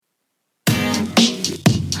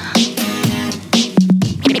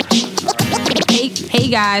Hey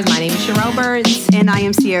guys, my name is Sherelle Birds. And I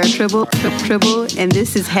am Sierra Tribble, and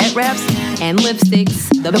this is Head Wraps And Lipsticks,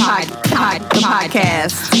 the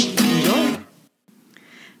podcast. Enjoy.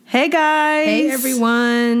 Hey guys. Hey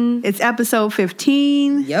everyone. It's episode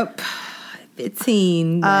 15. Yep.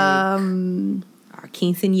 15. Our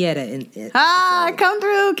quinceañera. Come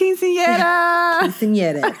through, quinceañera.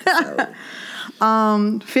 Quinceañera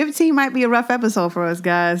episode. 15 might be a rough episode for us,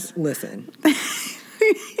 guys. Listen.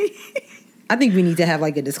 I think we need to have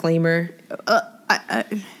like a disclaimer.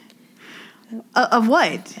 Of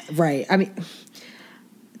what? Right. I mean,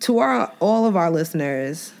 to all of our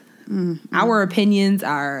listeners, our opinions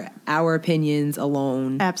are our opinions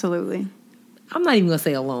alone. Absolutely. I'm not even going to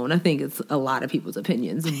say alone. I think it's a lot of people's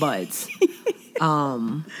opinions, but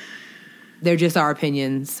they're just our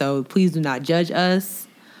opinions. So please do not judge us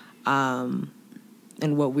and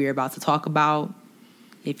what we're about to talk about.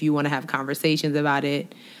 If you want to have conversations about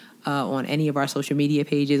it, on any of our social media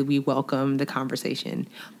pages, we welcome the conversation.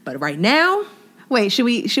 But right now, wait, should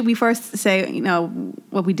we first say,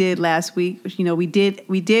 what we did last week? We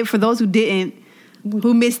did for those who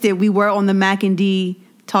missed it, we were on the Mac and D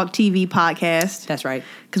Talk TV podcast. That's right.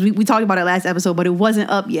 Because we talked about it last episode, but it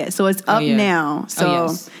wasn't up yet. So it's up now.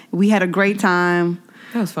 So we had a great time.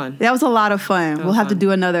 That was fun. That was a lot of fun. We'll have to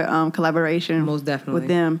do another collaboration. Most definitely. With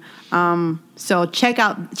them. So check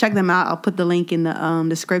them out. I'll put the link in the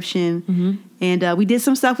description. Mm-hmm. And we did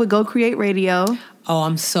some stuff with Go Create Radio. Oh,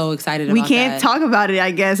 I'm so excited about that. We can't talk about it,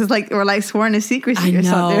 I guess. It's like we're like sworn to secrecy or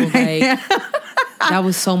something. That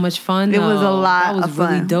was so much fun, though. It was a lot of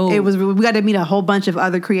fun. Really dope. We got to meet a whole bunch of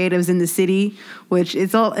other creatives in the city, which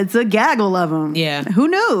it's a gaggle of them. Yeah. Who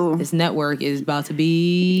knew? This network is about to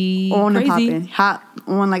be on crazy. The popping.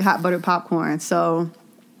 On like hot buttered popcorn. So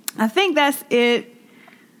I think that's it.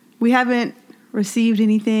 We haven't received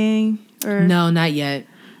anything. No, not yet.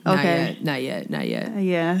 Okay. Not yet.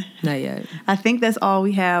 Yeah. Not yet. I think that's all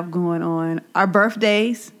we have going on. Our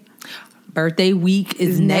birthdays. Birthday week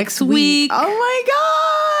is next week.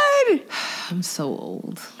 Oh my God. I'm so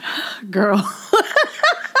old. Girl.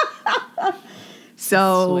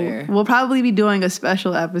 So we'll probably be doing a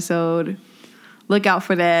special episode. Look out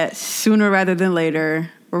for that sooner rather than later.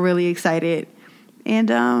 We're really excited.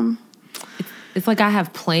 And it's like I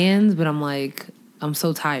have plans, but I'm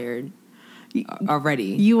so tired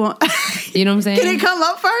already. You want You know what I'm saying? Can it come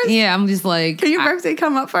up first? Yeah, I'm just like, can your birthday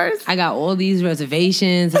come up first? I got all these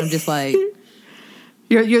reservations. I'm just like,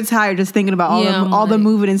 you're tired just thinking about all the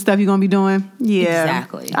moving and stuff you're gonna be doing. Yeah,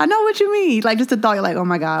 exactly. I know what you mean. Like just the thought, you're like, oh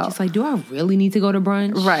my God. Just like, do I really need to go to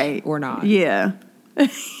brunch? Right. Or not? Yeah.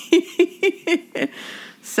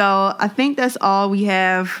 So I think that's all we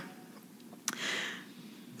have.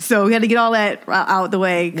 So we had to get all that out the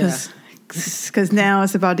way because now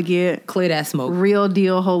it's about to get clear that smoke. Real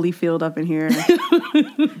deal Holyfield up in here.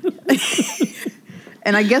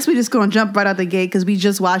 And I guess we just gonna jump right out the gate because we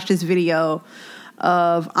just watched this video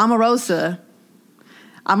of Omarosa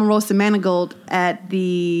Manigault at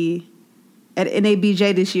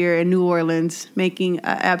NABJ this year in New Orleans, making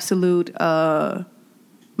an absolute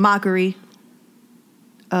mockery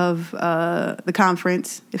of the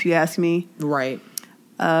conference, if you ask me. Right.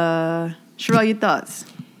 Sherelle, your thoughts?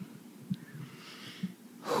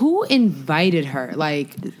 Who invited her?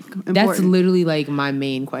 Like, important. That's literally like my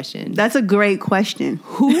main question. That's a great question.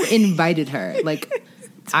 Who invited her? Like,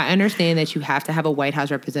 I understand that you have to have a White House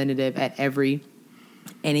representative at every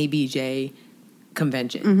NABJ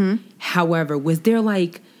convention. Mm-hmm. However, was there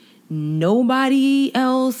like nobody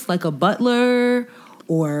else, like a butler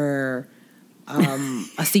or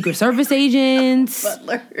a Secret Service agent,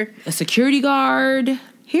 butler, a security guard?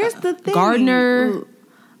 Here's the thing, gardener.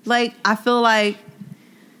 Like, I feel like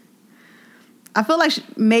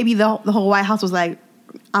maybe the whole White House was like,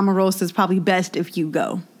 Omarosa is probably best if you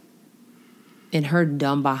go. And her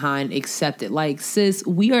dumb behind accepted. Like, sis,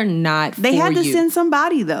 we are not. They had to send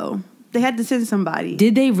somebody, though. They had to send somebody.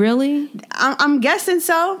 Did they really? I'm guessing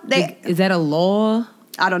so. Is that a law?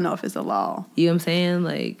 I don't know if it's a law. You know what I'm saying?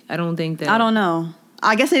 Like, I don't think that. I don't know.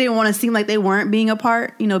 I guess they didn't want to seem like they weren't being a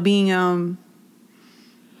part. Being You know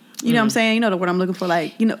what I'm saying? You know the word I'm looking for.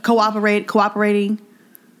 Like, cooperating.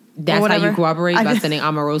 That's how you cooperate, by sending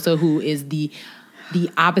Omarosa, who is the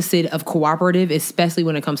opposite of cooperative, especially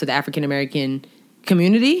when it comes to the African American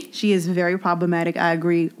community. She is very problematic. I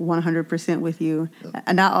agree 100% with you.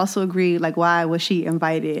 And I also agree, like, why was she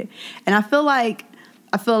invited? And I feel like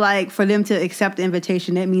I feel like for them to accept the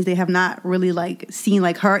invitation, that means they have not really like seen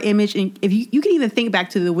like her image. And if you can even think back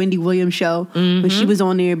to the Wendy Williams show when she was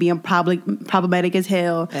on there being problematic as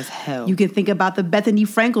hell. As hell. You can think about the Bethany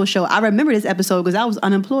Frankel show. I remember this episode because I was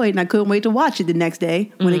unemployed and I couldn't wait to watch it the next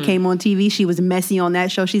day when it came on TV. She was messy on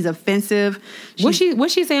that show. She's offensive.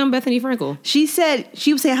 What'd she say on Bethany Frankel? She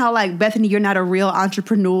was saying how like, Bethany, you're not a real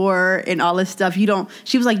entrepreneur and all this stuff. You don't.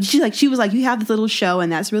 She was like you have this little show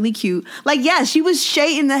and that's really cute. Like, yeah, she was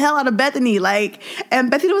shading the hell out of Bethany. Like, and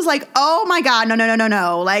Bethany was like, oh my God, no.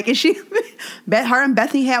 Like, and her and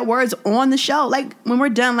Bethany had words on the show. Like, when we're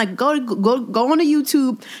done, like, go on to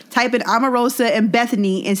YouTube, type in Omarosa and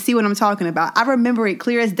Bethany and see what I'm talking about. I remember it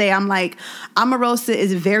clear as day. I'm like, Omarosa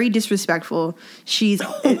is very disrespectful. She is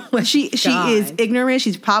ignorant.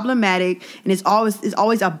 She's problematic, and it's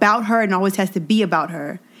always about her and always has to be about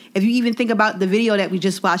her. If you even think about the video that we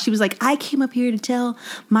just watched, she was like, I came up here to tell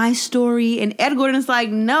my story. And Ed Gordon's like,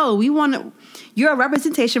 no, you're a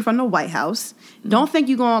representation from the White House. Don't think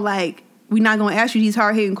you're going to like, we're not going to ask you these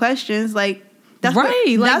hard-hitting questions. Like, that's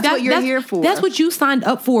right. That's what you're here for. That's what you signed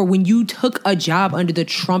up for when you took a job under the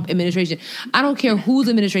Trump administration. I don't care whose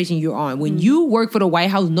administration you're on. When you work for the White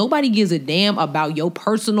House, nobody gives a damn about your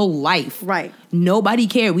personal life. Right. Nobody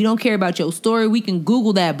cares. We don't care about your story. We can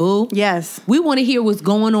Google that, boo. Yes. We want to hear what's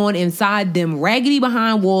going on inside them raggedy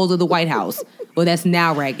behind walls of the White House. Well, that's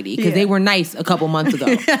now raggedy because they were nice a couple months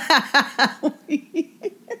ago.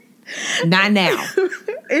 Not now.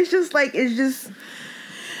 It's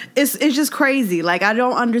just crazy. Like, I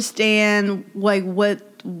don't understand like what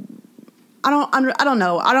I don't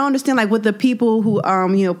know. I don't understand like what the people who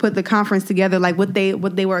put the conference together, like what they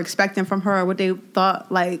were expecting from her, or what they thought.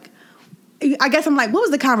 Like, I guess I'm like, what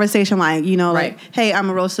was the conversation like? Like, hey,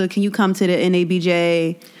 Omarosa, can you come to the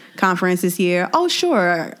NABJ conference this year? Oh,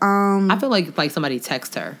 sure. I feel like somebody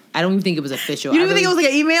texted her. I don't even think it was official. You don't even think it was like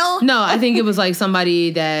an email? No, I think it was like somebody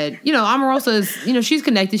that, Omarosa is, she's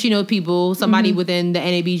connected. She knows people, somebody within the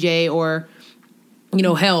NABJ or,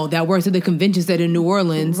 hell, that works at the convention center in New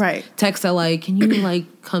Orleans. Right. Text her like, can you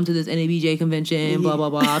like come to this NABJ convention? Blah, blah,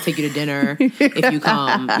 blah. I'll take you to dinner if you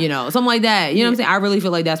come, something like that. You know what I'm saying? I really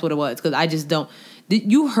feel like that's what it was because I just don't.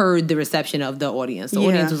 You heard the reception of the audience. The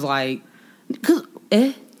audience was like,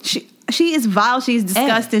 She is vile. She's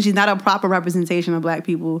disgusting. She's not a proper representation of Black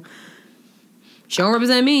people. She don't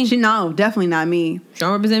represent me. No, definitely not me. She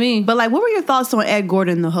don't represent me. But like, what were your thoughts on Ed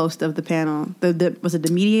Gordon, the host of the panel? Was it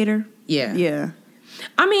the mediator? Yeah. Yeah.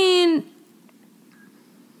 I mean,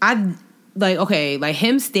 like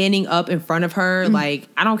him standing up in front of her, like,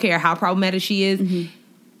 I don't care how problematic she is.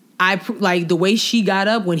 I like the way she got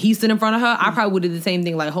up when he stood in front of her. I probably would have did the same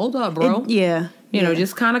thing. Like, hold up, bro.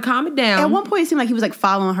 Just kind of calm it down. At one point, it seemed like he was like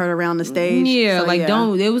following her around the stage. Yeah,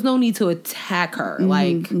 so, there was no need to attack her.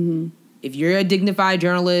 If you're a dignified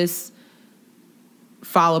journalist,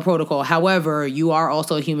 follow protocol. However, you are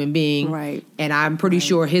also a human being. Right. And I'm pretty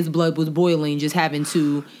sure his blood was boiling just having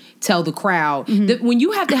to tell the crowd that when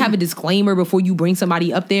you have to have a disclaimer before you bring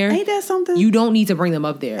somebody up there. Ain't that something? You don't need to bring them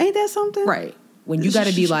up there. Ain't that something? Right. When you got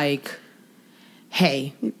to be like,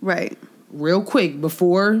 hey. Right. Real quick,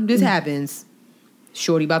 before this happens,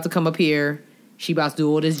 Shorty about to come up here. She about to do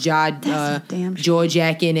all this jaw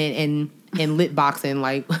jacking and lip boxing.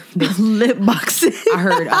 Like lip boxing.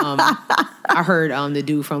 I heard the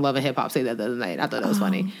dude from Love and Hip Hop say that the other night. I thought that was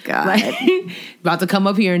funny. God. Like, about to come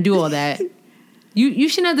up here and do all that. You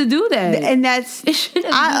shouldn't have to do that. And that's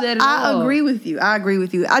I agree with you.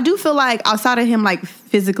 I do feel like outside of him like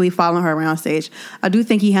physically following her around stage, I do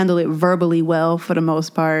think he handled it verbally well for the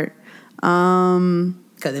most part.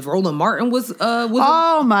 Because if Roland Martin was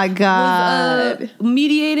oh my God,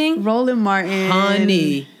 mediating, Roland Martin,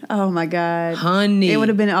 honey, oh my God, honey, it would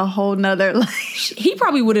have been a whole nother. Like, he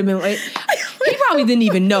probably would have been like, he probably didn't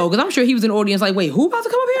even know because I'm sure he was in the audience like, wait, who about to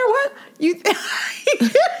come up here? What you?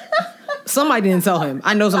 Somebody didn't tell him.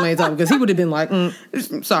 I know somebody didn't tell him because he would have been like,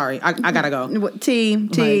 sorry, I gotta go. T.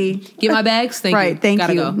 Like, get my bags? Thank you. Right, thank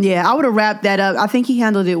gotta you. Go. Yeah, I would have wrapped that up. I think he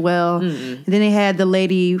handled it well. And then they had the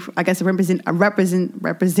lady, I guess a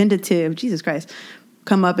representative, Jesus Christ,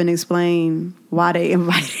 come up and explain why they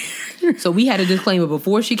invited her. So we had a disclaimer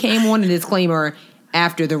before she came on and a disclaimer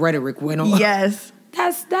after the rhetoric went on. Yes.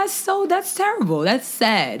 That's terrible. That's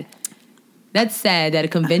sad. That's sad that a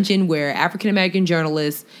convention where African-American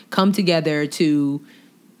journalists come together to,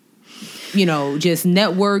 just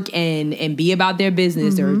network and be about their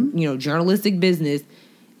business or, journalistic business.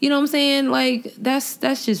 You know what I'm saying? Like, that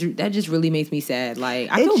just really makes me sad.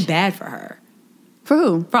 Like, I feel bad for her. For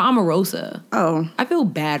who? For Omarosa. Oh. I feel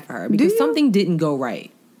bad for her because something didn't go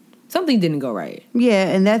right. Something didn't go right. Yeah,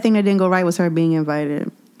 and that thing that didn't go right was her being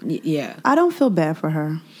invited. Yeah. I don't feel bad for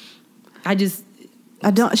her. I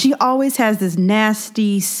don't. She always has this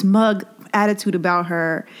nasty, smug attitude about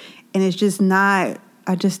her, and it's just not.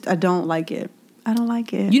 I don't like it. I don't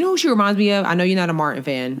like it. You know who she reminds me of? I know you're not a Martin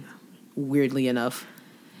fan, weirdly enough.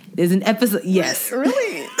 There's an episode. Yes.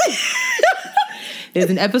 Really? There's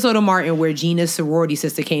an episode of Martin where Gina's sorority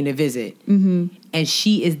sister came to visit. Mm-hmm. And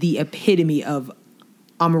she is the epitome of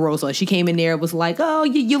Omarosa. She came in there, was like, oh,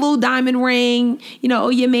 your little diamond ring, oh,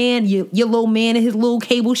 your man, your little man and his little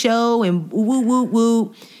cable show, and woo, woo,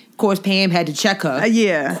 woo. Of course, Pam had to check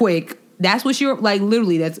her quick. That's what she, like,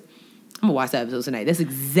 literally, I'm going to watch that episode tonight. That's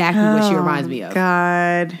exactly what she reminds me of.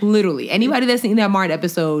 God. Literally. Anybody that's seen that Martin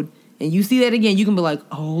episode, and you see that again, you can be like,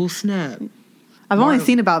 oh, snap. I've only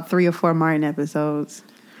seen about 3 or 4 Martin episodes.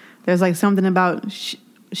 There's like something about Shanae.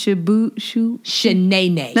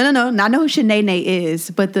 No. I know who Shanae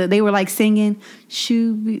is, but they were like singing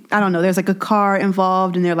I don't know. There's like a car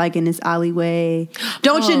involved, and they're like in this alleyway.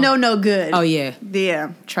 Don't you know no good? Oh yeah,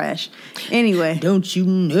 yeah, trash. Anyway, don't you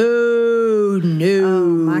know no? Oh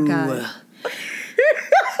my God.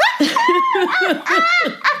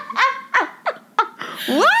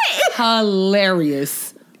 What? Hilarious.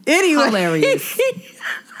 Anyway.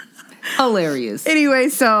 Hilarious. Anyway,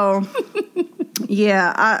 so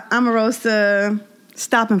yeah, Omarosa,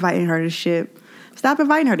 stop inviting her to ship.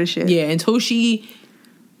 Yeah, until she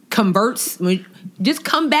converts. Just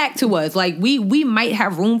come back to us. Like we might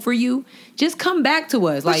have room for you. Just come back to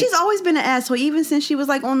us. But like she's always been an asshole, even since she was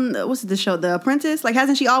like on what's the show, The Apprentice. Like,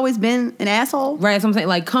 hasn't she always been an asshole? Right. That's what I'm saying.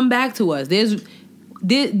 Like, come back to us.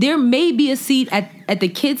 There may be a seat at the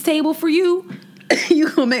kids' table for you. You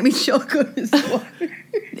gonna make me choke on this water.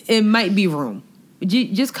 It might be room.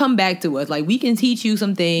 Just come back to us. Like, we can teach you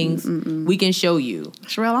some things. We can show you.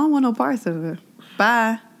 Sherelle, I don't want no parts of her.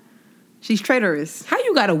 Bye. She's traitorous. How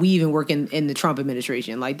you gotta weave and work in the Trump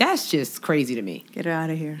administration? Like, that's just crazy to me. Get her out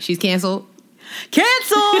of here. She's canceled.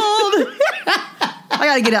 I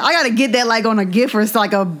gotta get that like on a gift or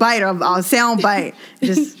like a bite or a sound bite.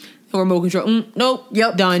 Just remote control. Nope.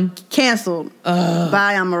 Yep. Done. Canceled.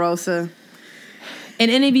 Bye, Omarosa. And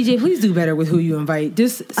NABJ, please do better with who you invite.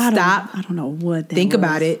 Just stop. I don't know what that Think was.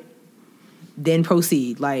 about it. Then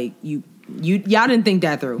proceed. Like, y'all didn't think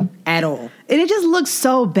that through at all. And it just looked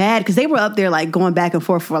so bad because they were up there like going back and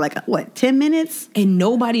forth for like, 10 minutes? And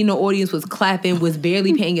nobody in the audience was clapping, was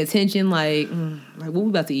barely paying attention. Like what we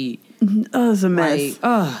about to eat? Oh, it was a mess.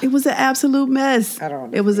 Like, it was an absolute mess. I don't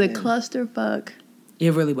understand. It was a clusterfuck.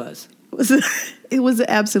 It really was. It was an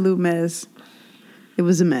absolute mess. It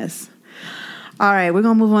was a mess. All right, we're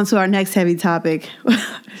going to move on to our next heavy topic.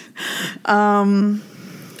 I'm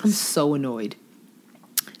so annoyed.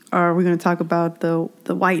 We're going to talk about the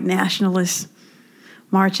white nationalists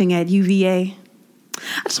marching at UVA.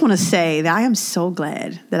 I just want to say that I am so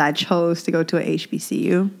glad that I chose to go to a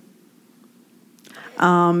HBCU.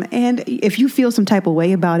 And if you feel some type of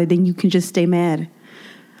way about it, then you can just stay mad.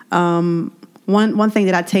 One thing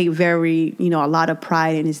that I take very, a lot of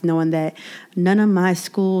pride in is knowing that none of my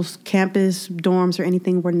school's campus dorms or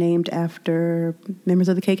anything were named after members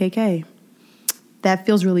of the KKK. That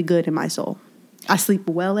feels really good in my soul. I sleep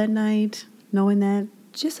well at night knowing that.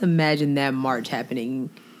 Just imagine that march happening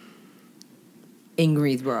in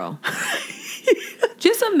Greensboro.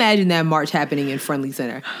 Just imagine that march happening in Friendly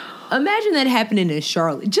Center. Imagine that happening in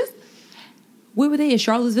Charlotte. Where were they, in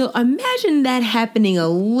Charlottesville? Imagine that happening a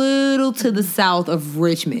little to the south of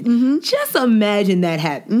Richmond. Mm-hmm. Just imagine that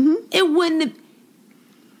happening. Mm-hmm. It wouldn't.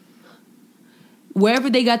 Wherever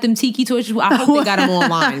they got them tiki torches, I hope they got them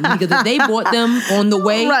online, because if they bought them on the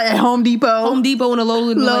way, right, at Home Depot and a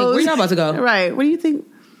Lowe's, like, where y'all about to go? Right. What do you think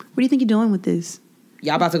you're doing with this?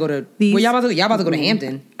 Y'all about to go to where y'all about to go? Y'all about to go to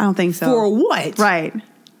Hampton? I don't think so. For what? Right.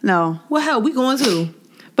 No. Well, hell, we going to.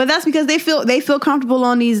 But that's because they feel comfortable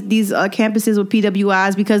on these campuses with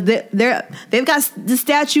PWIs because they've got the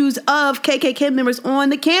statues of KKK members on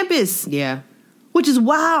the campus. Yeah. Which is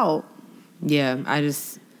wow. Yeah,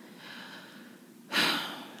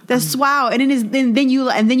 that's wow. And then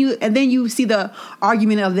you see the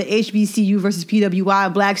argument of the HBCU versus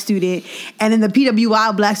PWI black student, and then the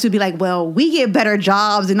PWI black student be like, well, we get better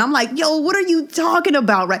jobs, and I'm like, yo, what are you talking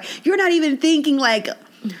about? Right? You're not even thinking like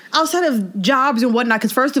outside of jobs and whatnot,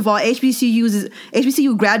 because first of all,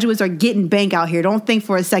 HBCU graduates are getting bank out here. Don't think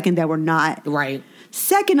for a second that we're not. Right.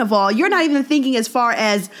 Second of all, you're not even thinking as far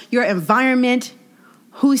as your environment,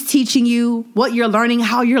 who's teaching you, what you're learning,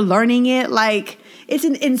 how you're learning it. Like, it's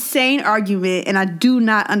an insane argument, and I do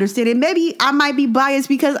not understand it. Maybe I might be biased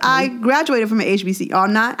because I graduated from an HBCU. Oh,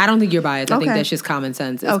 I'm not? I don't think you're biased. I think that's just common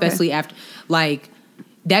sense, especially after, like,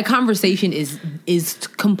 that conversation is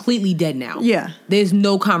completely dead now. Yeah. There's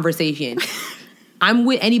no conversation. I'm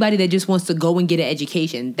with anybody that just wants to go and get an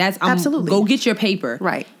education. Absolutely. Go get your paper.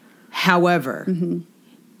 Right. However,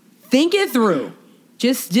 think it through.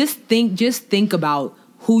 Just think about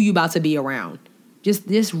who you about to be around.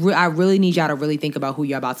 I really need y'all to really think about who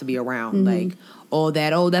you're about to be around. Like,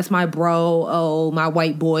 that's my bro. Oh, my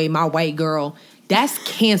white boy, my white girl. That's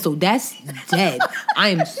canceled. That's dead. I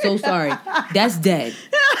am so sorry. That's dead.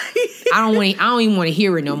 I don't even want to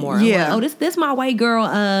hear it no more. Yeah. Like, this my white girl.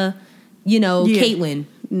 Caitlyn.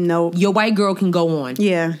 Nope. Your white girl can go on.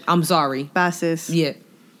 Yeah. I'm sorry. Bye, sis. Yeah.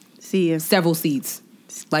 See ya. Several seats.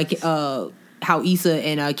 Like how Issa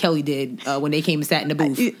and Kelly did when they came and sat in the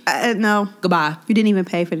booth. No. Goodbye. You didn't even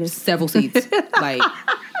pay for this. Several seats. Like,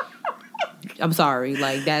 I'm sorry.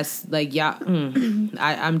 Like, that's like, yeah.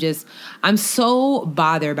 I'm so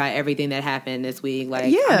bothered by everything that happened this week.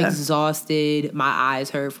 Like, I'm exhausted. My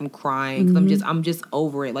eyes hurt from crying. 'Cause I'm just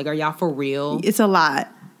over it. Like, are y'all for real? It's a lot.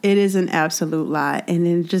 It is an absolute lot. And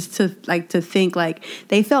then just to think like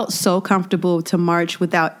they felt so comfortable to march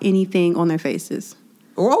without anything on their faces.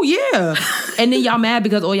 Oh yeah. And then y'all mad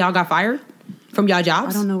because all y'all got fired from y'all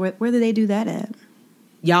jobs? I don't know where did they do that at?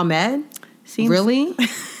 Y'all mad? Really?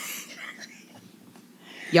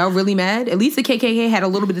 Y'all really mad? At least the KKK had a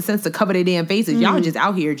little bit of sense to cover their damn faces. Y'all just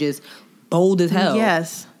out here just bold as hell.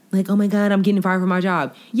 Yes. Like, oh my God, I'm getting fired from my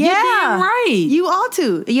job. Yeah. You're damn right. You ought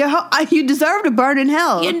to. You deserve to burn in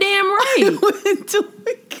hell. You're damn right.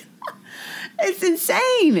 It's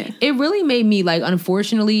insane. It really made me, like,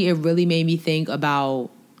 unfortunately, it really made me think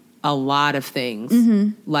about a lot of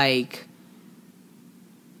things. Like,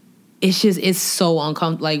 it's so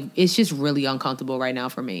uncomfortable. Like, it's just really uncomfortable right now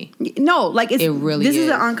for me. No, like, it really this is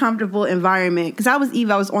an uncomfortable environment. Because I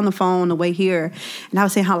was on the phone on the way here, and I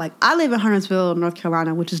was saying how, like, I live in Huntersville, North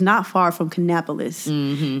Carolina, which is not far from Kannapolis.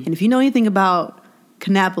 And if you know anything about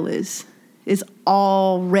Kannapolis, it's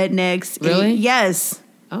all rednecks. Really? Yes.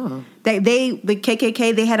 Oh. The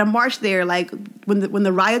KKK, they had a march there, like when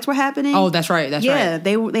the riots were happening. Oh, that's right. That's right. Yeah,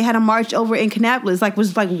 they had a march over in Kannapolis, like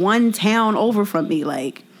was like one town over from me,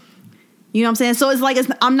 like. You know what I'm saying? So it's like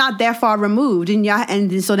I'm not that far removed,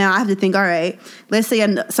 and so now I have to think. All right, let's say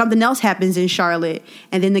something else happens in Charlotte,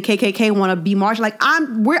 and then the KKK want to be marching. Like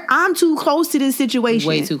I'm too close to this situation.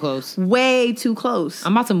 Way too close. Way too close.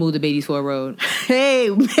 I'm about to move to Beatties Ford Road. Hey,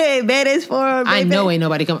 Beatties Ford. I know ain't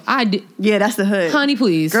nobody come. Yeah, that's the hood. Honey,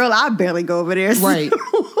 please, girl, I barely go over there. Right.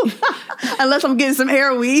 Unless I'm getting some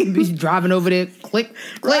heroin. Be driving over there. Click.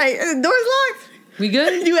 Right. Doors locked. We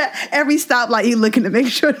good? You at every stoplight, you looking to make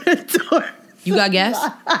sure the door. You got gas?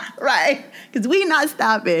 Right. Because we not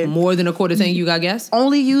stopping. More than a quarter tank, you got gas?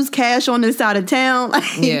 Only use cash on this side of town.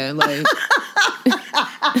 Yeah, like.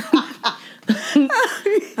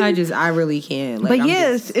 I really can't. Like, but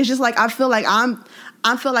it's just like I feel like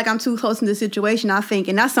I'm too close in this situation, I think.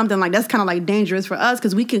 And that's something like that's kind of like dangerous for us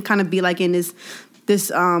because we can kind of be like in this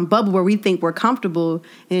bubble where we think we're comfortable,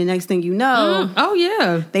 and the next thing you know, oh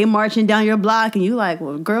yeah, they marching down your block, and you like,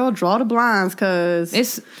 well, girl, draw the blinds, cause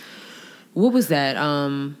it's what was that?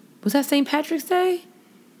 Was that St. Patrick's Day?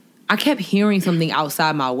 I kept hearing something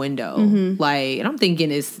outside my window, like, and I'm thinking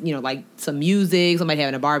it's like some music, somebody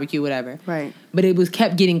having a barbecue, whatever. Right. But it was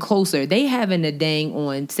kept getting closer. They having a dang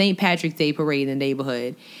on St. Patrick's Day parade in the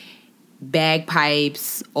neighborhood,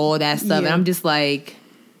 bagpipes, all that stuff, and I'm just like.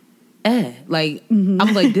 Like,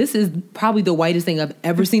 I'm like, this is probably the whitest thing I've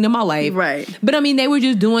ever seen in my life. Right. But I mean, they were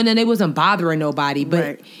just doing it. They wasn't bothering nobody.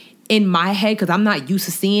 But in my head, because I'm not used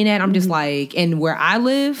to seeing that, I'm just like, and where I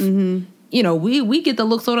live, we get the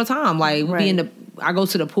looks all the time. Like, we be I go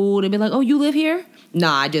to the pool, they be like, oh, you live here?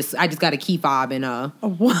 Nah, I just got a key fob and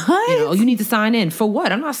what? You need to sign in. For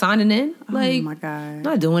what? I'm not signing in. Like, oh my God. I'm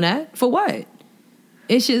not doing that. For what?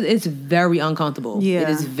 It's very uncomfortable. Yeah. It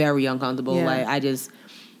is very uncomfortable. Yeah. Like,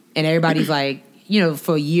 and everybody's like,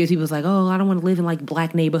 for years, people was like, oh, I don't want to live in, like,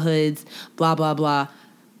 black neighborhoods, blah, blah, blah.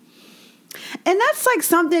 And that's, like,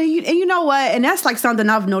 something, and you know what? And that's, like, something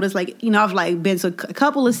I've noticed, like, I've, like, been to a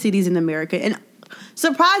couple of cities in America. And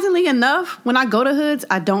surprisingly enough, when I go to hoods,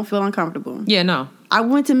 I don't feel uncomfortable. Yeah, no. I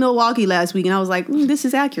went to Milwaukee last week, and I was like, this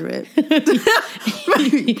is accurate.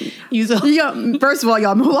 First of all,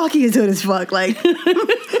 y'all, Milwaukee is hood as fuck. Like,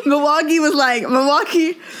 Milwaukee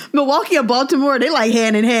and Baltimore, they like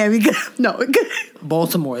hand in hand.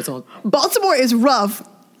 Baltimore is on. Baltimore is rough.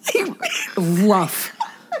 Rough.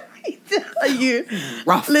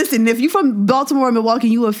 Rough. Listen, if you from Baltimore or Milwaukee,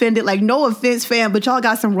 you offended. Like, no offense, fam, but y'all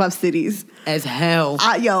got some rough cities. As hell.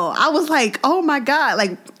 I was like, oh my God.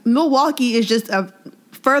 Like, Milwaukee is just a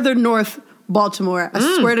further north Baltimore.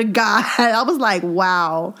 I swear to God. I was like,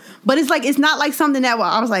 wow. But it's not like something that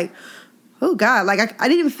I was like, oh God. Like I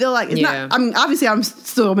didn't even feel like, it's not, I mean, obviously I'm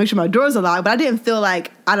still make sure my doors are locked, but I didn't feel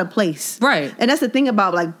like out of place. Right. And that's the thing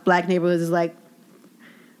about like black neighborhoods is like,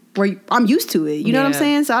 where I'm used to it. You know what I'm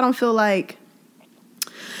saying? So I don't feel like,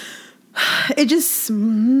 it just,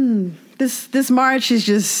 this march is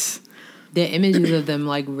just. The images of them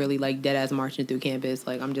like really like dead ass marching through campus.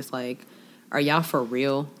 Like I'm just like, are y'all for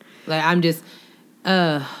real? Like I'm just,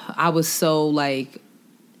 I was so like,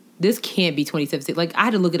 this can't be 2017. Like I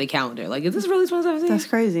had to look at the calendar. Like, is this really 2017? That's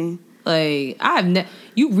crazy. Like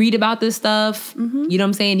you read about this stuff. You know what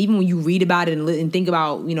I'm saying? Even when you read about it and think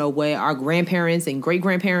about, you know, what our grandparents and great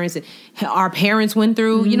grandparents and our parents went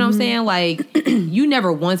through. You know what I'm saying? Like you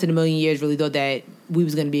never once in a million years really thought that we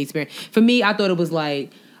was going to be experiencing. For me, I thought it was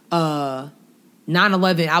like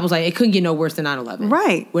 9/11. I was like, it couldn't get no worse than 9/11.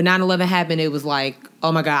 Right. When 9/11 happened, it was like,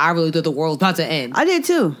 oh my God, I really thought the world was about to end. I did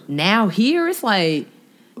too. Now here, it's like,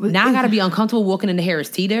 now I got to be uncomfortable walking into Harris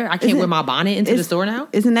Teeter. I can't wear my bonnet into the store now.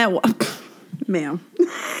 Isn't that what? Ma'am.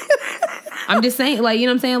 I'm just saying, like, you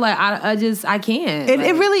know what I'm saying? Like, I can't.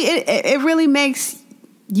 It really makes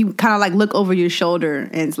you kind of like look over your shoulder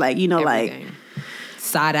and it's like, you know, everything. Like.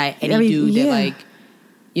 Side-eye any dude that like,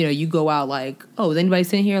 you know, you go out like, oh, is anybody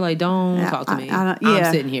sitting here? Like, don't talk to me. I'm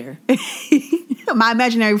sitting here. My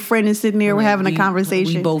imaginary friend is sitting there. We're having a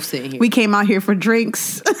conversation. We both sitting here. We came out here for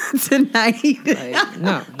drinks tonight. Like,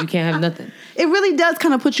 no, you can't have nothing. It really does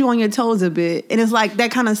kind of put you on your toes a bit. And it's like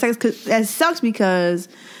that kind of sucks because,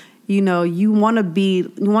 you know, you want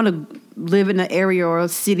to live in an area or a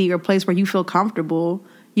city or a place where you feel comfortable,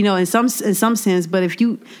 you know, in some sense. But if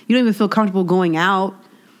you don't even feel comfortable going out,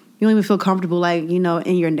 you don't even feel comfortable, like, you know,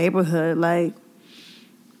 in your neighborhood, like.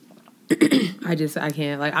 I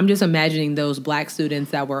can't. Like, I'm just imagining those black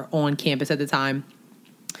students that were on campus at the time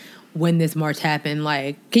when this march happened.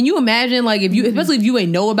 Like, can you imagine, like, if you, especially if you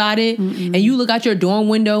ain't know about it, and you look out your dorm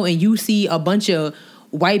window and you see a bunch of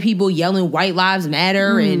white people yelling "White Lives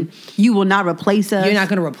Matter" and you will not replace us. You're not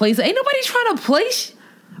going to replace us. Ain't nobody trying to replace.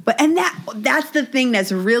 But that's the thing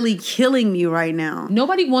that's really killing me right now.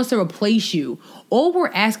 Nobody wants to replace you. All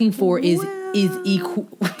we're asking for is equal.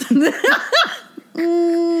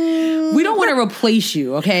 We don't want to replace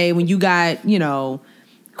you, okay? When you got, you know,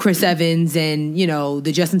 Chris Evans and, you know,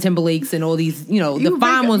 the Justin Timberlakes and all these, you know, the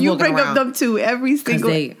fine ones walking around. You bring up them too every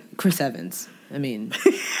single... Chris Evans. I mean,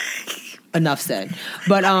 enough said.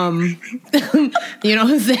 But, you know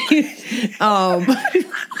what I'm saying?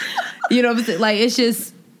 You know what I'm saying? Like, it's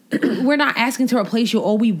just, we're not asking to replace you.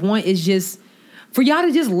 All we want is just for y'all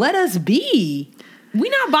to just let us be. We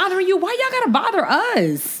not bothering you. Why y'all gotta bother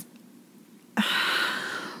us?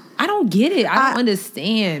 I don't get it. I don't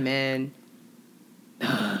understand, man.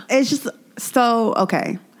 It's just so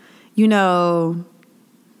okay. You know,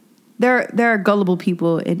 there are gullible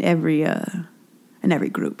people in every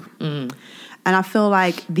group, and I feel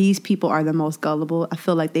like these people are the most gullible. I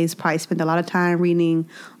feel like they probably spend a lot of time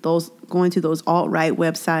going to those alt-right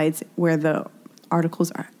websites where the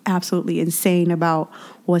articles are absolutely insane about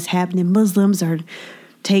what's happening. Muslims are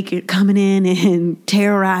coming in and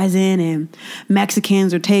terrorizing, and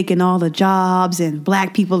Mexicans are taking all the jobs, and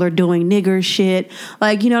black people are doing nigger shit.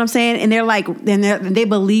 Like, you know what I'm saying? And they're like, and they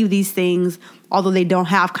believe these things, although they don't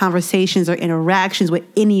have conversations or interactions with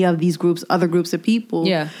any of these other groups of people.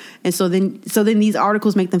 Yeah. And so then these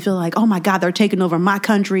articles make them feel like, oh my God, they're taking over my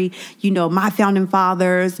country. You know, my founding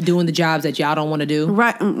fathers doing the jobs that y'all don't want to do.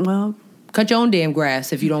 Right. Well, cut your own damn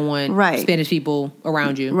grass if you don't want Spanish people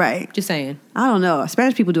around you. Right. Just saying. I don't know.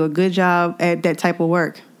 Spanish people do a good job at that type of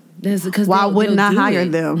work. Why wouldn't I hire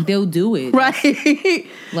them? They'll do it. Right.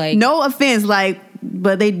 Like, no offense,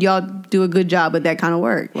 but y'all do a good job at that kind of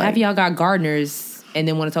work. Have y'all got gardeners and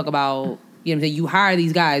then want to talk about, you know, you hire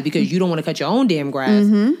these guys because you don't want to cut your own damn grass,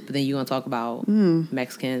 but then you want to talk about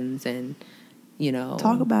Mexicans and, you know,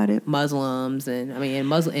 talk about it, Muslims and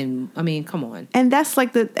come on. And that's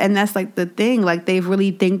like the thing. Like, they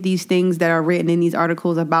really think these things that are written in these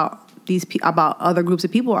articles about about other groups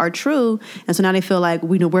of people are true, and so now they feel like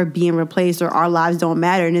we're being replaced or our lives don't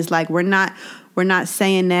matter. And it's like we're not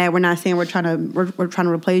saying that. We're not saying we're trying to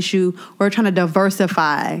replace you. We're trying to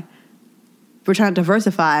diversify. We're trying to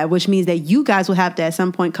diversify, which means that you guys will have to at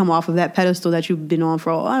some point come off of that pedestal that you've been on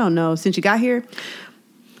for, I don't know, since you got here.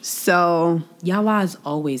 So y'all lives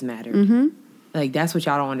always mattered. Like, that's what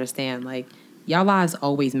y'all don't understand. Like, y'all lives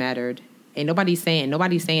always mattered. And nobody's saying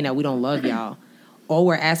that we don't love y'all. All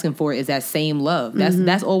we're asking for is that same love.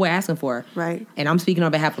 That's all we're asking for. Right. And I'm speaking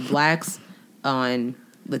on behalf of blacks, on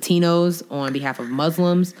Latinos, on behalf of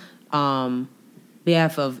Muslims,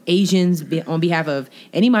 behalf of Asians, on behalf of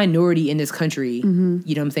any minority in this country, you know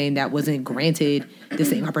what I'm saying, that wasn't granted the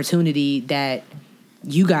same opportunity that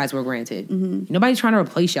you guys were granted. Nobody's trying to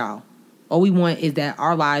replace y'all. All we want is that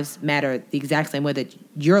our lives matter the exact same way that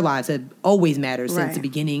your lives have always mattered since the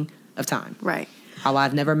beginning of time. Right. Our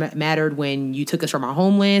lives never mattered when you took us from our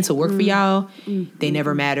homeland to work for y'all. They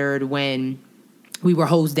never mattered when we were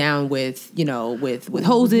hosed down with, you know, with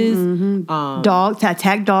hoses. Dogs,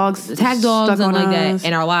 attack dogs. Attack dogs and like that.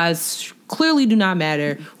 And our lives clearly do not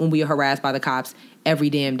matter when we are harassed by the cops every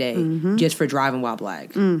damn day just for driving while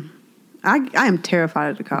black. I am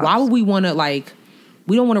terrified of the cops. Why would we want to, like,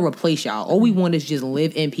 we don't want to replace y'all. All we want is just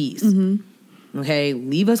live in peace. Okay?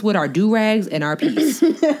 Leave us with our do-rags and our peace.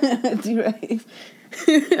 Do-rags.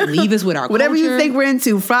 Leave us with our whatever culture. You think we're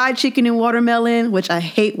into. Fried chicken and watermelon, which I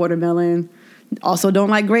hate watermelon. Also don't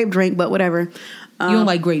like grape drink, but whatever. You don't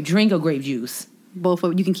like grape drink or grape juice? Both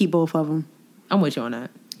of you can keep both of them. I'm with you on that.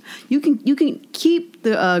 You can keep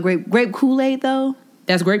the grape Kool-Aid though.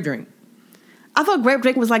 That's grape drink. I thought grape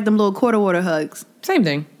drink was like them little quarter water hugs. Same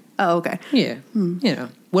thing. Oh, okay. Yeah. You know.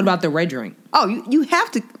 What about the red drink? Oh, you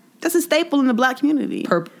have to. That's a staple in the black community.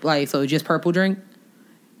 So just purple drink?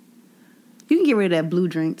 You can get rid of that blue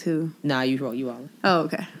drink too. Nah, you all. Oh,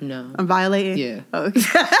 okay. No. I'm violating? Yeah. Oh, okay.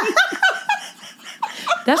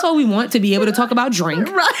 That's all we want, to be able to talk about drink.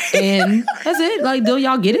 Right. And that's it. Like, do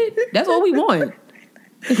y'all get it? That's all we want.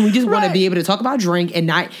 We just want to be able to talk about drink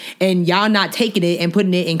and y'all not taking it and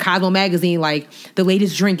putting it in Cosmo magazine like the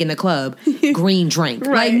latest drink in the club, green drink.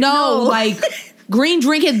 Right. Like, no, like green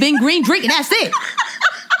drink has been green drink and that's it.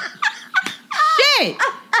 Shit.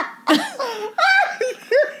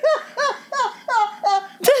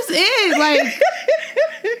 This is like,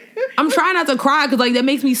 I'm trying not to cry because like that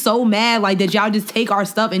makes me so mad, like that y'all just take our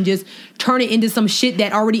stuff and just turn it into some shit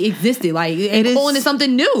that already existed, like and calling it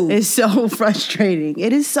something new. It's so frustrating.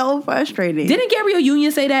 It is so frustrating. Didn't Gabrielle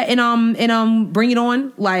Union say that in Bring It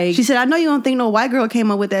On? Like, she said, I know you don't think no white girl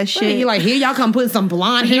came up with that shit. You're like, here y'all come putting some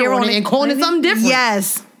blonde hair on it and calling it something different.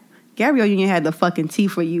 Yes. Gabrielle Union had the fucking tea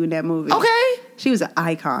for you in that movie. Okay. She was an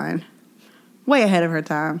icon. Way ahead of her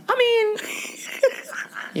time. I mean,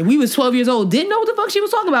 and we was 12 years old, didn't know what the fuck she was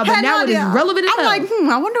talking about, but now it is relevant as hell. I'm like,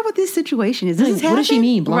 I wonder what this situation is. What does she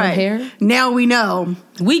mean? Blonde hair? Now we know.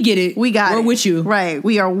 We get it. We got it. We're with you. Right.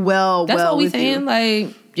 We are That's what we saying.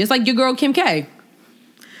 Like, just like your girl Kim K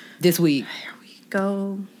this week.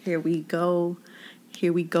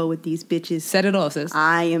 Here we go with these bitches. Set it off, sis.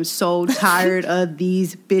 I am so tired of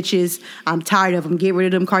these bitches. I'm tired of them. Get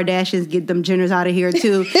rid of them Kardashians. Get them Jenners out of here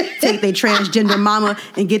too. Take their transgender mama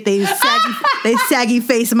and get they saggy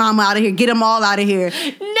face mama out of here. Get them all out of here.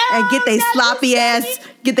 No, and get they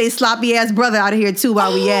sloppy ass brother out of here too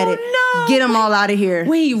while we at it. No. Get them all out of here.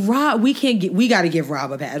 Wait, Rob, we got to give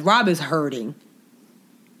Rob a pass. Rob is hurting.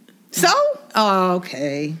 So? Oh,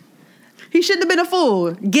 okay. He shouldn't have been a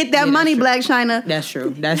fool. Get that money, Black China. That's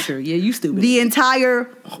true. Yeah, you stupid.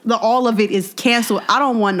 All of it is canceled. I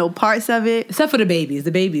don't want no parts of it. Except for the babies.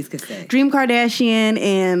 The babies could stay. Dream Kardashian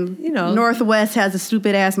and Northwest has a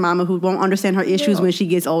stupid ass mama who won't understand her issues when she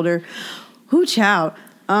gets older. Who child?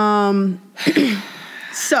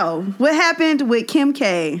 So what happened with Kim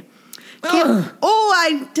K?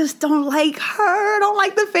 I just don't like her. I don't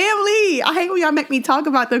like the family. I hate when y'all make me talk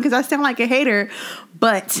about them because I sound like a hater.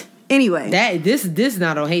 But anyway, this is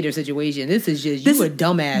not a hater situation. This is just you a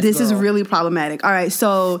dumbass. This girl. is really problematic. All right,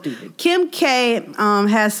 so stupid. Kim K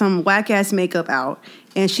has some whack ass makeup out,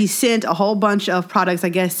 and she sent a whole bunch of products, I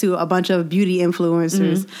guess, to a bunch of beauty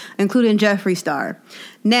influencers, including Jeffree Star.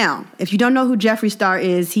 Now, if you don't know who Jeffree Star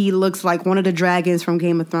is, he looks like one of the dragons from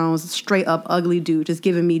Game of Thrones. Straight up ugly dude, just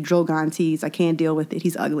giving me Drogon tease. I can't deal with it.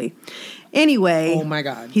 He's ugly. Anyway, oh my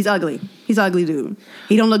God, he's ugly. He's ugly dude.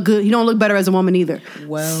 He don't look good. He don't look better as a woman either.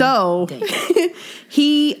 Well, so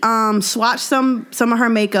he swatched some of her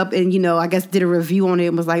makeup and I guess did a review on it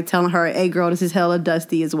and was like telling her, "Hey girl, this is hella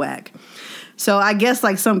dusty as whack." So I guess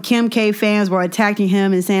like some Kim K fans were attacking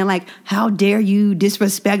him and saying like, "How dare you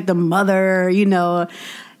disrespect the mother?"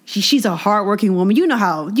 She's a hardworking woman. You know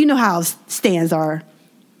how stands are.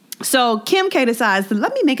 So Kim K decides to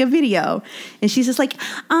let me make a video. And she's just like,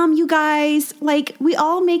 you guys, like we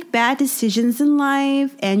all make bad decisions in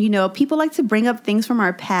life. And, people like to bring up things from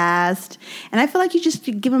our past. And I feel like you just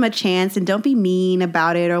give them a chance and don't be mean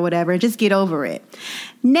about it or whatever. Just get over it.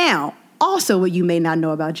 Now, also what you may not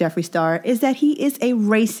know about Jeffree Star is that he is a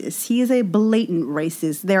racist. He is a blatant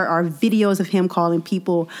racist. There are videos of him calling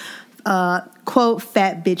people, quote,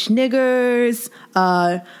 fat bitch niggers,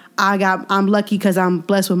 I'm lucky because I'm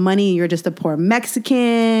blessed with money and you're just a poor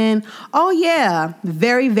Mexican. Oh yeah,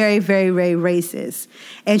 very, very, very, very racist.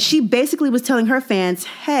 And she basically was telling her fans,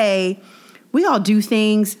 hey, we all do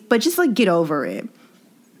things, but just like get over it.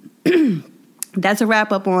 That's a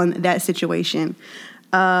wrap up on that situation.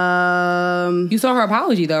 You saw her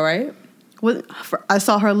apology though, right? I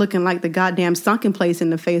saw her looking like the goddamn sunken place in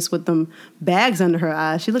the face with them bags under her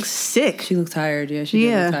eyes. She looks sick. She looks tired. Yeah, she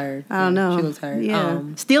looks tired. I don't know. She looks tired.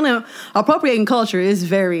 Yeah. Appropriating culture is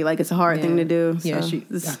very, like, it's a hard thing to do. Yeah, so.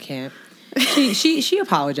 I can't. She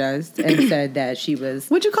apologized and said that she was...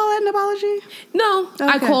 Would you call that an apology? No. Okay.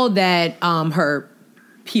 I called that her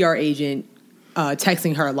PR agent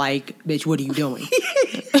texting her like, bitch, what are you doing?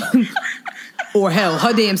 Or hell,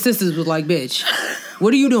 her damn sisters was like, bitch,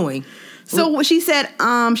 what are you doing? So she said,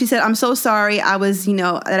 I'm so sorry. I was,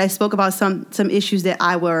 that I spoke about some issues that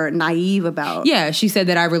I were naive about. Yeah, she said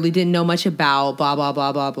that I really didn't know much about blah, blah,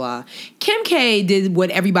 blah, blah, blah. Kim K did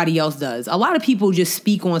what everybody else does. A lot of people just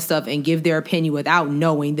speak on stuff and give their opinion without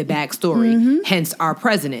knowing the backstory, hence our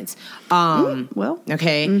presidents.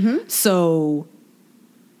 Okay. Mm-hmm. So,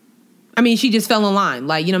 I mean, she just fell in line.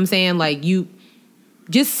 Like, you know what I'm saying? Like, you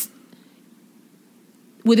just...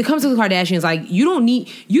 When it comes to the Kardashians, like you don't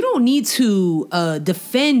need to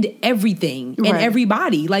defend everything and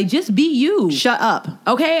everybody. Like, just be you. Shut up.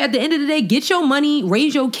 Okay. At the end of the day, get your money,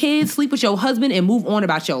 raise your kids, sleep with your husband, and move on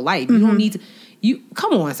about your life. You don't need to. You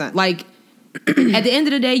come on, son. Like, at the end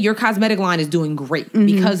of the day, your cosmetic line is doing great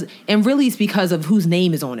because it's because of whose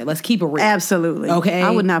name is on it. Let's keep it real. Absolutely. Okay.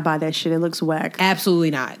 I would not buy that shit. It looks whack.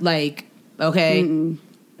 Absolutely not. Like, okay.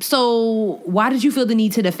 So why did you feel the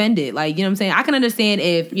need to defend it? Like, you know what I'm saying? I can understand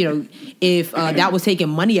if that was taking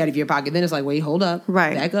money out of your pocket. Then it's like, wait, hold up.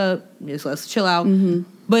 Right. Back up. Just let's chill out.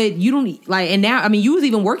 But you don't, like, and now, I mean, you was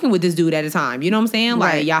even working with this dude at a time. You know what I'm saying?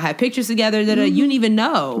 Like, y'all had pictures together. You didn't even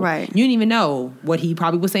know. Right. You didn't even know what he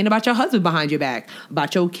probably was saying about your husband behind your back,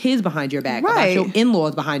 about your kids behind your back, about your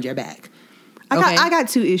in-laws behind your back. I got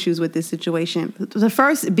two issues with this situation. The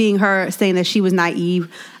first being her saying that she was naive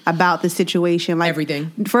about the situation. Like, everything.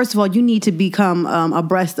 First of all, you need to become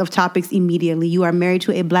abreast of topics immediately. You are married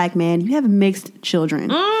to a black man. You have mixed children.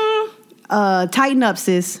 Tighten up,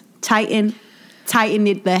 sis. Tighten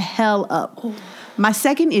it the hell up. My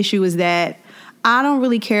second issue is that I don't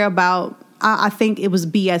really care about... I think it was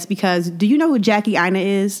BS because do you know who Jackie Aina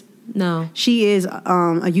is? No. She is a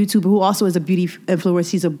YouTuber who also is a beauty influencer.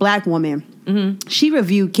 She's a black woman. She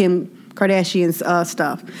reviewed Kim Kardashian's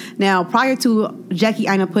stuff. Now, prior to Jackie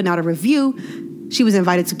Aina putting out a review, she was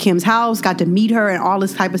invited to Kim's house, got to meet her and all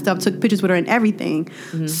this type of stuff, took pictures with her and everything.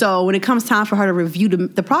 So when it comes time for her to review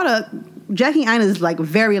the product, Jackie Aina is like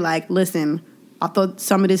very like, listen, I thought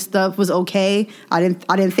some of this stuff was okay. I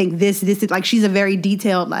didn't think this is like, she's a very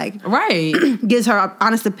detailed, like, gives her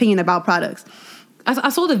honest opinion about products. I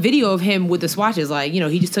saw the video of him with the swatches. Like,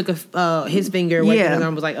 he just took his finger, went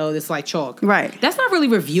and was like, "Oh, this is like chalk." Right. That's not really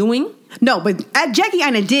reviewing. No, but Jackie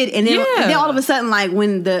Aina did, and then all of a sudden, like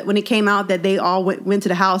when it came out that they all went to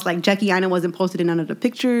the house, like Jackie Aina wasn't posted in none of the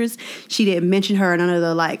pictures. She didn't mention her, none of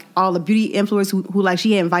the like all the beauty influencers who like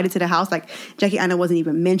she had invited to the house. Like Jackie Aina wasn't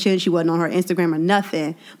even mentioned. She wasn't on her Instagram or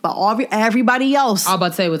nothing. But everybody else, I was about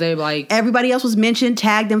to say, was they like everybody else was mentioned,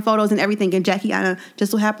 tagged in photos and everything, and Jackie Aina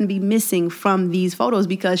just so happened to be missing from these photos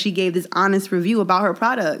because she gave this honest review about her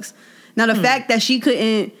products. Now the fact that she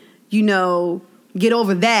couldn't, get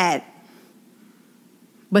over that.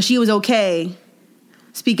 But she was okay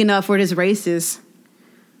speaking up for this racist.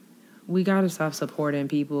 We gotta stop supporting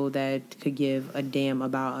people that could give a damn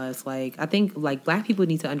about us. Like, I think like black people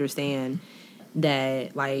need to understand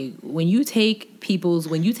that like when you take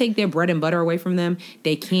their bread and butter away from them,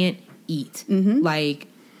 they can't eat. Like,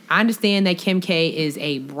 I understand that Kim K is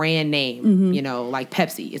a brand name, like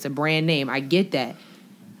Pepsi. It's a brand name. I get that.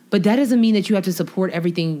 But that doesn't mean that you have to support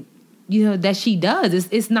everything that she does.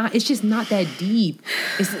 It's just not that deep.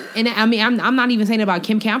 And I mean, I'm not even saying about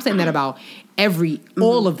Kim K. I'm saying that about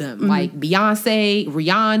all of them. Like Beyonce,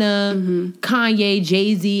 Rihanna, Kanye,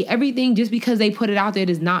 Jay-Z, everything. Just because they put it out there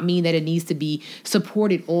does not mean that it needs to be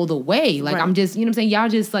supported all the way. Like, I'm just, you know what I'm saying? Y'all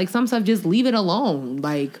just like some stuff, just leave it alone.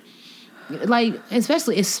 Like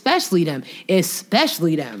especially them.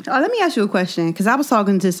 Let me ask you a question, because I was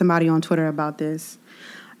talking to somebody on Twitter about this,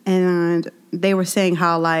 and they were saying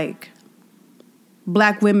how like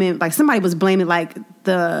black women, like somebody was blaming like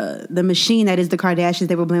the machine that is the Kardashians.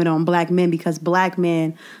 They were blaming it on black men because black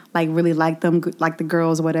men like really like them, like the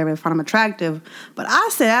girls or whatever, find them attractive. But I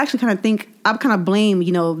said I actually kind of think I kind of blame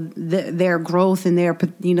their growth and their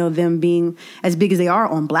them being as big as they are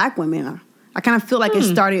on black women. I kind of feel like it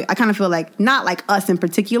started. I kind of feel like not like us in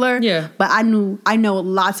particular. Yeah. But I know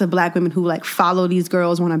lots of black women who like follow these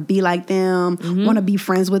girls, want to be like them, want to be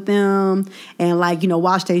friends with them, and like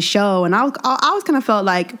watch their show. And I was kind of felt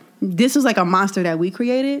like this was like a monster that we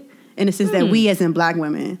created in the sense that we as in black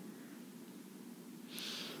women.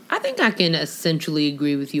 I think I can essentially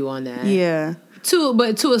agree with you on that. Yeah.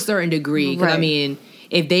 But to a certain degree, because Right. I mean,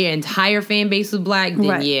 if their entire fan base is black, then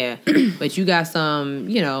Right. yeah. But you got some,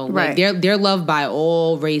 Right. like they're loved by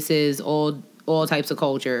all races, all types of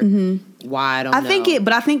culture. Why I don't know.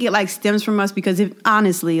 I think it like stems from us because if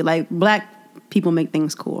honestly, like black people make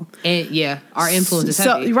things cool. And yeah, our influence is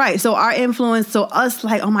So heavy. right, so our influence, so us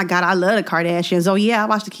like, oh my God, I love the Kardashians. Oh yeah, I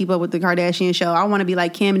watched the Keep Up with the Kardashian show. I want to be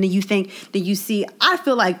like Kim, and then you see. I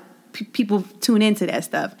feel like people tune into that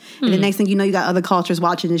stuff, and the next thing you know, you got other cultures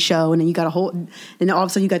watching the show, and then you got then all of a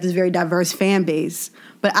sudden you got this very diverse fan base.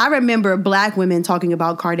 But I remember black women talking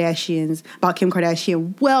about Kim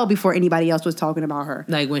Kardashian, well before anybody else was talking about her.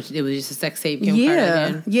 Like when it was just a sex tape. Kim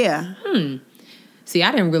Kardashian. Yeah. See,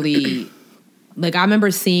 I didn't really like. I remember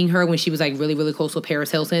seeing her when she was like really, really close with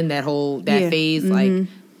Paris Hilton. That phase, like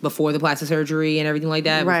before the plastic surgery and everything like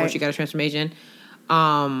that. Before she got a transformation.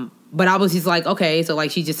 But I was just like, okay, so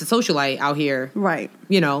like she's just a socialite out here, Right?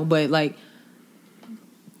 But like,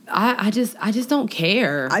 I just don't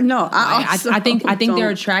care. I know. I think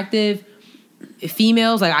they're attractive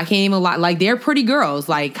females. Like I can't even lie. Like they're pretty girls.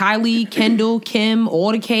 Like Kylie, Kendall, Kim,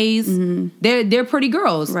 all the K's. They're pretty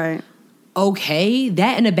girls. Right. Okay,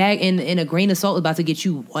 that in a bag in a grain of salt is about to get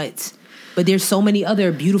you what? But there's so many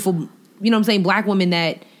other beautiful, black women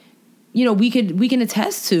that we can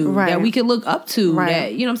attest to, that we could look up to,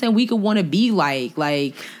 that we could want to be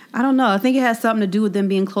like. I don't know. I think it has something to do with them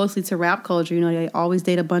being closely to rap culture. They always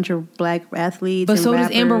date a bunch of black athletes. But and so rappers.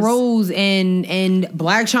 does Amber Rose and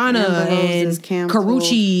Black China and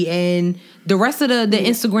Karrueche and the rest of the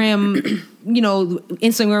Instagram,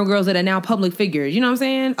 Instagram girls that are now public figures. You know what I'm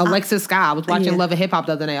saying? Alexis Scott. I was watching Love and Hip Hop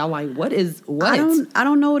the other day. I'm like, what? I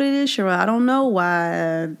don't know what it is, Shira. I don't know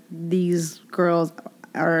why these girls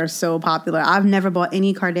are so popular. I've never bought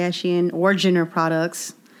any Kardashian or Jenner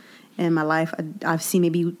products in my life. I've seen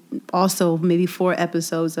maybe 4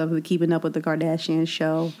 episodes of the Keeping Up with the Kardashians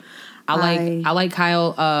show. I like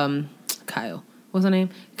Kyle. What's her name?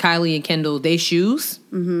 Kylie and Kendall. They shoes,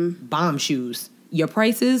 bomb shoes. Your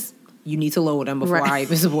prices, you need to lower them before I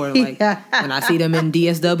even support them. Like when I see them in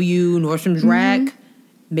DSW, Nordstrom's Rack,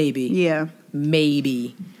 maybe. Yeah,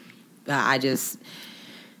 maybe. I just.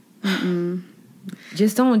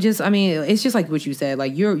 Just don't. It's just like what you said.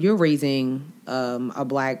 Like you're raising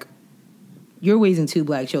you're raising 2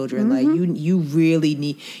 black children. Like you really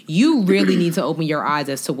need to open your eyes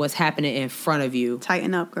as to what's happening in front of you.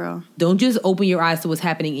 Tighten up, girl. Don't just open your eyes to what's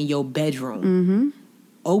happening in your bedroom.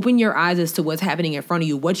 Open your eyes as to what's happening in front of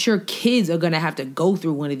you. What your kids are gonna have to go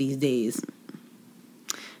through one of these days.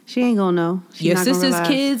 She ain't gonna know. Your sister's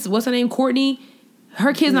kids. What's her name? Courtney.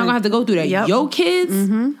 Her kids not gonna have to go through that. Yep. Your kids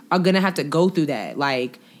are gonna have to go through that.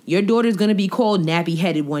 Like your daughter's gonna be called nappy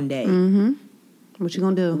headed one day. What you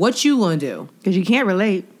gonna do? What you gonna do? Because you can't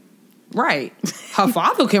relate. Right. Her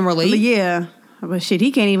father can relate. Yeah. But shit,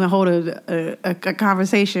 he can't even hold a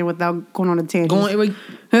conversation without going on a tangent.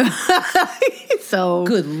 So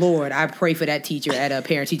good Lord, I pray for that teacher at a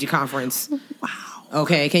parent-teacher conference. Wow.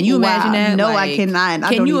 Okay, can you imagine that? No, I cannot.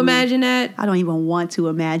 Can you imagine that? I don't even want to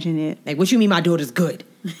imagine it. Like, what you mean my daughter's good?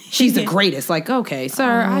 She's the greatest. Like, okay,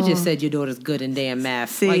 sir, I just said your daughter's good in damn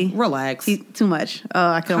math. See, like, relax. Too much.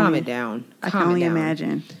 I can calm it down. I can only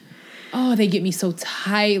imagine. Oh, they get me so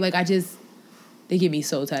tight. Like, they get me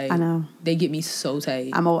so tight. I know. They get me so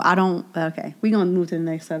tight. Okay, we're going to move to the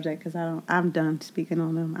next subject because I'm done speaking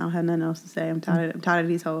on them. I don't have nothing else to say. I'm tired of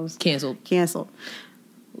these hoes. Canceled.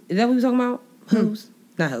 Is that what we're talking about? Hoes?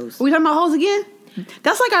 Not hoes. Are we talking about hoes again?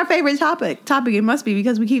 That's like our favorite topic. It must be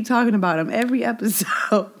because we keep talking about them every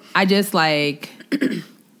episode. I just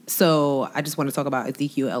so I just want to talk about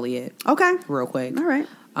Ezekiel Elliott. Okay. Real quick. All right.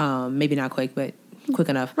 Maybe not quick, but quick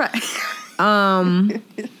enough. Right.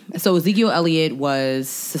 So Ezekiel Elliott was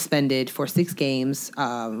suspended for 6 games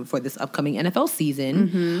for this upcoming NFL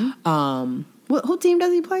season. Who team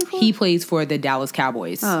does he play for? He plays for the Dallas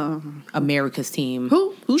Cowboys. Oh. America's team.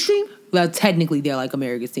 Whose team? Well, technically they're like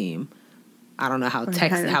America's team. I don't know how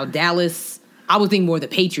Dallas. I would think more the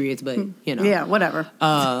Patriots, but Yeah, whatever.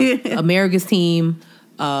 America's team,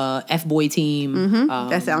 F-boy team.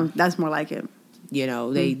 That's more like it.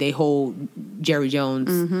 They hold Jerry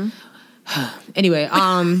Jones. Anyway,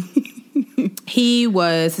 he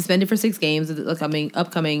was suspended for 6 games of the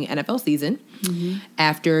upcoming NFL season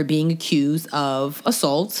after being accused of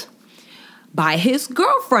assault. by his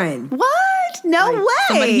girlfriend. What? No way.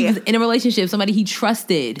 Somebody he was in a relationship, somebody he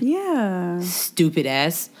trusted. Yeah. Stupid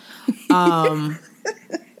ass.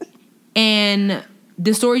 And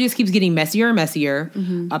the story just keeps getting messier and messier.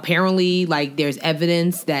 Mm-hmm. Apparently, like, there's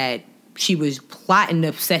evidence that she was plotting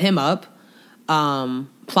to set him up,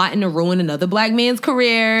 plotting to ruin another black man's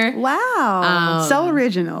career. Wow. So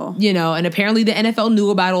original. You know, and apparently the NFL knew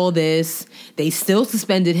about all this. They still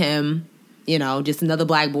suspended him. You know, just another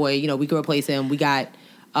black boy. You know, we could replace him. We got...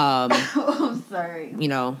 I'm sorry. You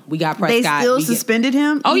know, we got Prescott. They still suspended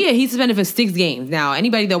him? Oh, yeah, he's suspended for 6 games. Now,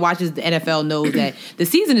 anybody that watches the NFL knows that the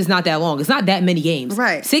season is not that long. It's not that many games.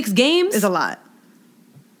 Right. 6 games? Is a lot.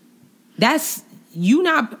 That's, you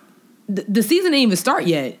not, the season didn't even start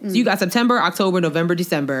yet. So you got September, October, November,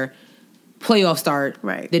 December, playoff start.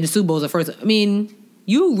 Right. Then the Super Bowl's the first. I mean,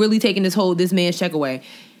 you really taking this man's check away.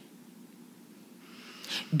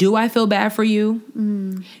 Do I feel bad for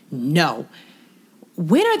you? No.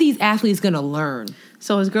 When are these athletes going to learn?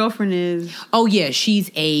 So his girlfriend is... Oh, yeah. She's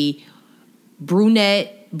a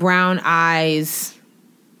brunette, brown eyes,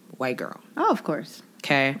 white girl. Oh, of course.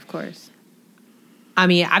 Okay. Of course. I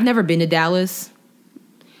mean, I've never been to Dallas.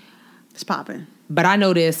 It's popping. But I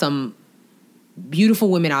know there's some beautiful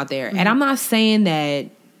women out there. Mm-hmm. And I'm not saying that,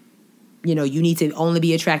 you know, you need to only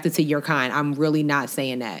be attracted to your kind. I'm really not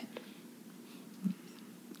saying that.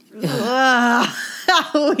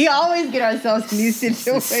 We always get ourselves in these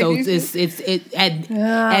situations. So it's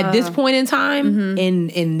at this point in time,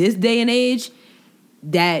 in this day and age,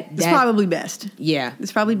 it's probably best. Yeah,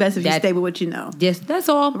 it's probably best if you stay with what you know. Yes, that's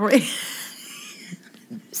all.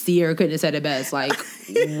 Sierra couldn't have said it best. Like,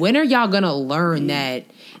 when are y'all gonna learn that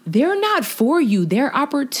they're not for you? They're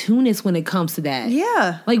opportunists when it comes to that.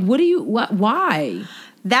 Yeah. Like, why?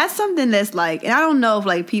 That's something that's like, and I don't know if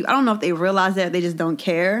like people, I don't know if they realize that, they just don't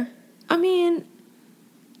care. I mean,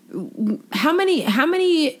 how many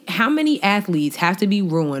athletes have to be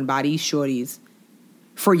ruined by these shorties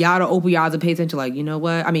for y'all to open y'all to pay attention? Like, you know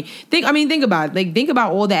what? I mean, think about it. Like, think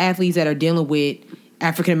about all the athletes that are dealing with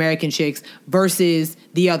African American chicks versus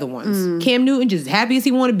the other ones. Cam Newton, just happy as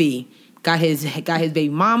he want to be, got his baby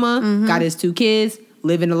mama, got his 2 kids,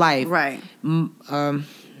 living the life. Right.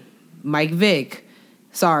 Mike Vick.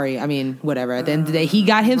 Sorry, I mean, whatever. At the end of the day, he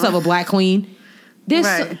got himself a black queen.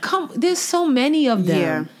 There's so many of them.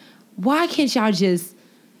 Yeah. Why can't y'all just...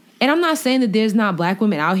 And I'm not saying that there's not black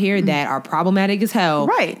women out here that are problematic as hell.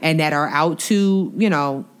 Right. And that are out to, you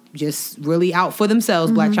know, just really out for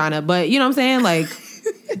themselves, Black China. But, you know what I'm saying? Like...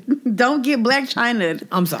 Don't get Black China.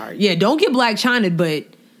 I'm sorry. Yeah, don't get Black China, but...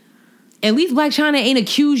 At least Black China ain't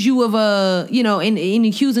accused you of ain't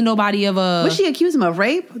accusing nobody of a... What's she accused him of?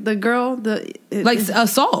 Rape? The girl?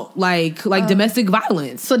 Assault. Like domestic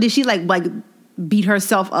violence. So did she like beat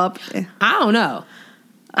herself up? I don't know.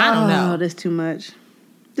 I don't know. Oh, this is too much.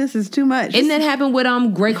 This is too much. Didn't that happen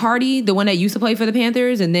with Greg Hardy, the one that used to play for the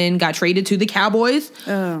Panthers and then got traded to the Cowboys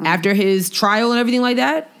after his trial and everything like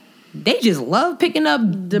that? They just love picking up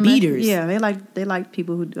beaters. Yeah, they like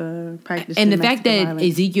people who practice. And the fact that violence.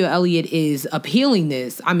 Ezekiel Elliott is appealing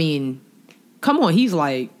this, I mean, come on, he's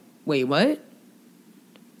like, wait, what?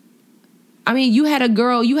 I mean, you had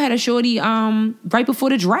a shorty right before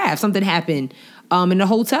the draft, something happened in the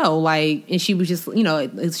hotel, like, and she was just, you know,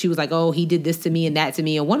 she was like, oh, he did this to me and that to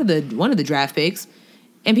me, and one of the draft picks,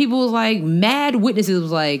 and people was like, mad witnesses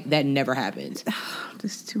was like, that never happened.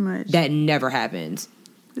 This is too much. That never happened.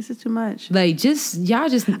 This is too much. Like, y'all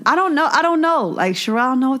just... I don't know. Like, Sherelle,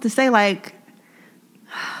 I don't know what to say. Like,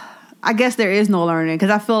 I guess there is no learning. Because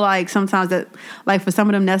I feel like sometimes that, like, for some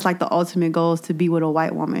of them, that's like the ultimate goal is to be with a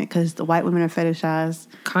white woman. Because the white women are fetishized.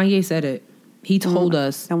 Kanye said it. He told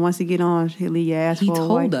us. And once he get on, he'll leave your ass for a white.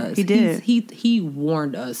 He told us. He did. He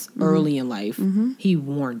warned us early in life. He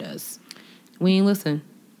warned us. We ain't listen.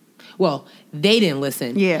 Well, they didn't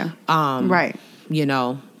listen. Yeah. Right. You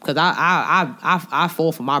know... Because I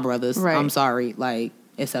fall for my brothers. Right. I'm sorry, like,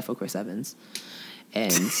 except for Chris Evans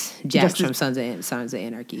and Jax from Sons of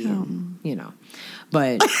Anarchy, and, you know.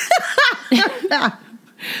 But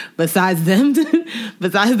besides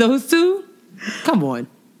those two, come on,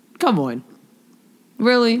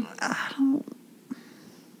 really,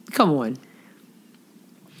 come on.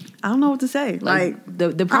 I don't know what to say. Like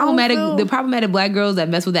the problematic black girls that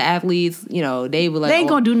mess with the athletes, you know, they were like, they ain't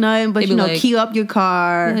gonna do nothing but, you know, key up your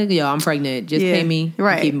car. Yo, I'm pregnant. Just pay me.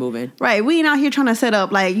 Right. Keep moving. Right. We ain't out here trying to set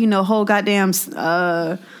up like, you know, whole goddamn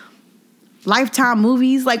Lifetime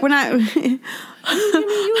movies. Like, we're not. you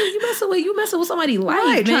messing with somebody's life,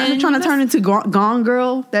 right, man. Trying to turn into Gone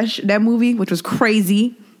Girl. That movie, which was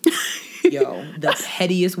crazy. Yo, the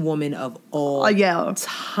pettiest woman of all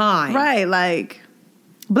time. Right, like.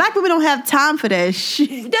 Black women don't have time for that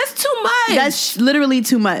shit. That's too much. That's literally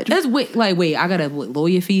too much. That's wait, I gotta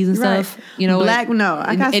lawyer fees and stuff. You know, Black, no,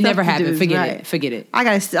 I got. It never happened. Do. Forget it.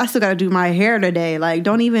 I still gotta do my hair today. Like,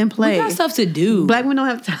 don't even play. We got stuff to do. Black women don't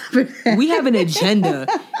have time for that. We have an agenda,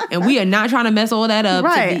 and we are not trying to mess all that up.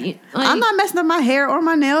 Right. I'm not messing up my hair or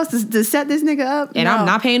my nails to set this nigga up. And I'm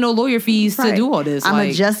not paying no lawyer fees to do all this. I'm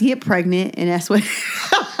gonna just get pregnant, and that's what.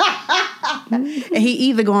 And he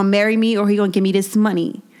either gonna marry me or he gonna give me this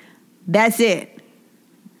money. That's it.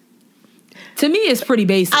 To me, it's pretty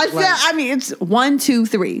basic. I mean, it's 1, 2,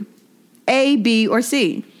 3, A, B, or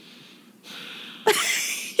C.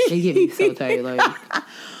 They get me so tired. Like,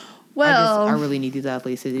 well, I really need these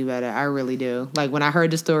athletes to do better. I really do. Like, when I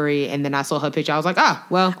heard the story and then I saw her picture, I was like,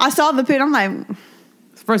 well. I saw the picture. I'm like,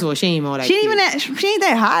 first of all, she ain't all that. She ain't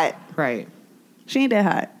that hot. Right. She ain't that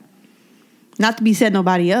hot. Not to be setting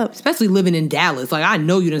nobody up. Especially living in Dallas. Like, I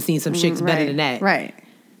know you done seen some chicks better than that. Right.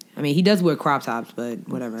 I mean, he does wear crop tops, but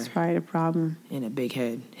whatever. That's probably the problem. And a big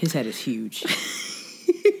head. His head is huge.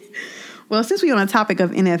 Well, since we're on the topic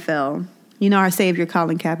of NFL, you know our savior,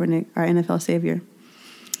 Colin Kaepernick, our NFL savior.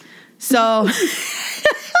 So,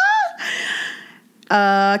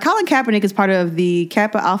 Colin Kaepernick is part of the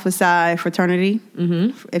Kappa Alpha Psi fraternity.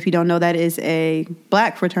 Mm-hmm. If you don't know, that is a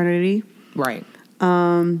black fraternity. Right.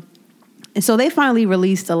 And so they finally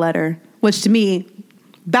released a letter, which to me,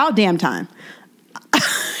 about damn time.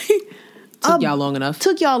 Took y'all long enough.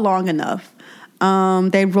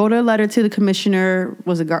 They wrote a letter to the commissioner.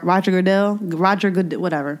 Was it Roger Goodell? Roger Goodell.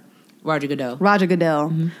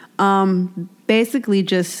 Mm-hmm. Basically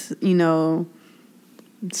just,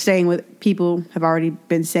 saying what people have already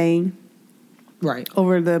been saying. Right.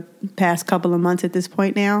 Over the past couple of months at this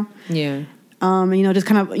point now. Yeah. Just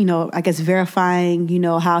kind of, I guess verifying,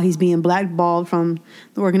 how he's being blackballed from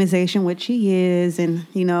the organization, which he is, and,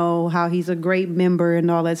 how he's a great member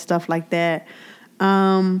and all that stuff like that.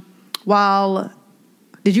 Did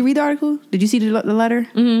you read the article? Did you see the letter?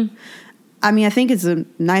 Mm-hmm. I mean, I think it's a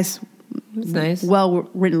nice,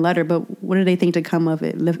 well-written letter, but what do they think to come of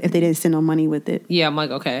it if they didn't send no money with it? Yeah, I'm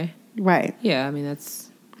like, okay. Right. Yeah, I mean, that's...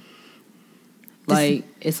 did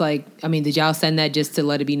y'all send that just to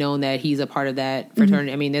let it be known that he's a part of that fraternity?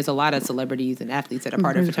 Mm-hmm. I mean, there's a lot of celebrities and athletes that are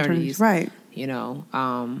part of fraternities. Right.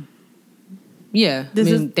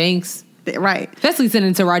 Thanks. Right. Especially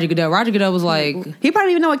sending it to Roger Goodell. Roger Goodell was like... He probably didn't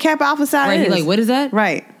even know what Kappa Alpha Psi is. He's like, what is that?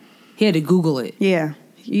 Right. He had to Google it. Yeah.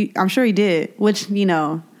 I'm sure he did, which,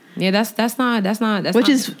 Yeah, it's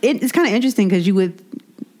kind of interesting because you would...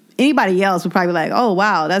 Anybody else would probably be like, "Oh,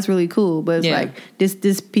 wow, that's really cool," but it's like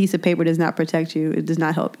this piece of paper does not protect you. It does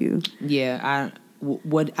not help you. Yeah,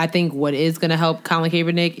 I think what is going to help Colin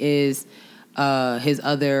Kaepernick is his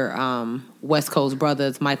other West Coast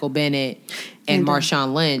brothers, Michael Bennett and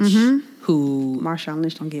Marshawn Lynch, who Marshawn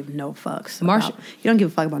Lynch don't give no fucks. He don't give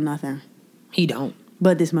a fuck about nothing. He don't.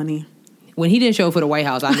 But this money. When he didn't show up for the White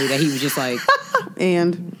House, I knew that he was just like,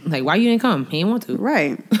 and like, why you didn't come? He didn't want to.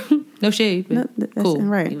 Right. No shade. No, cool.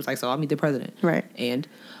 Right. He was like, so I'll meet the president. Right. And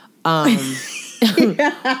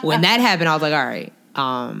when that happened, I was like, all right.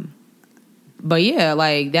 But yeah,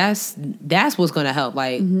 like that's what's gonna help.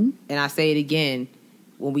 Like, and I say it again,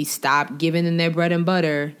 when we stop giving them their bread and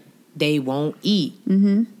butter, they won't eat.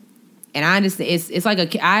 Mm-hmm. And I understand. It's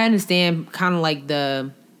like I understand kind of like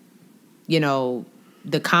the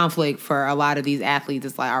conflict for a lot of these athletes.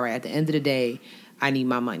 It's like, all right, at the end of the day, I need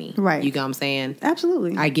my money. Right. You get what I'm saying?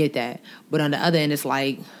 Absolutely. I get that. But on the other end, it's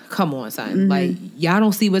like, come on, son. Mm-hmm. Like, y'all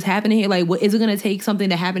don't see what's happening here? Like, what is it going to take something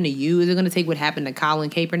to happen to you? Is it going to take what happened to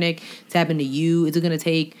Colin Kaepernick to happen to you? Is it going to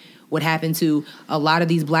take what happened to a lot of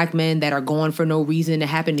these black men that are gone for no reason to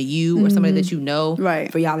happen to you or somebody that you know?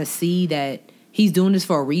 Right. For y'all to see that he's doing this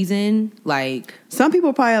for a reason? Like... Some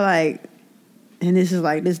people probably like, and this is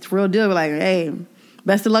real deal, like, hey...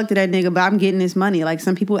 Best of luck to that nigga, but I'm getting this money. Like,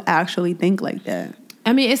 some people actually think like that.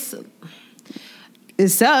 I mean, it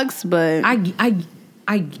sucks, but oh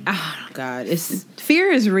God, it's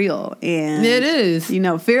fear is real, and it is.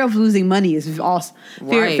 Fear of losing money is awesome.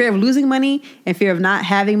 Fear of losing money, and fear of not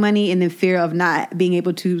having money, and then fear of not being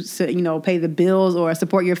able to, pay the bills or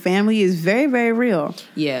support your family is very, very real.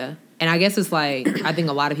 Yeah. And I guess it's like, I think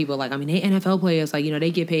a lot of people they NFL players, like, they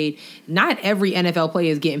get paid. Not every NFL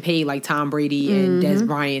player is getting paid like Tom Brady and Des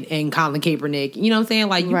Bryant and Colin Kaepernick. You know what I'm saying?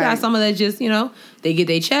 Like, you got some of that just, they get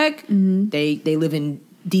their check. Mm-hmm. They live in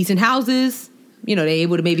decent houses. They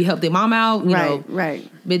able to maybe help their mom out. You know. Right.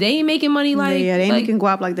 But they ain't making money like... Yeah, they ain't making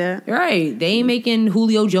guap like that. Right. They ain't making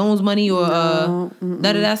Julio Jones money or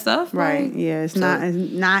none of that stuff. Right. Like, yeah, it's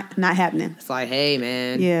not happening. It's like, hey,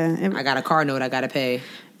 man. Yeah. I got a car note I got to pay.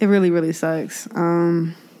 It really, really sucks.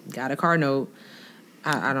 Got a car note.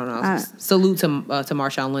 I don't know. Salute to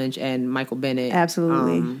Marshawn Lynch and Michael Bennett.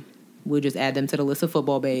 Absolutely. We'll just add them to the list of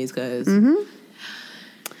football bays because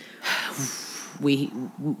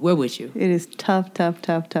we're with you. It is tough.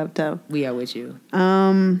 We are with you.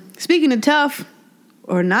 Speaking of tough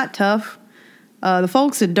or not tough, the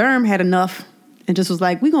folks at Durham had enough and just was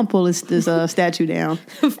like, we're going to pull this statue down.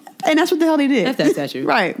 And that's what the hell they did. F that statue.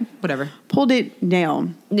 Right. Whatever. Pulled it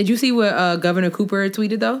down. Did you see what Governor Cooper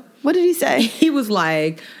tweeted, though? What did he say? He was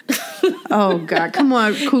like... Oh, God. Come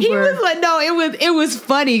on, Cooper. He was like, no, it was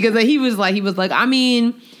funny because he was like, I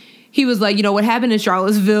mean... He was like, what happened in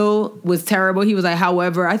Charlottesville was terrible. He was like,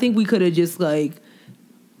 however, I think we could have just, like,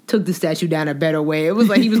 took the statue down a better way. It was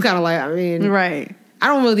like, he was kind of like, I mean... Right. I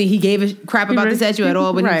don't really think he gave a crap about the statue at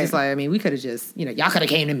all, but right. he was just like, I mean, we could have just, y'all could have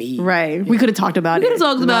came to me. Right. We could have talked about it. We could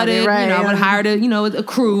have talked about it. Right. I would have hired a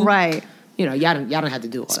crew. Right. Y'all don't have to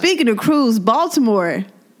do all that. Speaking of crews, Baltimore.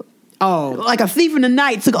 Oh. Like a thief in the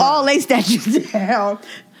night took all their statues down.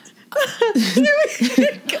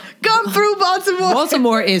 Come through Baltimore.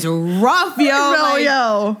 Baltimore is rough, yo.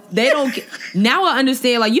 Yo. They don't. Now I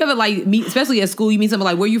understand. Like you ever meet, especially at school, you meet someone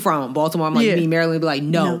like, "Where you from?" Baltimore. I'm like, "You mean Maryland?" Be like,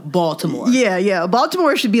 "No, Baltimore." Yeah.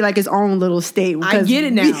 Baltimore should be like its own little state. I get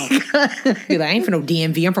it now. Be like, I ain't from no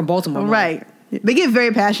DMV. I'm from Baltimore. Right. They get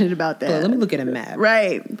very passionate about that. But let me look at a map.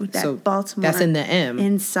 Right. That so Baltimore. That's in the M.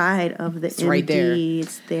 Inside of the it's right there.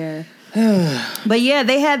 It's there. But yeah,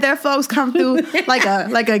 they had their folks come through like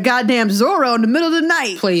a goddamn Zorro in the middle of the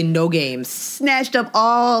night. Playing no games. Snatched up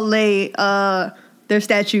all their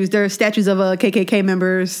statues of KKK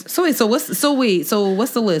members. So what's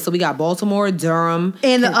the list? So we got Baltimore, Durham,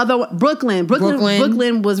 and the other one, Brooklyn.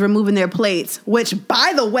 Brooklyn was removing their plates. Which,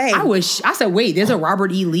 by the way, I said, wait, there's a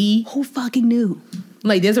Robert E. Lee. Who fucking knew?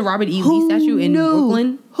 Like, there's a Robert E. Lee statue in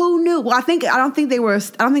Brooklyn. Who knew? Well, I don't think it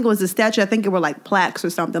was a statue. I think it were like plaques or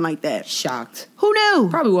something like that. Shocked. Who knew?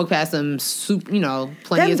 Probably walked past them,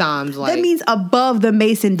 plenty of times. Like, that means above the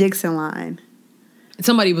Mason-Dixon line.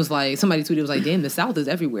 Somebody tweeted, was like, damn, the South is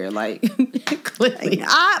everywhere. Like, clearly.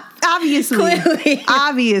 Obviously.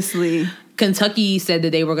 Kentucky said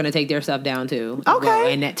that they were going to take their stuff down too. Okay. Well.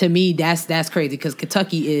 And that, to me, that's crazy because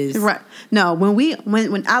Kentucky is right. No,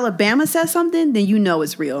 when Alabama says something, then you know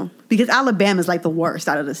it's real because Alabama is like the worst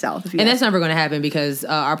out of the South. And that's never going to happen because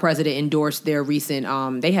our president endorsed their recent.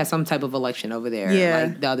 They had some type of election over there,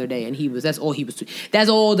 like the other day, and that's all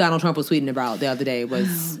Donald Trump was tweeting about the other day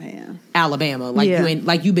was Alabama,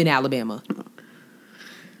 you've been Alabama.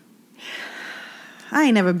 I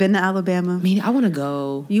ain't never been to Alabama. I mean, I want to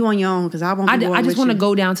go. You on your own because I won't. I just want to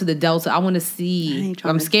go down to the Delta. I want to see.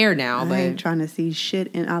 I'm scared now, but I ain't trying to see shit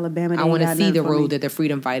in Alabama. I want to see the road that the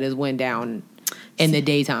freedom fighters went down in the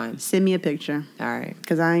daytime. Send me a picture. All right,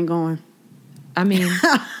 because I ain't going. I mean,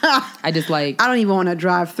 I don't even want to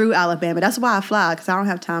drive through Alabama. That's why I fly because I don't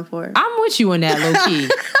have time for it. I'm with you on that low key.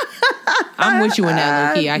 I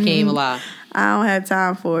can't even lie. I don't have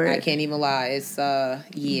time for it. I can't even lie. It's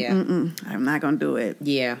yeah. I'm not gonna do it.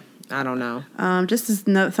 Yeah, I don't know. Just as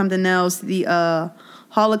something else, the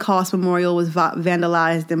Holocaust Memorial was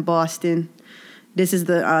vandalized in Boston. This is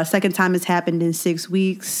the second time it's happened in 6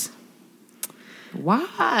 weeks. Why?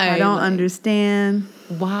 I don't understand.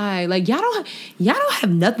 Why? Like y'all don't have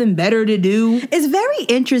nothing better to do. It's very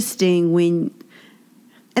interesting when,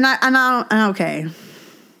 okay.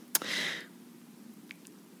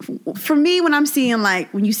 For me, when I'm seeing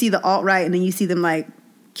when you see the alt-right and then you see them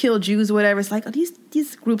kill Jews or whatever, it's like, oh,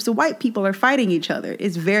 these groups of white people are fighting each other.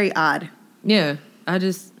 It's very odd. Yeah,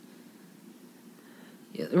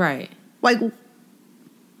 right. I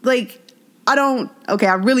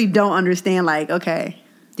really don't understand.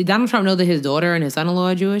 Did Donald Trump know that his daughter and his son-in-law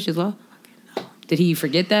are Jewish as well? No. Did he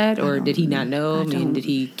forget that, or did he not know? Did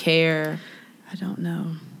he care? I don't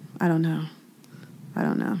know. I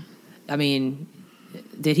mean,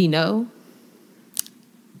 did he know?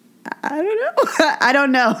 I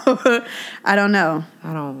don't know.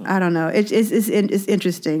 It's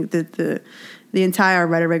interesting that the entire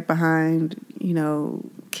rhetoric behind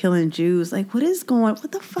killing Jews. What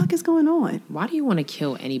the fuck is going on? Why do you want to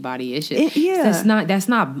kill anybody? It's just that's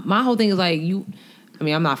not my whole thing is I'm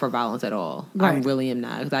not for violence at all. Right. I really am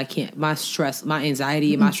not because I can't. My stress, my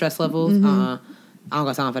anxiety, and my stress levels. I don't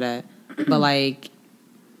got time for that. But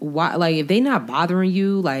why? If they not bothering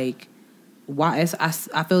you, why?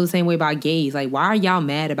 I feel the same way about gays. Why are y'all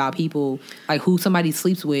mad about people who somebody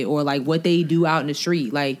sleeps with or what they do out in the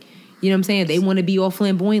street? You know what I'm saying? They want to be all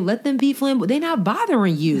flamboyant. Let them be flamboyant. They not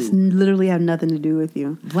bothering you. It's literally have nothing to do with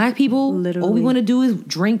you. Black people, literally. All we want to do is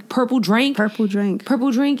drink purple drink,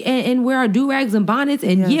 and wear our do-rags and bonnets.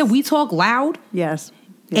 And we talk loud. Yes.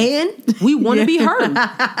 And we want to be heard.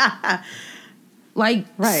 Like,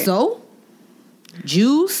 Right. so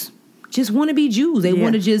Jews just want to be Jews. They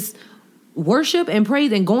want to just worship and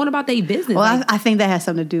praise and going about their business. Well, like, I think that has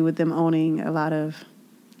something to do with them owning a lot of.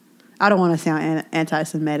 I don't want to sound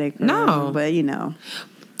anti-Semitic. No. But, you know.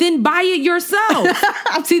 Then buy it yourself.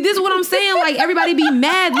 See, this is what I'm saying. Like, everybody be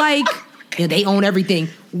mad. Like, yeah, they own everything.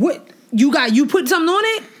 What? You put something on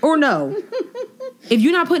it or no? If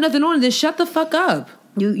you're not putting nothing on it, then shut the fuck up.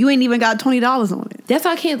 You ain't even got $20 on it. That's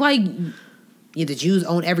why I can't, like, yeah, the Jews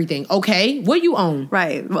own everything. Okay, what you own?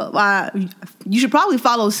 Right. Well, you should probably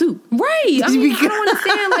follow suit. Right. I mean, I don't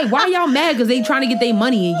understand. Like, why y'all mad? Because they trying to get their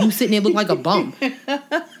money and you sitting there look like a bum.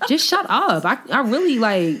 Just shut up. I really,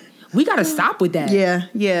 like, we got to stop with that. Yeah,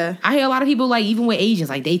 yeah. I hear a lot of people, like, even with Asians,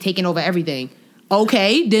 like, they taking over everything.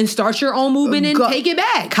 Okay, then start your own movement and take it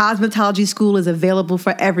back. Cosmetology school is available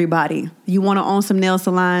for everybody. You want to own some nail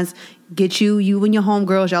salons, get you and your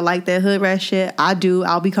homegirls. Y'all like that hood rat shit? I do.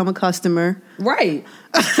 I'll become a customer. Right.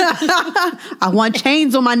 I want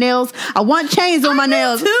chains on my nails. I want chains on my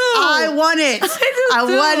nails. Too. I want it. I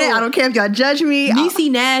want it. I don't care if y'all judge me.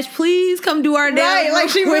 Niecy Nash, please come do our nails. Right, like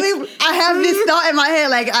she really. I have this thought in my head,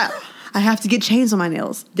 like I have to get chains on my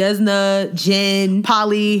nails. Desna, Jen,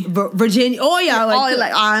 Polly, Virginia. Oh yeah,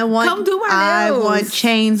 like I want. Come do my nails. I want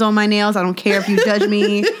chains on my nails. I don't care if you judge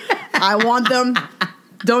me. I want them.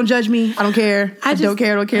 Don't judge me. I don't care. I don't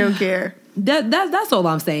care. That's all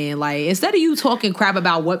I'm saying. Like, instead of you talking crap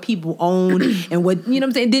about what people own and what, you know what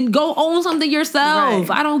I'm saying, then go own something yourself.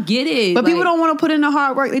 Right. I don't get it. But people don't want to put in the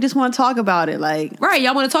hard work. They just want to talk about it. Like, right,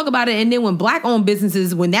 y'all want to talk about it, and then when black-owned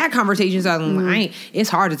businesses, when that conversation's out, it's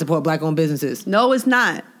hard to support black-owned businesses. No, it's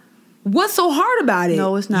not. What's so hard about it?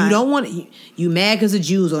 No, it's not. You don't want you mad because the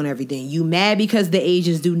Jews own everything. You mad because the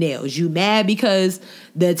Asians do nails. You mad because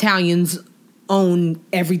the Italians own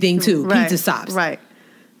everything too. Right. Pizza stops. Right.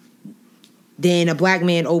 Then a black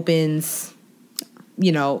man opens,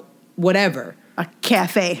 whatever. A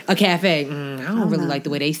cafe. I don't really like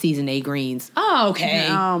the way they season their greens. Oh, okay.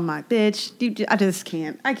 Oh, my bitch. I just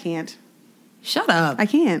can't. I can't. Shut up. I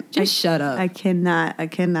can't. Just shut up. I cannot.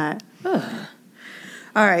 Ugh.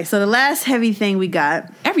 All right. So the last heavy thing we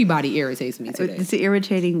got. Everybody irritates me today. It's an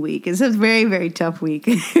irritating week. It's a very, very tough week.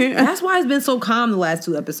 That's why it's been so calm the last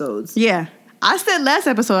 2 episodes. Yeah. I said last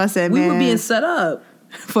episode, we were being set up.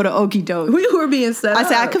 For the okie doke. We were being set up. I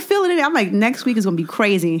said, I could feel it in me. I'm like, next week is going to be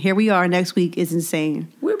crazy. Here we are. Next week is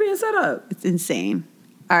insane. We're being set up. It's insane.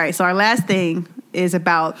 All right. So our last thing is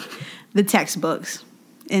about the textbooks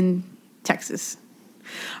in Texas.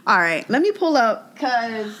 All right. Let me pull up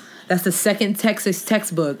because... That's the second Texas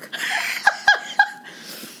textbook.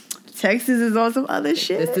 Texas is on some other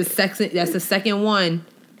shit. That's the second one.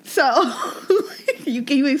 So,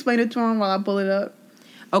 can you explain it to him while I pull it up?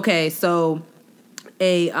 Okay, so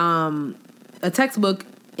a textbook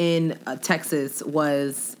in Texas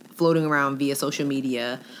was floating around via social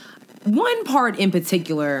media. One part in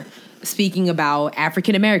particular speaking about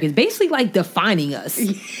African Americans, basically like defining us.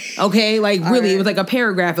 Okay, like really, right. It was like a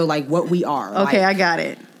paragraph of like what we are. Okay, I got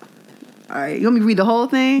it. All right, you want me to read the whole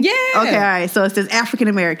thing? Yeah. Okay, all right. So it says African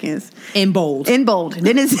Americans in bold.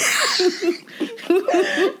 Then it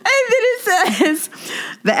says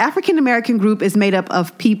the African American group is made up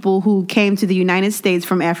of people who came to the United States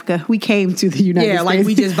from Africa. We came to the United States. Yeah, like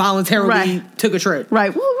we just voluntarily took a trip.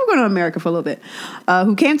 Right. Well, we're going to America for a little bit.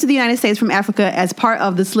 Who came to the United States from Africa as part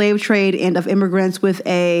of the slave trade and of immigrants with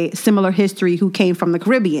a similar history who came from the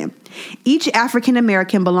Caribbean. Each African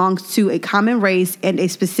American belongs to a common race and a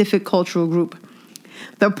specific cultural group.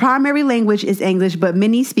 The primary language is English, but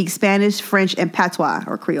many speak Spanish, French, and Patois,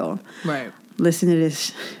 or Creole. Right. Listen to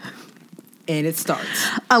this. And it starts.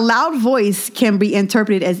 A loud voice can be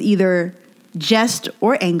interpreted as either jest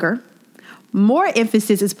or anger. More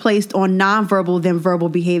emphasis is placed on nonverbal than verbal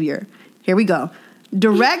behavior. Here we go.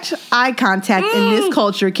 Direct eye contact in this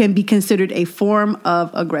culture can be considered a form of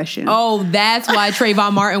aggression. Oh, that's why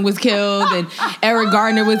Trayvon Martin was killed and Eric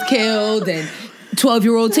Gardner was killed and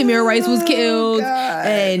 12-year-old Tamir Rice was killed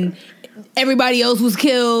and everybody else was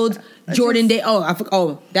killed. Jordan Davis.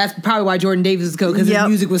 That's probably why Jordan Davis was killed because his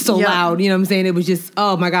music was so loud. You know what I'm saying? It was just,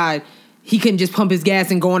 oh my God. He couldn't just pump his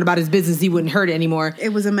gas and go on about his business. He wouldn't hurt it anymore.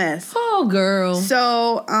 It was a mess. Oh, girl.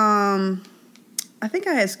 So, I think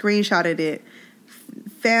I had screenshotted it.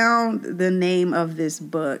 Found the name of this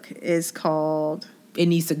book. It's called... It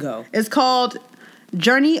needs to go. It's called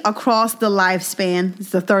Journey Across the Lifespan.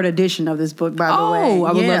 It's the 3rd edition of this book, by the way. Oh,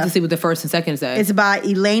 I would love to see what the first and second say. It's by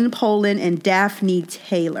Elaine Poland and Daphne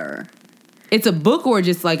Taylor. It's a book or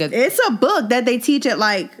just like a... It's a book that they teach at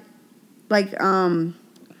like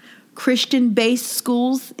Christian-based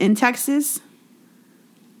schools in Texas.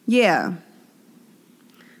 Yeah.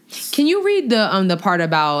 Can you read the part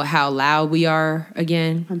about how loud we are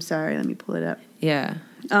again? I'm sorry. Let me pull it up. Yeah.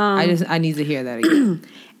 I need to hear that again.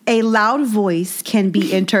 A loud voice can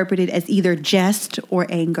be interpreted as either jest or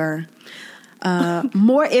anger.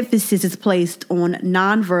 More emphasis is placed on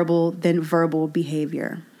nonverbal than verbal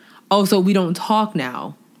behavior. Oh, so we don't talk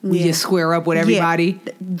now. We just square up with everybody.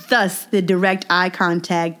 Yeah. Thus, the direct eye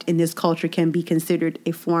contact in this culture can be considered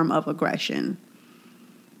a form of aggression.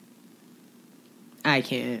 I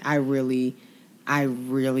can't. I really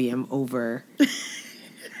am over.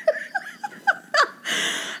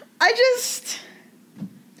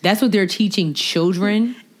 That's what they're teaching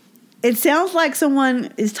children. It sounds like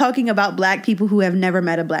someone is talking about black people who have never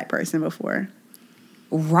met a black person before.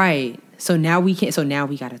 Right. So now we can't. So now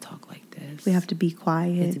we got to talk like this. We have to be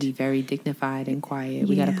quiet. We have to be very dignified and quiet. Yeah.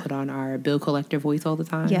 We got to put on our bill collector voice all the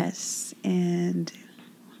time. Yes. And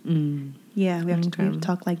yeah, we have to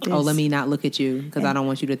talk like this. Oh, let me not look at you because I don't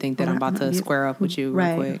want you to think that I'm about to square up with you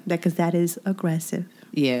real quick. Because that is aggressive.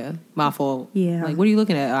 Yeah, my fault. Yeah. Like, what are you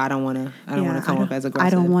looking at? Oh, I don't want to come up as aggressive. I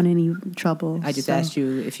don't want any trouble. I just asked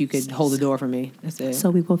you if you could hold the door for me. That's it. So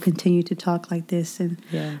we will continue to talk like this and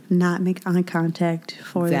not make eye contact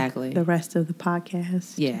for the rest of the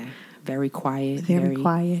podcast. Yeah. Very quiet. Very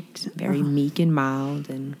quiet. Very meek and mild.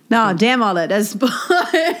 And no, damn all that. That's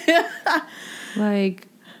like,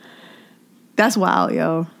 that's wild,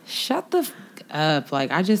 yo. Shut the f up.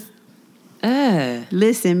 Like, I just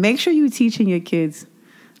listen, make sure you teaching your kids.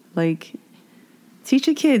 Like, teach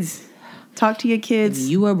your kids. Talk to your kids.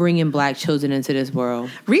 You are bringing black children into this world.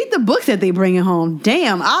 Read the books that they bringing home.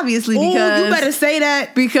 Damn, obviously, because... you better say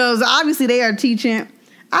that. Because obviously they are teaching...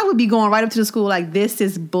 I would be going right up to the school like, this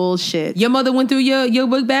is bullshit. Your mother went through your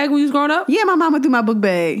book bag when you was growing up? Yeah, my mom went through my book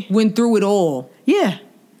bag. Went through it all? Yeah.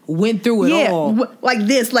 Went through it all? Like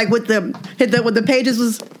this, like with the pages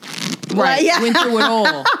was... Right, went through it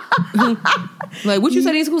all. Like, what you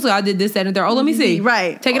study in school? So I did this, that, and there. Oh, let me see.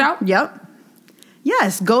 Right. Take it out? Yep.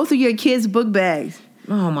 Yes, go through your kids' book bags.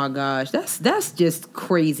 Oh, my gosh. That's just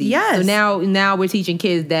crazy. Yes. So now we're teaching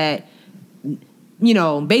kids that, you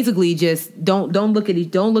know, basically just don't look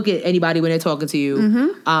at anybody when they're talking to you.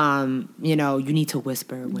 Mm-hmm. You know, you need to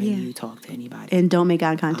whisper when you talk to anybody. And don't make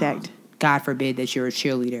eye contact. God forbid that you're a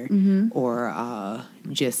cheerleader or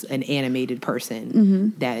just an animated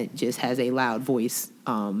person that just has a loud voice.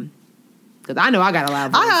 Because I know I got a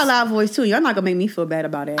loud voice. I got a loud voice, too. Y'all not going to make me feel bad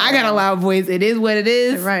about it. I got a loud voice. It is what it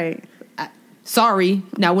is. Right. Sorry.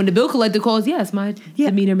 Now, when the bill collector calls, yes, my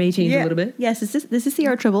demeanor may change a little bit. Yes, this is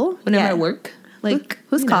Sierra Tribble. Whenever I work. Like,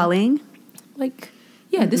 who's calling? Like,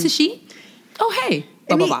 this is she. Oh, hey.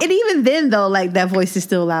 And even then, though, like, that voice is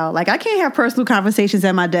still loud. Like, I can't have personal conversations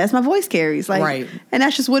at my desk. My voice carries. Like, right. And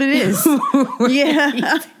that's just what it is. Yeah.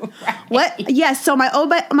 Right. What? Yes, so my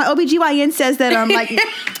OBGYN says that I'm like,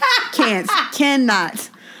 cannot.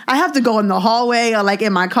 I have to go in the hallway or, like,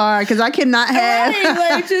 in my car because I cannot have.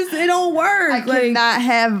 Like, just, it don't work. I cannot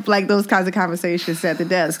have, like, those kinds of conversations at the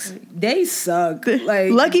desks. They suck.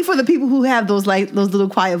 Like, lucky for the people who have those little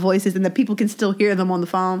quiet voices and the people can still hear them on the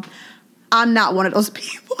phone. I'm not one of those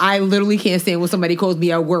people. I literally can't stand when somebody calls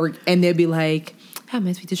me at work and they'll be like, "Hi,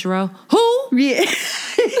 may I speak to Sherelle?" Who? Yeah.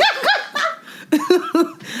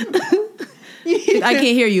 I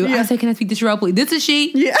can't hear you. I said, "Can I speak to Sherelle, please?" This is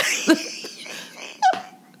she. Yeah.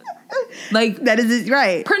 Like, that is it,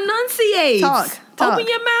 right. Pronunciate. Talk. Open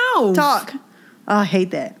your mouth. Talk. Oh, I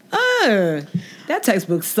hate that. That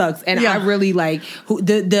textbook sucks. And I really like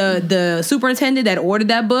the superintendent that ordered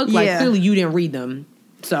that book. Like, clearly you didn't read them.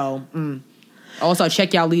 So, also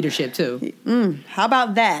check y'all leadership too. How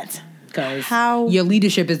about that? Because your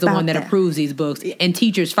leadership is the one that approves these books. And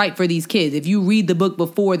teachers fight for these kids. If you read the book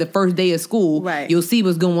before the first day of school, you'll see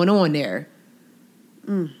what's going on there.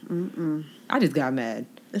 I just got mad.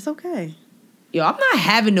 It's okay. Yo, I'm not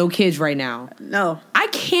having no kids right now. No. I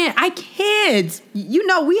can't. You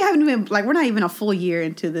know, we haven't even, like, we're not even a full year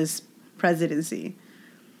into this presidency.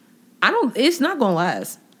 It's not going to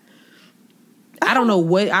last. I don't know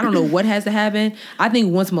what has to happen. I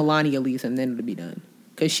think once Melania leaves him, then it'll be done.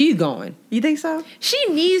 Because she's going. You think so? She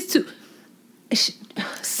needs to.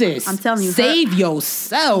 Sis, I'm telling you. Save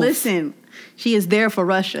yourself. Listen, she is there for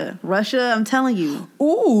Russia. Russia, I'm telling you.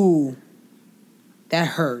 Ooh. That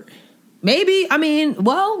hurt. Maybe. I mean,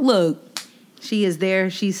 well, look. She is there.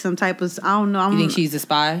 She's some type of, I don't know. You think she's a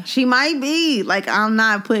spy? She might be. Like, I'm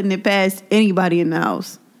not putting it past anybody in the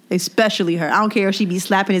house. Especially her. I don't care if she be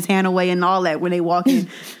slapping his hand away and all that when they walk in.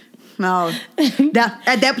 No. She's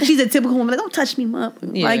a typical woman. Like, don't touch me, mom.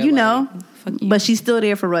 Yeah, like, you know. Fuck you. But she's still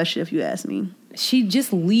there for Russia, if you ask me. She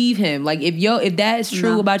just leave him. Like if that's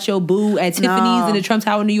true about your boo at Tiffany's in the Trump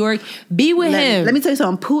Tower in New York, be with him. Let me tell you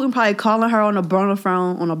something. Putin probably calling her on a burner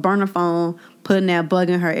phone, putting that bug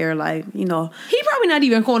in her ear, like, you know. He probably not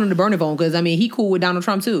even calling on the burner phone because I mean he cool with Donald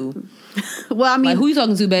Trump too. Well, I mean, like, who you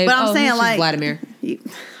talking to, babe? But I'm saying like Vladimir.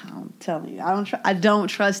 I'm telling you, I don't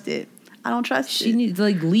trust it. I don't trust it. She needs to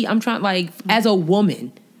like leave. I'm trying like as a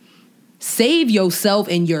woman. Save yourself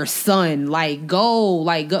and your son. Like go.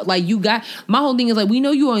 Like you got. My whole thing is like we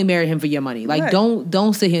know you only married him for your money. Like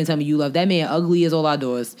don't sit here and tell me you love that man. Ugly as all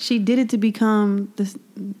outdoors. She did it to become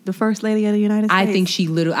the first lady of the United States. I think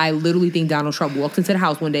I literally think Donald Trump walked into the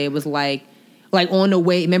house one day. It was like on the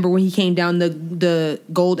way. Remember when he came down the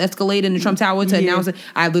gold escalator in the Trump Tower to announce it?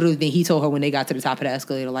 I literally think he told her when they got to the top of the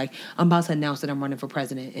escalator, like, I'm about to announce that I'm running for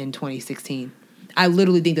president in 2016. I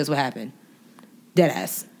literally think that's what happened.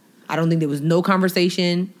 Deadass. I don't think there was no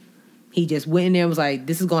conversation. He just went in there and was like,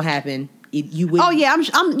 "This is gonna happen. You with? Oh yeah,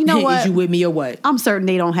 I'm. You know what? Is you with me or what? I'm certain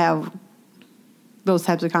they don't have those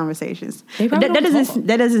types of conversations.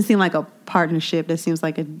 That doesn't seem like a partnership. That seems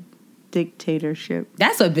like a dictatorship.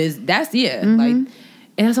 That's a business. That's like, and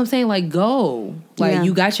that's what I'm saying. Like, go. Like,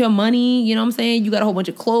 you got your money. You know what I'm saying? You got a whole bunch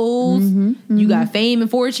of clothes. You got fame and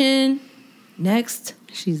fortune. Next,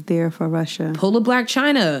 she's there for Russia. Pull a Black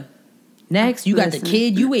China. Next, you got the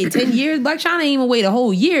kid. You wait 10 years. Black China ain't even wait a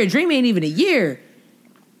whole year. Dream ain't even a year.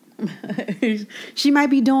 She might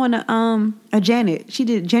be doing a Janet.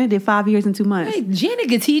 Janet did 5 years and 2 months. Hey, Janet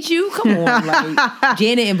could teach you. Come on, like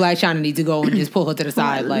Janet and Black China need to go and just pull her to the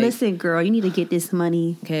side. Like, listen, girl, you need to get this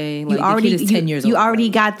money. Okay, like the kid is 10 years old. You already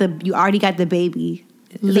got the baby.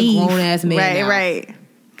 Leave. A grown ass man. Right, now. right.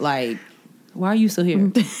 Like, why are you still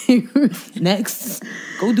here? Next,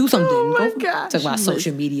 go do something. Oh my go gosh. talk about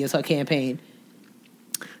social media as her campaign.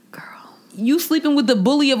 Girl, you sleeping with the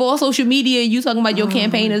bully of all social media. You talking about your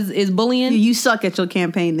campaign is bullying. You suck at your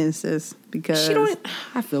campaign, then, sis. Because she don't.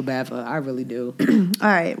 I feel bad for her. I really do. All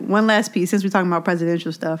right, one last piece. Since we're talking about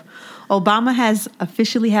presidential stuff, Obama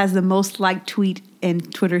officially has the most liked tweet in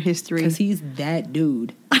Twitter history because he's that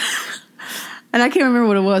dude. And I can't remember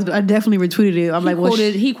what it was, but I definitely retweeted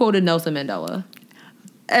it. He quoted Nelson Mandela.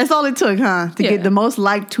 That's all it took, huh? To get the most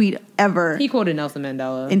liked tweet ever. He quoted Nelson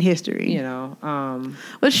Mandela in history. You know,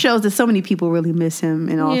 which shows that so many people really miss him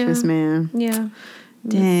in office, man. Yeah.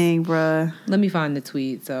 Dang, bruh. Let me find the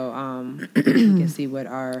tweet so we can see what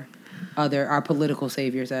our political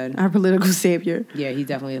savior said. Our political savior. Yeah, he's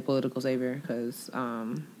definitely a political savior because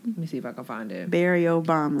let me see if I can find it. Barry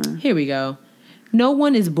Obama. Here we go. No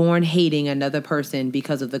one is born hating another person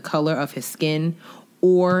because of the color of his skin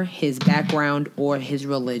or his background or his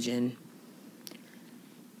religion.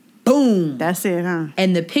 Boom. That's it, huh?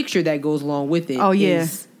 And the picture that goes along with it. Oh, yeah.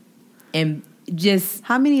 And just...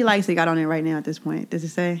 How many likes they got on it right now at this point? Does it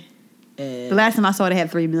say? The last time I saw it,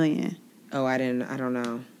 had 3 million. Oh, I don't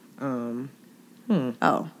know.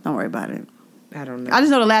 Oh, don't worry about it. I don't know. I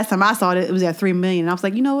just know the last time I saw it, it was at 3 million. And I was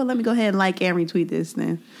like, you know what? Let me go ahead and like and retweet this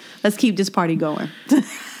then. Let's keep this party going.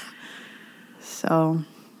 So.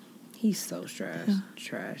 He's so trash.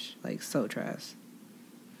 Trash. Like, so trash.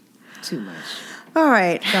 Too much. All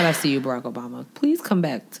right. Shout out to you, Barack Obama. Please come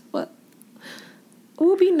back. What?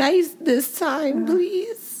 We'll be nice this time,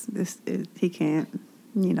 please. He can't.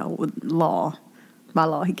 You know, with law. By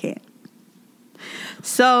law, he can't.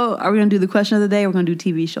 So, are we going to do the question of the day or are we going to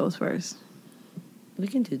do TV shows first? We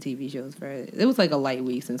can do TV shows first. It was like a light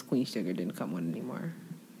week since Queen Sugar didn't come on anymore.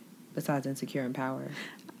 Besides Insecure and Power.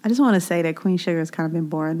 I just want to say that Queen Sugar has kind of been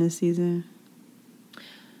boring this season.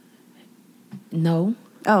 No.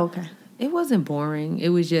 Oh, okay. It wasn't boring. It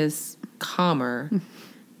was just calmer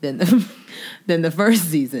than the first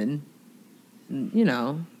season. You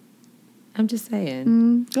know. I'm just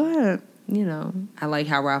saying. Go ahead. You know, I like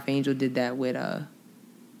how Ralph Angel did that with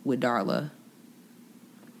Darla.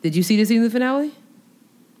 Did you see the season finale?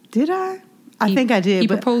 Did I? I think I did. He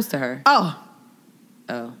proposed to her. Oh.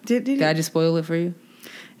 Did I just spoil it for you?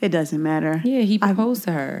 It doesn't matter. Yeah, he proposed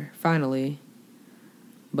to her finally.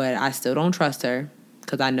 But I still don't trust her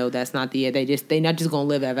because I know that's not the end. They not just gonna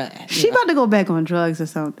live ever. She about to go back on drugs or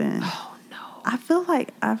something. Oh no! I feel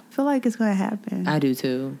like it's gonna happen. I do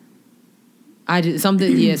too.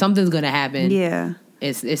 Something's gonna happen. Yeah.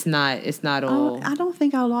 It's not all. I don't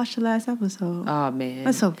think I watched the last episode. Oh man,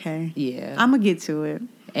 that's okay. Yeah, I'm gonna get to it.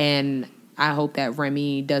 And I hope that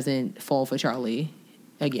Remy doesn't fall for Charlie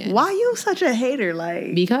again. Why you such a hater?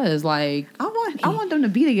 Like, because like I want them to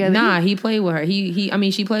be together. Nah, he played with her.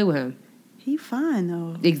 She played with him. He fine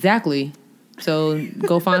though. Exactly. So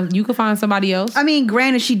you could find somebody else. I mean,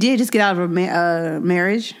 granted, she did just get out of a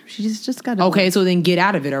marriage. She just got okay. So then get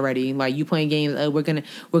out of it already. Like you playing games. We're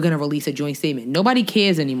gonna release a joint statement. Nobody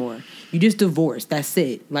cares anymore. You just divorced. That's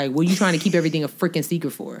it. Like, what are you trying to keep everything a freaking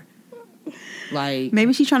secret for? Like,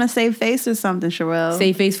 maybe she's trying to save face or something. Sherelle,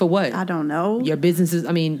 save face for what? I don't know. Your businesses.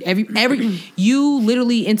 I mean, every you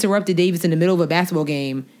literally interrupted Davis in the middle of a basketball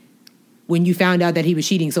game when you found out that he was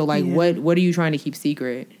cheating. So like, what are you trying to keep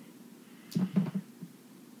secret?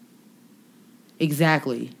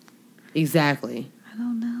 Exactly. I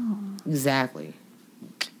don't know. Exactly.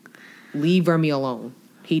 Leave Remy alone.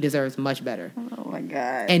 He deserves much better. Oh my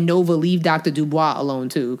God. And Nova, leave Dr. Dubois alone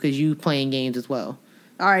too, because you playing games as well.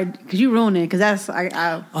 All right, because you ruined it. Because that's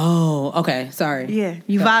Oh, okay. Sorry. Yeah,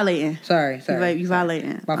 you violating. Sorry. You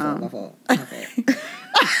violating. My fault. My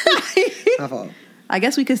fault. I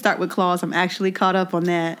guess we could start with Claus. I'm actually caught up on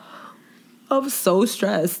that. I'm so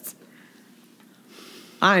stressed.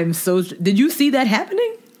 Did you see that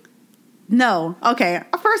happening? No. Okay.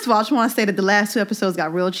 First of all, I just want to say that the last 2 episodes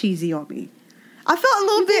got real cheesy on me. I felt a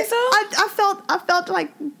little bit. So? I felt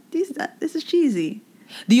like this is cheesy.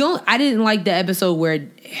 I didn't like the episode where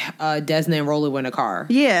Desna and Roller were in a car.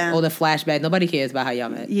 Yeah. Or the flashback. Nobody cares about how y'all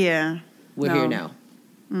met. Yeah. We're here now.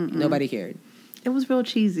 Mm-mm. Nobody cared. It was real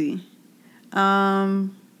cheesy.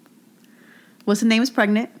 What's the name is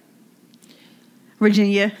pregnant?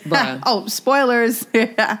 Virginia. Oh, spoilers. Do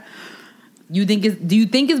you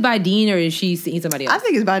think it's by Dean or is she seeing somebody else? I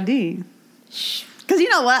think it's by Dean. Because you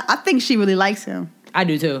know what? I think she really likes him. I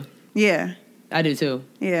do too. Yeah. I do too.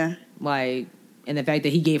 Yeah. Like, and the fact that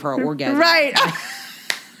he gave her an orgasm. Right.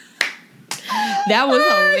 That was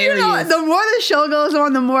hilarious. You know, the more the show goes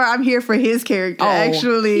on, the more I'm here for his character,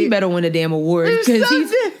 actually. He better win a damn award because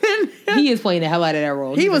he is playing the hell out of that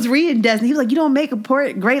role. He was reading Desna. He was like, you don't make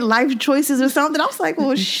great life choices or something. I was like,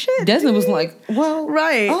 well, shit. Desna was like, well,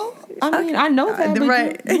 right. Oh, I mean, I know that, but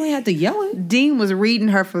right. you ain't have to yell it. Dean was reading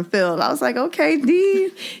her for Phil. I was like, okay, Dean.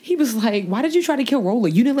 He was like, why did you try to kill Roller?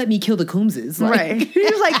 You didn't let me kill the Coombses. Like, right. He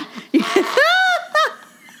was like, you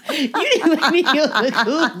didn't let me kill the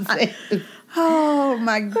Coombses. Oh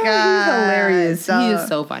my God. He's hilarious. He is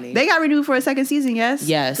so funny. They got renewed for a second season, yes?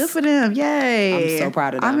 Yes. Good for them. Yay. I'm so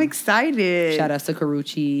proud of them. I'm excited. Shout out to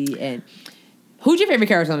Karuchi. And who's your favorite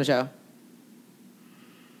character on the show?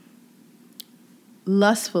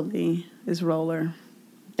 Lustfully is Roller.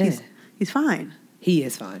 He's fine. He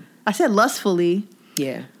is fine. I said lustfully.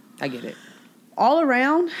 Yeah, I get it. All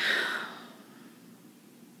around?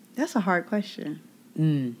 That's a hard question.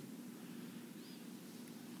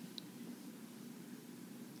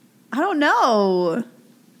 I don't know.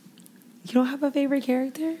 You don't have a favorite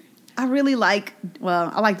character? I really like the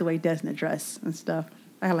way Desna dress and stuff.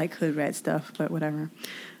 I like hood rat stuff, but whatever.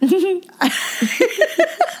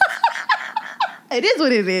 It is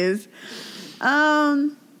what it is.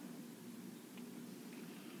 I'm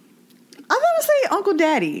gonna say Uncle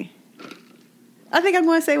Daddy. I think I'm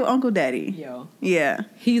gonna say with Uncle Daddy. Yo. Yeah.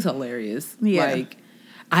 He's hilarious. Yeah. Like,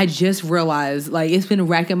 I just realized, like, it's been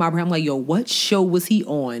racking my brain. I'm like, yo, what show was he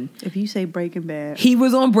on? If you say Breaking Bad. He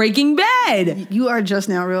was on Breaking Bad. You are just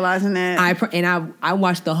now realizing that. I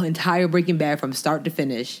watched the entire Breaking Bad from start to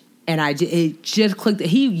finish. And it just clicked.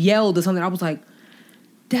 He yelled or something. I was like,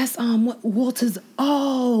 that's what Walter's.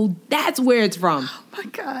 Oh, that's where it's from. Oh my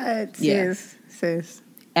God, Yeah. sis.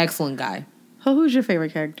 Excellent guy. Who's your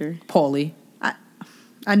favorite character? Paulie.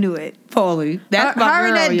 I knew it. Paulie. That's my her girl,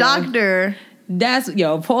 and that yo. doctor.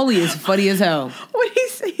 Paulie is funny as hell. What he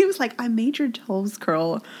say? He was like, I made your toes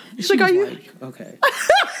curl. She's like, are you? Okay.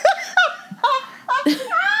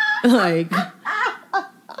 Like,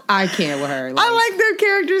 I can't with her. Like, I like their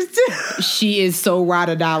characters too. She is so ride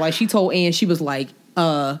or die. Like, she told Ann, she was like,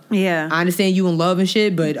 yeah. I understand you in love and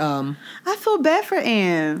shit, but I feel bad for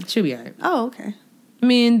Ann. she'll be all right. Oh, okay. I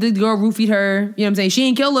mean, the girl roofied her. You know what I'm saying? She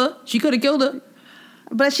ain't kill her. She could have killed her.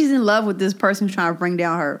 But she's in love with this person who's trying to bring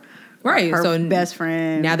down her So best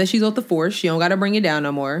friend. Now that she's off the force, she don't got to bring it down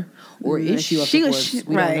no more. Or is she off the force?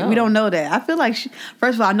 We don't know that. I feel like,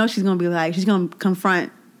 first of all, I know she's going to be like, she's going to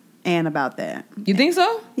confront Ann about that. You think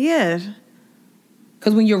so? Yeah.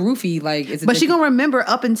 Because when you're roofie, like, it's But she's going to remember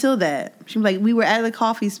up until that. She's like, we were at the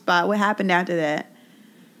coffee spot. What happened after that?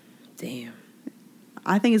 Damn.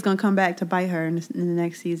 I think it's going to come back to bite her in the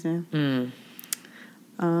next season.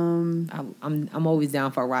 I'm always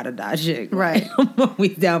down for a ride or die shit. Right. I'm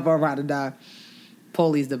always down for a ride or die.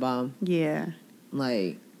 Polly's the bomb. Yeah.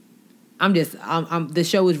 Like, the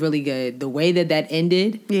show is really good. The way that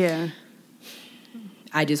ended. Yeah.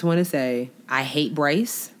 I just want to say, I hate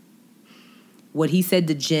Bryce. What he said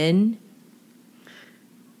to Jen.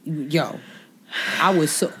 Yo. I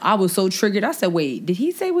was so triggered. I said, wait, did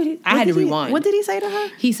he say what he... I had to rewind. What did he say to her?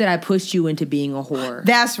 He said, I pushed you into being a whore.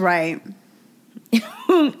 That's right.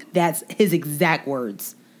 That's his exact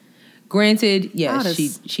words. Granted, yes,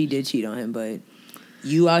 Honest. she did cheat on him, but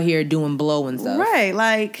you out here doing blow and stuff. Right,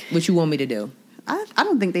 like... What you want me to do? I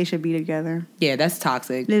don't think they should be together. Yeah, that's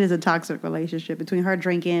toxic. It is a toxic relationship between her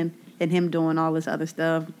drinking and him doing all this other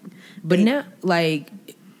stuff. But now, like,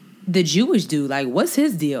 the Jewish dude, like, what's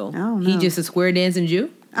his deal? I don't know. He just a square dancing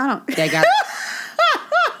Jew? I don't... That guy...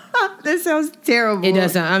 That sounds terrible. It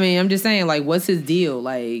does sound... I mean, I'm just saying, like, what's his deal?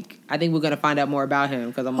 Like, I think we're going to find out more about him,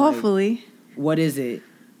 because I'm Hopefully. like, what is it?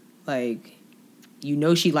 Like, you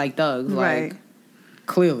know she like thugs. Right. Like,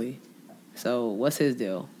 clearly. So, what's his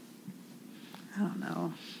deal? I don't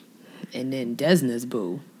know. And then Desna's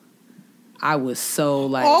boo. I was so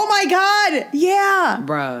like... Oh, my God. Yeah.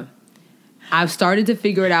 Bruh. I've started to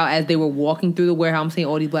figure it out as they were walking through the warehouse. I'm seeing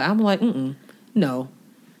all these black... I'm like, no.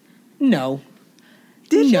 Did no.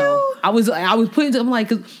 you? I was putting... I'm like,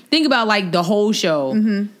 'cause think about, like, the whole show.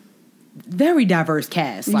 Mm-hmm. Very diverse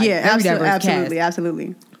cast. Like, yeah, very diverse absolutely, cast.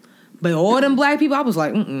 absolutely. But all them black people, I was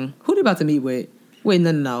like, who they about to meet with? Wait,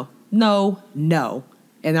 no.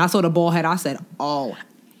 And I saw the bald head. I said, oh,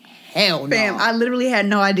 hell no. Fam, I literally had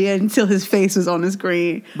no idea until his face was on the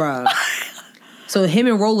screen. Bruh. So him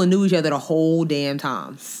and Roland knew each other the whole damn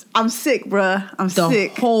time. I'm sick, bruh. I'm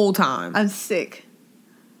sick. The whole time. I'm sick.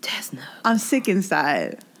 Desna. I'm sick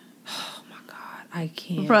inside. Oh, my God. I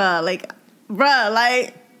can't. Bruh,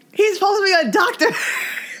 like, he's supposed to be a doctor.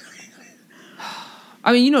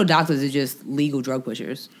 I mean, you know doctors are just legal drug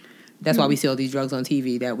pushers. That's why we see all these drugs on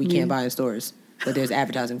TV that we can't buy in stores. But there's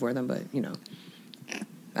advertising for them, but, you know.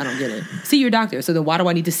 I don't get it. See your doctor. So then why do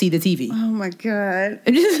I need to see the TV? Oh, my God.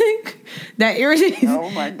 I'm just like, that irritates. Oh,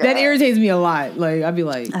 my God. That irritates me a lot. Like, I'd be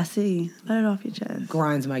like... I see. Let it off your chest.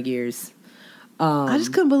 Grinds my gears. I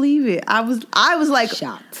just couldn't believe it. I was like...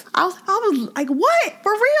 Shocked. I was like, what?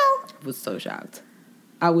 For real? I was so shocked.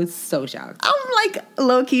 I'm like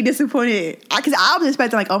low-key disappointed. Because I was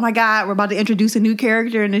expecting like, oh my God, we're about to introduce a new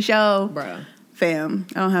character in the show. Bruh. Fam,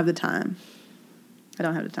 I don't have the time.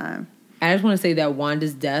 I just want to say that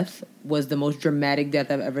Wanda's death was the most dramatic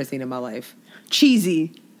death I've ever seen in my life.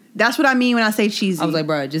 Cheesy. That's what I mean when I say cheesy. I was like,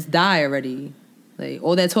 bruh, just die already. Like,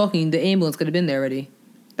 all that talking, the ambulance could have been there already.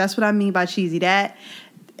 That's what I mean by cheesy. That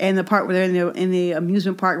and the part where they're in the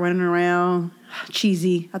amusement park running around.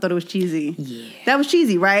 Cheesy. I thought it was cheesy. Yeah. That was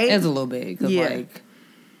cheesy, right? It was a little bit. Cause yeah.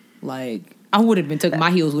 Like, I would have been my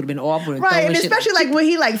heels would have been off. Right, and especially like when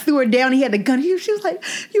he like threw her down, he had the gun. She was like,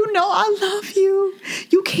 you know I love you.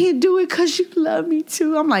 You can't do it because you love me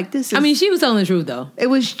too. I'm like, this is... I mean, she was telling the truth, though. It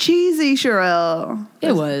was cheesy, Sherelle.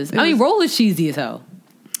 It was. I mean, Roll is cheesy as hell.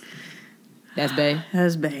 That's Bay.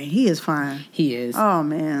 That's Bay. He is fine. He is. Oh,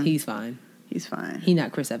 man. He's fine. He's fine. He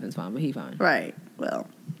not Chris Evans fine, but he fine. Right. Well,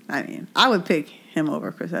 I mean, I would pick him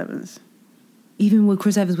over Chris Evans. Even with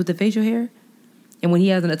Chris Evans with the facial hair? And when he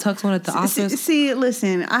has a tux on at the Oscars? See,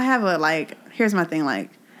 listen, I have here's my thing,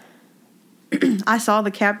 I saw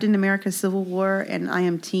the Captain America Civil War, and I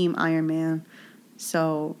am Team Iron Man.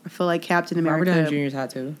 So, I feel like Captain America... Robert Downey Jr. is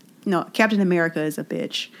hot, too. No, Captain America is a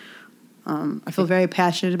bitch. I feel very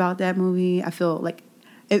passionate about that movie. I feel like...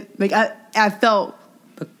 I felt...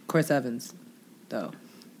 But Chris Evans, though.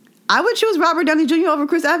 I would choose Robert Downey Jr. over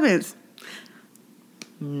Chris Evans.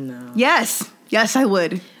 No. Yes, I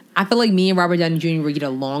would. I feel like me and Robert Downey Jr. would get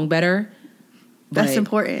along better. That's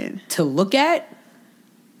important. To look at,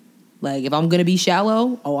 like, if I'm going to be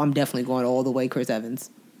shallow, I'm definitely going all the way Chris Evans.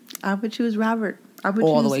 I would choose Robert. The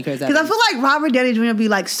way Chris Evans. Because I feel like Robert Downey Jr. would be,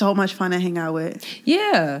 like, so much fun to hang out with.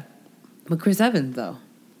 Yeah. But Chris Evans, though.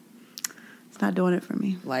 It's not doing it for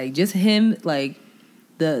me. Like, just him, like,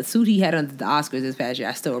 the suit he had on the Oscars this past year,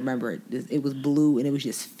 I still remember it. It was blue, and it was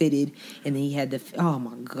just fitted. And then he had oh,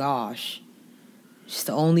 my gosh. Just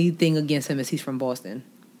the only thing against him is he's from Boston.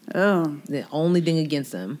 Oh. The only thing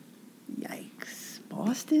against him. Yikes.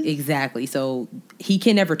 Boston? Exactly. So he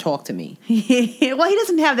can never talk to me. Well, he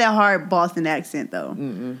doesn't have that hard Boston accent,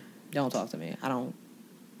 though. Don't talk to me. I don't.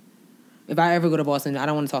 If I ever go to Boston, I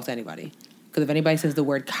don't want to talk to anybody. Because if anybody says the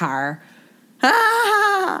word car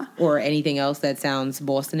or anything else that sounds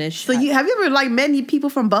Bostonish. So have you ever met any people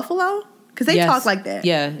from Buffalo? Because they talk like that.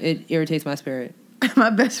 Yeah, it irritates my spirit.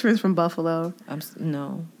 My best friend's from Buffalo.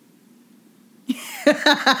 No.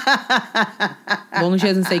 As long as she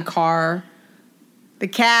doesn't say car. The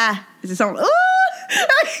car. Is it something?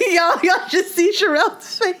 Ooh! y'all just see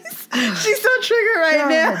Sherelle's face. She's so triggered right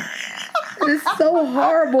now. It's so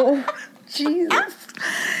horrible. Jesus.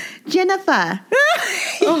 Jennifer.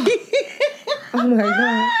 Oh my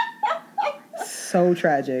God. So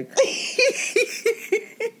tragic.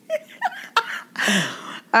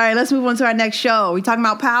 All right, let's move on to our next show. We talking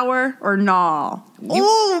about Power or no?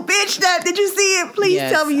 Oh, bitch, that did you see it? Please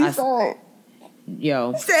tell me you saw it.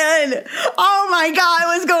 Yo. Said, oh my God,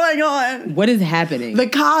 what's going on? What is happening? The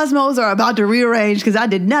cosmos are about to rearrange because I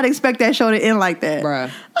did not expect that show to end like that.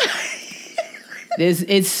 Bruh.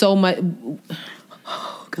 It's so much.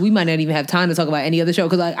 We might not even have time to talk about any other show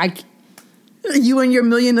because I You and your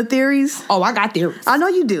million of theories? Oh, I got theories. I know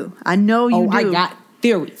you do. I know you do. I got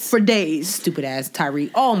theories. For days. Stupid ass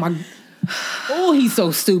Tyreek. Oh, my. Oh, he's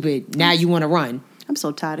so stupid. Now you want to run. I'm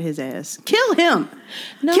so tired of his ass. Kill him.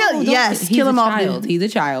 No, kill him off. He's a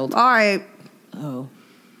child. All right. Oh.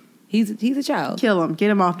 He's a child. Kill him.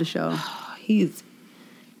 Get him off the show. He's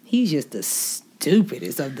just the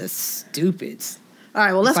stupidest of the stupids. All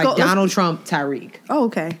right, well, let's go. Donald Trump, Tyreek. Oh,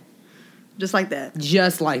 okay. Just like that.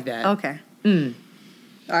 Just like that. Okay. All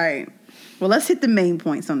right. Well, let's hit the main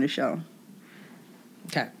points on the show.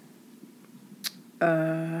 Okay.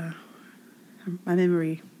 My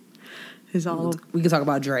memory is all over. We can talk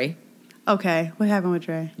about Dre. Okay. What happened with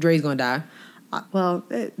Dre? Dre's gonna die. Well,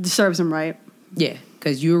 it serves him right. Yeah,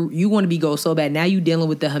 because you want to be Ghost so bad. Now you dealing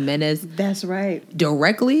with the Jimenez. That's right.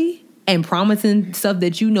 Directly and promising stuff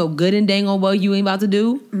that you know good and dang on well you ain't about to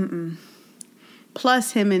do. Mm-mm.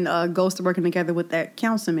 Plus, him and Ghost are working together with that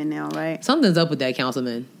councilman now, right? Something's up with that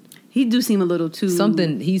councilman. He do seem a little too...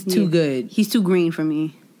 He's too good. He's too green for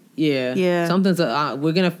me. Yeah. Yeah.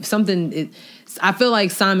 I feel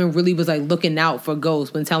like Simon really was like looking out for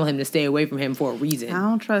Ghost when telling him to stay away from him for a reason. I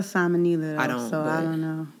don't trust Simon either, though, I don't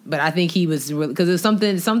know. But I think he was really... Because there's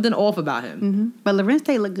something off about him. Mm-hmm. But Lorenz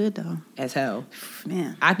Tate looked good, though. As hell.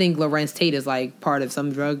 Man. I think Lorenz Tate is like part of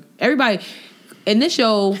some drug... Everybody... In this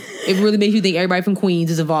show, it really makes you think everybody from Queens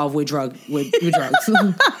is involved with drugs.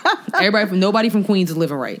 Nobody from Queens is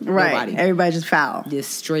living right. Right. Nobody. Everybody just foul. Just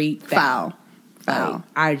straight foul. Foul.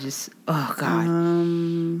 Oh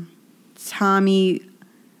God. Tommy.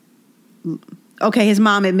 Okay, his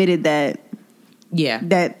mom admitted that. Yeah.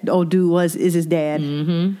 That old dude is his dad.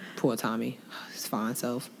 Mm-hmm. Poor Tommy. His fine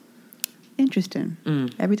self. Interesting.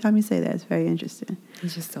 Every time you say that, it's very interesting.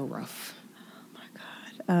 He's just so rough.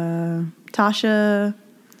 Tasha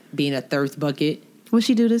being a thirst bucket. What'd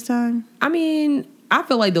she do this time? I mean, I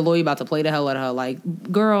feel like the lawyer about to play the hell out of her. Like,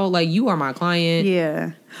 girl, like you are my client.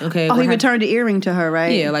 Yeah. Okay. Oh, he returned the earring to her,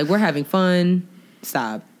 right? Yeah, like we're having fun.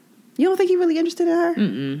 Stop. You don't think he really interested in her?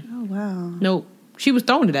 Mm-mm. Oh wow. Nope. She was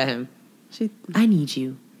throwing it at him. I need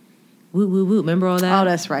you. Woo woo woo. Remember all that? Oh,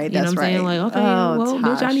 that's right. You know what I'm saying? Like, okay, well,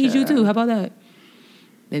 bitch, I need you too. How about that?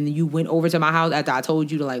 And then you went over to my house after I told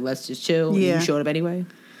you to like let's just chill. Yeah. And you showed up anyway.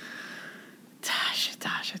 Tasha.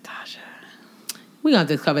 We're going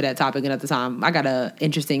to have to cover that topic another time. I got an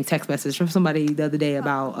interesting text message from somebody the other day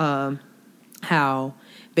about how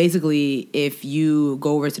basically if you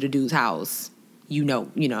go over to the dude's house, you know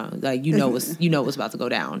what's about to go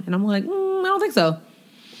down. And I'm like, I don't think so.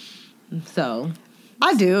 So.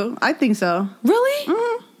 I do. I think so. Really?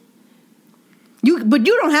 Mm-hmm. But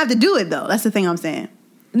you don't have to do it, though. That's the thing I'm saying.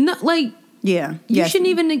 No, like. Yeah. You shouldn't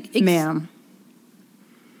even. Ma'am.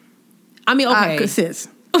 I mean, okay. Sis.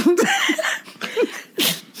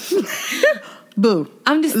 Boo.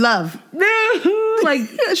 I'm just love. Like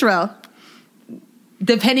Sherelle.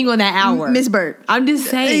 Depending on that hour. Miss Burt. I'm just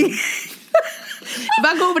saying. If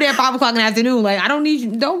I go over there at 5 o'clock in the afternoon, like I don't need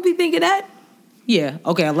you. Don't be thinking that. Yeah.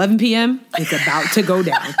 Okay. 11 p.m. It's about to go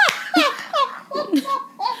down.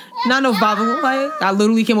 Not no 5 o'clock. Like I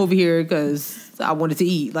literally came over here because I wanted to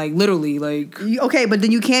eat. Like literally. Like okay, but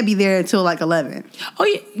then you can't be there until like 11. Oh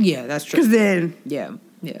yeah. Yeah, that's true. Because then. Yeah.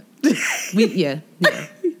 Yeah.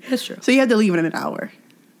 That's true. So you have to leave it in an hour.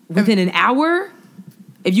 Within an hour?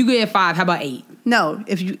 If you get at 5, how about 8? No,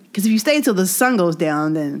 because if you stay until the sun goes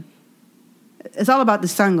down, then it's all about the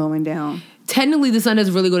sun going down. Technically, the sun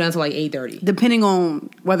doesn't really go down to like 8:30, depending on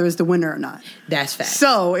whether it's the winter or not. That's fact.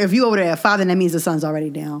 So if you over there at 5, then that means the sun's already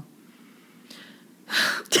down.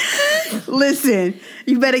 Listen,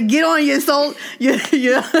 you better get on your soul.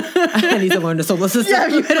 I need to learn the solar system. Yeah,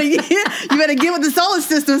 you better get with the solar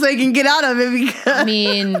system so you can get out of it. Because I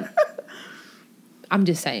mean, I'm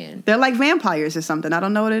just saying they're like vampires or something. I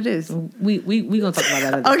don't know what it is. We gonna talk about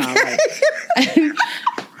that at the time,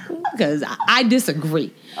 because I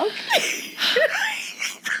disagree. Okay.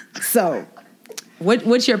 So,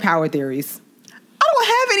 what's your power theories? I don't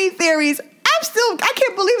have any theories. I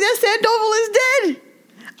can't believe that Sandoval is dead.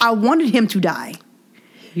 I wanted him to die.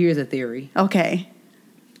 Here's a theory. Okay.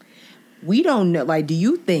 We don't know. Like, do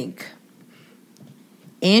you think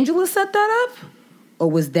Angela set that up? Or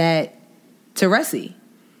was that Teresi?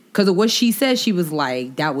 Because of what she said, she was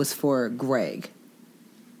like, that was for Greg.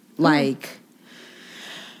 Like,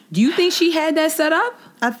 Do you think she had that set up?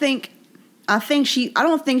 I don't think she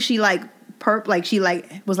like she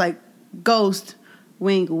like was like ghost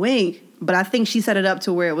wink wink, but I think she set it up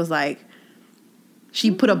to where it was like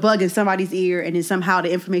she put a bug in somebody's ear and then somehow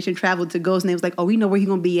the information traveled to Ghost and they was like, oh, we know where he's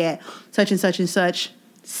gonna be at such and such and such.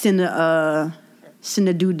 Send the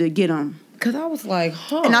dude to get him. Cause I was like,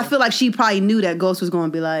 huh. And I feel like she probably knew that Ghost was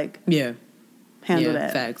gonna be like, handle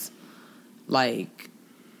that. Facts. Like,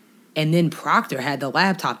 and then Proctor had the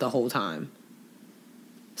laptop the whole time.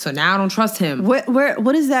 So now I don't trust him.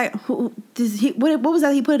 What is that? What was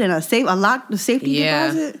that? He put it in a safety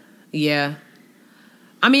deposit. Yeah.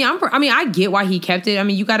 I mean, I get why he kept it. I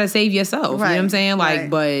mean, you got to save yourself. Right. You know what I'm saying? Like,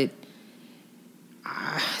 but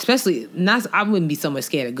especially I wouldn't be so much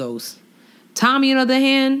scared of ghosts. Tommy, on the other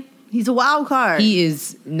hand, he's a wild card. He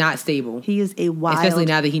is not stable. He is a wild. Especially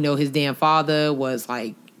now that he know his damn father was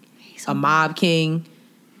like a mob king,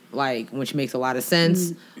 like, which makes a lot of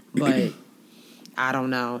sense. But I don't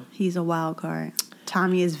know. He's a wild card.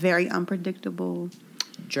 Tommy is very unpredictable.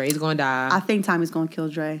 Dre's gonna die. I think Tommy's gonna kill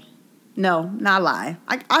Dre. No, not lie.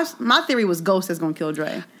 My theory was Ghost is gonna kill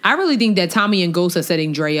Dre. I really think that Tommy and Ghost are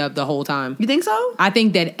setting Dre up the whole time. You think so? I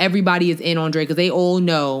think that everybody is in on Dre because they all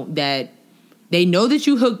know that they know that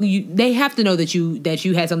you hooked. They have to know that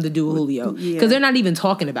you had something to do with Julio because they're not even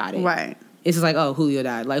talking about it. Right. It's just like, oh, Julio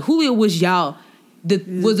died. Like Julio was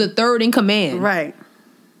was the third in command. Right.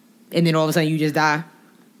 And then all of a sudden you just die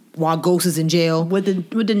while Ghost is in jail. With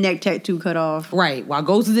the neck tattoo cut off. Right. While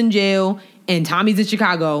Ghost is in jail and Tommy's in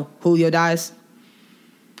Chicago, Julio dies.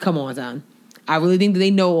 Come on, son. I really think that they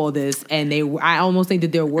know all this, and I almost think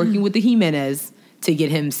that they're working with the Jimenez to get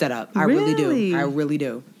him set up. I really do. I really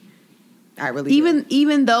do.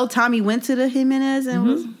 Even though Tommy went to the Jimenez and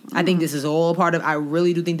was... I think this is all part of... I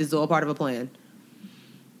really do think this is all part of a plan.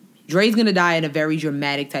 Dre's gonna die in a very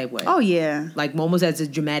dramatic type way. Oh, yeah. Like, almost as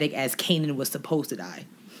dramatic as Kanan was supposed to die.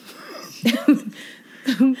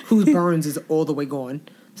 Whose burns is all the way gone,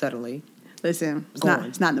 suddenly. Listen,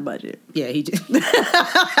 it's not in the budget. Yeah, he just...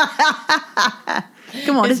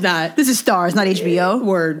 Come on, it's not. This is Starz, not HBO.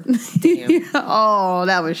 Word. Damn. Oh,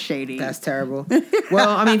 that was shady. That's terrible. Well,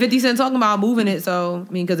 I mean, 50 Cent talking about moving it, so,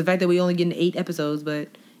 I mean, because the fact that we only getting 8 episodes, but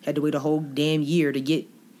had to wait a whole damn year to get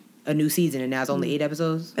a new season, and now it's only 8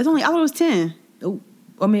 episodes. I thought it was 10. Oh,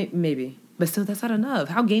 or maybe. But still, that's not enough.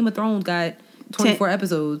 How Game of Thrones got 24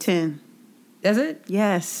 episodes? 10. That's it?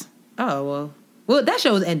 Yes. Oh, well. Well, that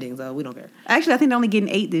show's ending, so we don't care. Actually, I think they're only getting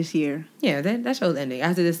 8 this year. Yeah, that show's ending.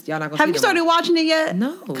 After this, y'all not gonna. Have you started watching it yet?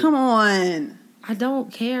 No. Come on. I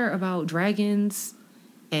don't care about dragons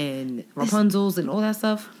and Rapunzels and all that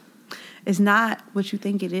stuff. It's not what you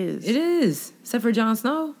think it is. It is, except for Jon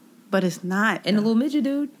Snow. But it's not. And the little midget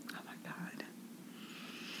dude. Oh my god.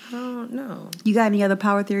 I don't know. You got any other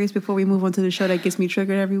power theories before we move on to the show that gets me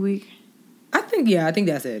triggered every week? I think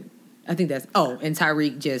that's it. And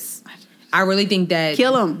Tyreek just. I really think that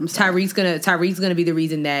kill him. Tyreek's gonna be the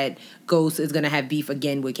reason that Ghost is gonna have beef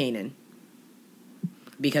again with Kanan.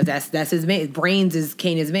 Because that's his man. Brains is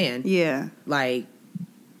Kanan's man. Yeah. Like,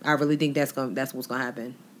 I really think that's what's gonna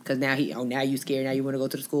happen. Because now you scared. Now you want to go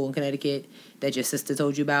to the school in Connecticut that your sister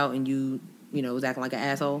told you about, and you was acting like an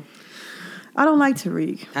asshole. I don't like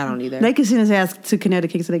Tariq. I don't either. They can send his ass to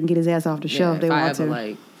Connecticut so they can get his ass off the show if they want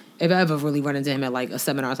to. If I ever really run into him at like a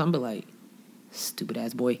seminar or something, I'll be like, stupid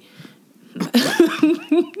ass boy.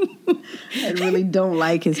 I really don't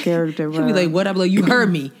like his character, bro. He'll be like, what? I'm like, you heard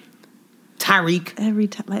me. Tyreek. Every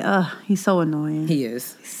time, he's so annoying. He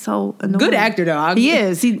is. He's so annoying. Good actor, though. He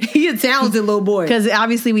is. He's a talented little boy. Because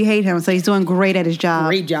obviously we hate him, so he's doing great at his job.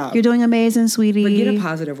 Great job. You're doing amazing, sweetie. But get a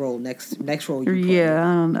positive role next role you play. Yeah,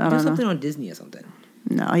 I don't know. Something on Disney or something.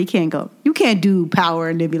 No, he can't go. You can't do Power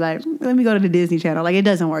and then be like, let me go to the Disney Channel. Like, it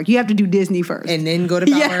doesn't work. You have to do Disney first. And then go to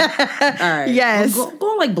Power? Yeah. All right. Yes. Go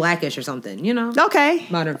on like Blackish or something, Okay.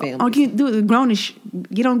 Modern Family. Oh, you do Grownish.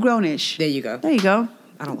 Get on Grownish. There you go. There you go.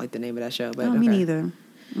 I don't like the name of that show, but me neither.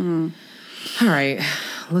 All right.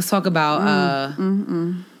 Let's talk about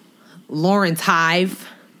Lawrence Hive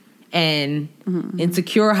and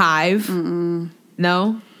Insecure Hive.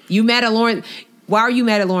 No? You mad at Lawrence? Why are you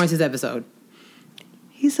mad at Lawrence's episode?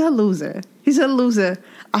 He's a loser.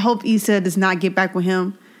 I hope Issa does not get back with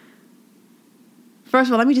him. First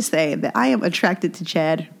of all, let me just say that I am attracted to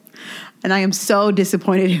Chad. And I am so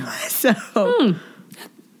disappointed in myself.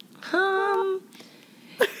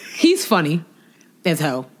 He's funny as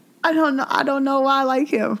hell. I don't know why I like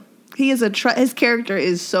him. He is his character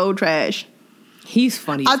is so trash. He's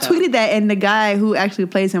funny. I tweeted that, and the guy who actually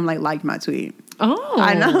plays him liked my tweet. Oh,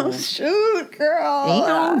 I know. Shoot, girl. You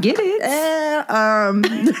don't get it.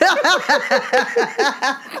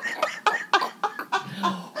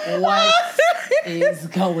 What is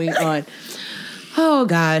going on? Oh,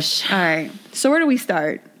 gosh. All right. So where do we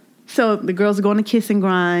start? So the girls are going to Kiss and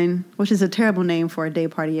Grind, which is a terrible name for a day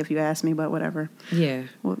party if you ask me, but whatever. Yeah.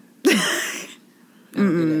 Well,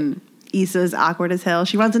 Issa's awkward as hell.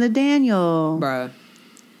 She runs into Daniel. Bruh.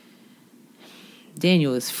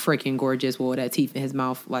 Daniel is freaking gorgeous with all that teeth in his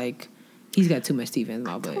mouth. Like, he's got too much teeth in his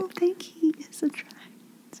mouth. I don't think he is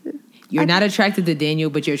attractive. You're not attracted to Daniel,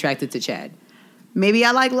 but you're attracted to Chad. Maybe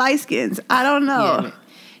I like light skins. I don't know. Yeah,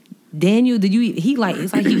 Daniel,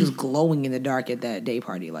 it's like he was glowing in the dark at that day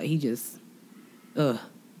party. Like, he just,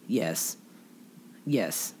 yes.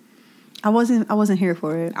 I wasn't here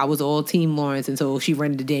for it. I was all Team Lawrence until she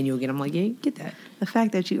ran into Daniel again. I'm like, yeah, get that. The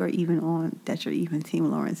fact that you're even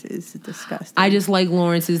Team Lawrence is disgusting. I just like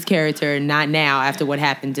Lawrence's character, not now after what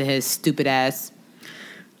happened to his stupid ass.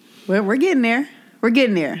 Well, we're getting there.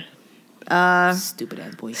 Stupid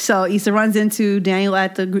ass boy. So Issa runs into Daniel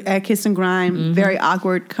at Kiss and Grind. Mm-hmm. Very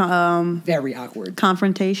awkward. Very awkward.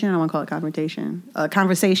 Confrontation. I don't want to call it confrontation. A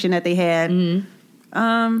conversation that they had.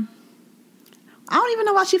 Mm-hmm. I don't even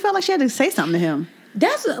know why she felt like she had to say something to him.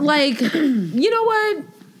 That's like, you know what?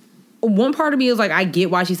 One part of me is like, I get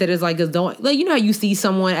why she said it's like, cause don't, like, you know how you see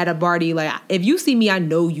someone at a party, like, if you see me, I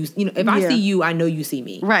know you, if I see you, I know you see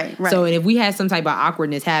me. Right. So, and if we had some type of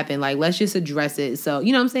awkwardness happen, like, let's just address it. So,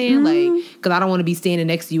 you know what I'm saying? Mm-hmm. Like, cause I don't want to be standing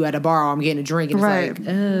next to you at a bar or I'm getting a drink and it's like,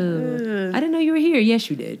 I didn't know you were here. Yes,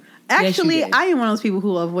 you did. Actually, yes, you did. I am one of those people who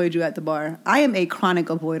will avoid you at the bar. I am a chronic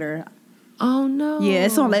avoider. Oh, no. Yeah,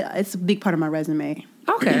 it's a big part of my resume.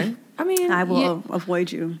 Okay. I mean, I will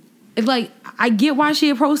avoid you. It's like, I get why she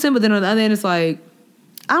approached him, but then on the other end, it's like,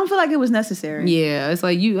 I don't feel like it was necessary. yeah, it's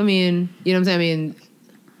like, you know what I'm saying? I mean,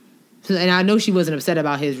 and I know she wasn't upset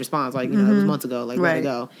about his response, like, it was months ago, like, let it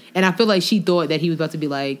go. And I feel like she thought that he was about to be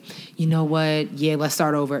like, you know what? Yeah, let's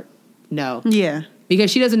start over. No. Yeah. Because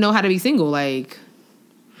she doesn't know how to be single, like,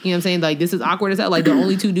 you know what I'm saying? Like, this is awkward as hell. Like, the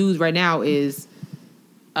only two dudes right now is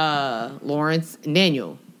Lawrence and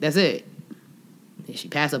Daniel. That's it. And she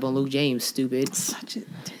passed up on Luke James, stupid.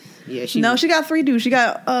 Yeah, she got 3 dudes. She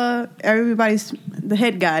got the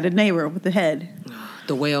head guy, the neighbor with the head.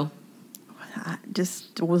 The whale. I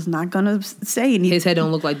just was not gonna say anything. His head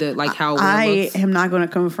don't look like how I looks. am not gonna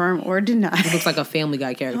confirm or deny. It looks like a Family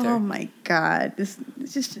Guy character. Oh my God, that's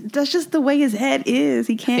just the way his head is.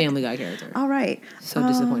 He can't. Family Guy character. All right. So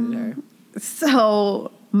disappointed in her.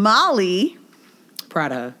 So Molly,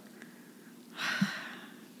 Proud of her.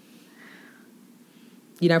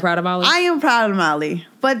 You not proud of Molly? I am proud of Molly,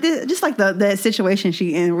 but just like the situation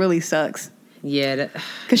she in really sucks. Yeah,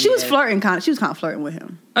 because she was flirting. She was kind of flirting with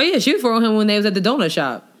him. Oh yeah, she was flirting with him when they was at the donut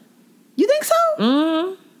shop. You think so?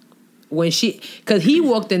 Mm-hmm. Because he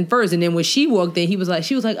walked in first, and then when she walked in, she was like,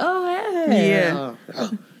 oh yeah.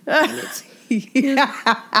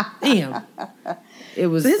 Damn. It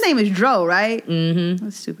was. So his name is Dro, right? Mm-hmm.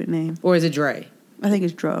 That's a stupid name. Or is it Dre? I think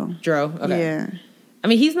it's Dro. Dro. Okay. Yeah. I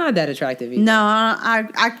mean, he's not that attractive either. No,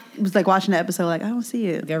 I was like watching the episode, like I don't see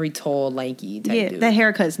it. Very tall, lanky type dude. That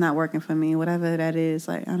haircut's not working for me. Whatever that is,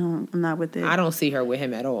 like I'm not with it. I don't see her with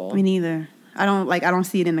him at all. Me neither. I don't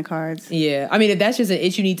see it in the cards. Yeah, I mean, if that's just an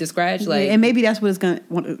itch you need to scratch, like, and maybe that's what it's gonna.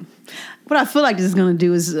 What I feel like this is gonna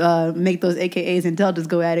do is make those AKAs and Deltas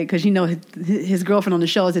go at it, because his girlfriend on the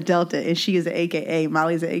show is a Delta and she is an AKA.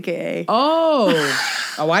 Molly's an AKA. Oh,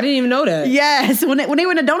 I didn't even know that. Yes, when they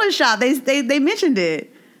were in the donut shop, they mentioned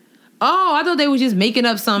it. Oh, I thought they were just making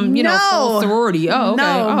up some, full sorority. Oh, okay.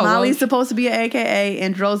 No, Molly's supposed to be an AKA,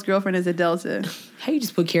 and Dro's girlfriend is a Delta. How you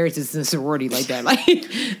just put characters in a sorority like that? Like,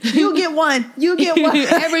 you get one. You get one.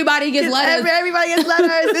 Everybody gets letters. Everybody gets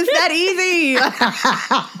letters. It's that easy.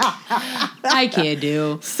 I can't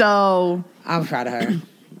do. So I'm proud of her.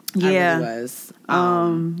 Yeah. I really was.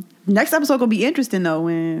 Next episode gonna be interesting though.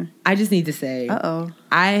 When I just need to say,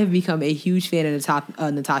 I have become a huge fan of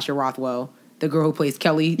Natasha Rothwell, the girl who plays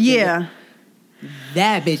Kelly. Yeah.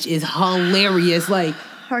 That bitch is hilarious. Like,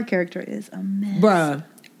 her character is a mess. Bruh.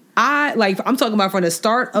 I'm talking about from the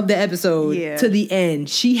start of the episode to the end.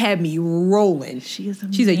 She had me rolling. She is a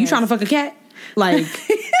mess. She said, "You trying to fuck a cat?" Like,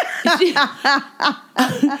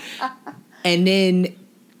 and then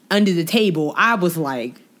under the table, I was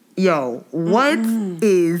like, "Yo, what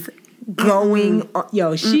is going on?"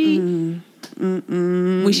 Yo, she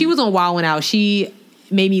when she was on Wild 'N Out, she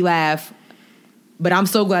made me laugh. But I'm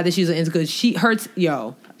so glad that she's in, because she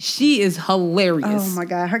is hilarious. Oh my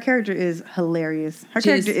God, her character is hilarious.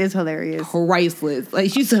 Character is hilarious. Priceless.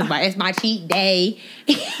 Like, she's talking about, it's my cheat day.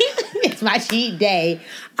 It's my cheat day.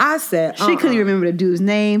 I said, She couldn't even remember the dude's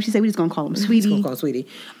name. She said, we just gonna call him Sweetie. Just gonna call him Sweetie.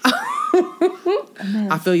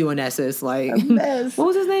 I feel you on that, sis. Like, a mess. What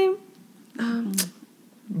was his name?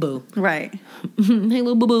 boo. Right. Hey,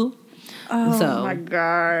 little boo boo. Oh, so, my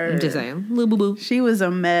God. I'm just saying, little boo boo. She was a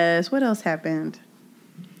mess. What else happened?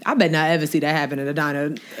 I bet not ever see that happen at a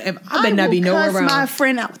diner. I bet not be nowhere around. My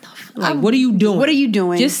friend out. Like, what are you doing? What are you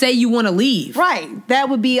doing? Just say you want to leave. Right. That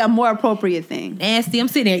would be a more appropriate thing. Nasty. I'm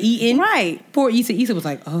sitting there eating. Right. Poor Issa. Issa was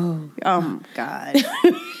like, oh. Oh, my God.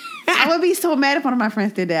 I would be so mad if one of my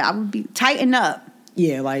friends did that. I would be tighten up.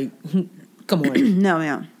 Yeah, like, come on. No,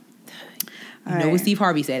 ma'am. You know what Steve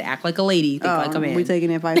Harvey said? Act like a lady, think like a man. We're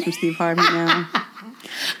taking advice from Steve Harvey now.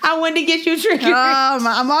 I wanted to get you triggered.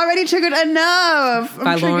 I'm already triggered enough.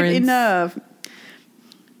 By Lawrence. Enough.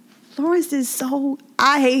 Lawrence is so...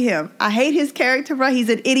 I hate him. I hate his character, bro. He's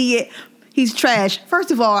an idiot. He's trash.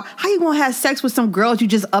 First of all, how you gonna have sex with some girls you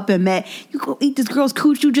just up and met? You go eat this girl's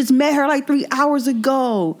cooch. You just met her like 3 hours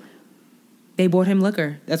ago. They bought him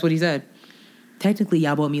liquor. That's what he said. Technically,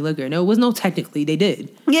 y'all bought me liquor. No, it was no technically. They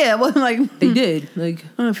did. Yeah, well, like... They did. Like,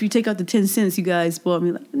 if you take out the 10 cents you guys bought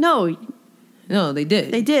me... Like, no, they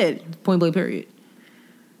did. they did. Point blank period.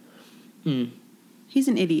 He's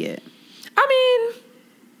an idiot. I mean...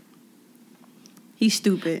 He's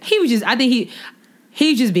stupid. He was just... I think he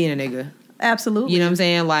was just being a nigga. Absolutely. You know what I'm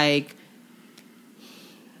saying? Like...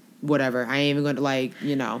 Whatever. I ain't even going to, like,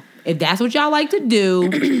 you know... If that's what y'all like to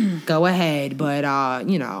do, go ahead. But,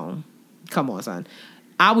 you know... Come on, son.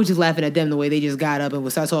 I was just laughing at them the way they just got up and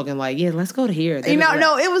would start talking like, yeah, let's go to here.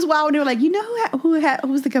 No, it was wild when they were like, you know who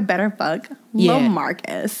was like a better fuck? Yeah. Lil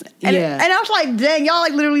Marcus. And, yeah. And I was like, dang, y'all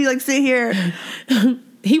like literally like sit here.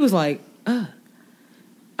 He was like,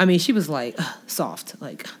 I mean, she was like, soft.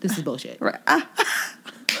 Like, this is bullshit. Right. I'm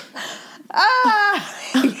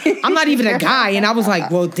not even a guy. And I was like,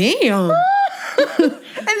 well, damn. And there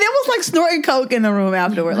was like snorting coke in the room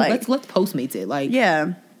afterward. Like, let's Postmates it. Like,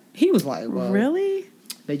 yeah. He was like, well. Really?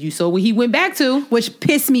 But you saw what he went back to. Which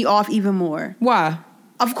pissed me off even more. Why?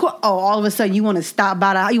 Of course. Oh, all of a sudden you want to stop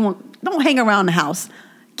by don't hang around the house.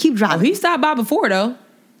 Keep driving. Oh, he stopped by before, though.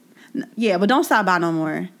 Yeah, but don't stop by no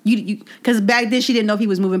more. You because back then she didn't know if he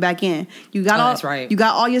was moving back in. You got that's right. You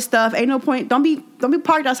got all your stuff. Ain't no point. Don't be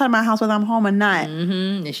parked outside my house whether I'm home or not.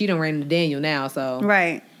 Mm-hmm. And she done ran into Daniel now, so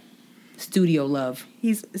right. Studio love.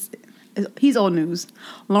 He's old news.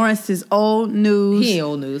 Lawrence is old news. He ain't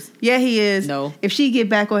old news. Yeah, he is. No. If she get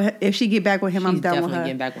back with him, I'm She's done with her. Definitely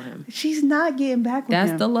getting back with him. She's not getting back with him.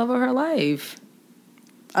 That's the love of her life.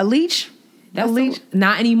 A leech.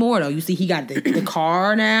 Not anymore though. You see, he got the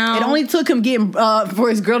car now. It only took him getting for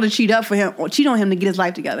his girl to cheat on him to get his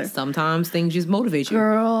life together. Sometimes things just motivate you.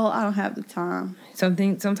 Girl, I don't have the time.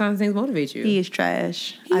 Sometimes things motivate you. He is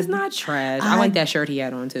trash. He's not trash. I like that shirt he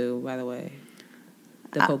had on too, by the way.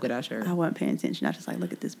 The polka dot shirt. I wasn't paying attention. I just like,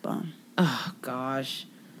 look at this bum. Oh gosh,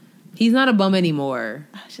 he's not a bum anymore.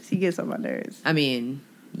 He gets on my nerves. I mean,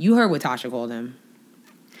 you heard what Tasha called him.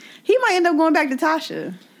 He might end up going back to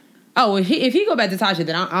Tasha. Oh, if he go back to Tasha,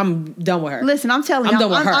 then I'm done with her. Listen, I'm telling you, I'm done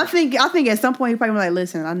with her. I think at some point he probably be like,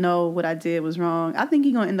 listen, I know what I did was wrong. I think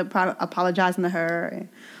he's gonna end up apologizing to her. And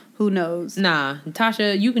who knows? Nah,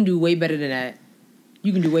 Tasha, you can do way better than that.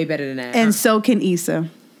 And so can Issa.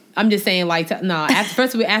 I'm just saying, like,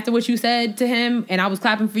 after what you said to him, and I was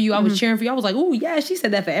clapping for you, I was cheering for you. I was like, "Ooh, yeah, she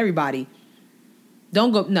said that for everybody."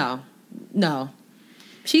 Don't go, no.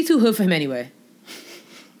 She's too hood for him anyway.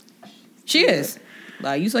 She is.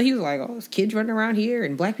 Like, you saw he was like, "Oh, there's kids running around here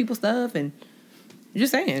and black people stuff," and I'm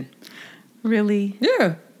just saying. Really?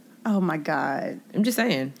 Yeah. Oh my God. I'm just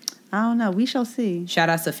saying. I don't know. We shall see. Shout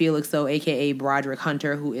out to Felix, though, a.k.a. Broderick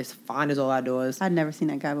Hunter, who is fine as all outdoors. I'd never seen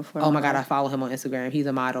that guy before. Oh, my God. I follow him on Instagram. He's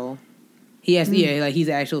a model. He has, he's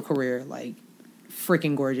an actual career. Like,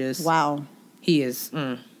 freaking gorgeous. Wow. He is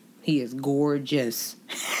gorgeous.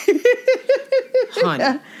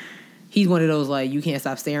 Honey. He's one of those, like, you can't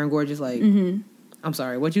stop staring gorgeous. Like, I'm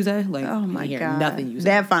sorry. What'd you say? Like, oh, my God. Nothing you say.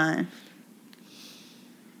 That fine.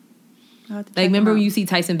 Like, remember when you see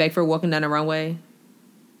Tyson Beckford walking down the runway?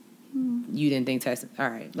 You didn't think Tyson... All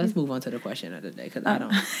right, let's move on to the question of the day, because I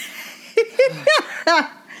don't...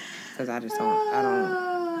 Because I just don't...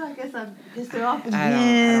 I guess I'm pissed her off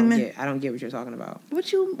again. I don't get what you're talking about. What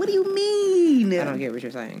do you mean? I don't get what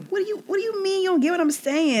you're saying. What do you mean you don't get what I'm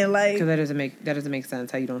saying? Like... Because that doesn't make sense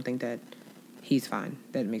how you don't think that he's fine.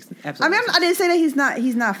 That makes absolutely sense. I didn't say that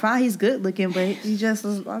he's not fine. He's good looking, but he just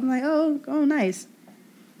was... I'm like, oh, nice.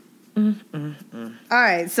 All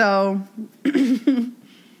right, so...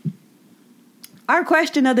 Our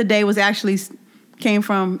question of the day came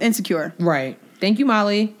from Insecure. Right. Thank you,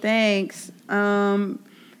 Molly. Thanks. Because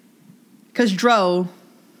Dro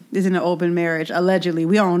is in an open marriage, allegedly.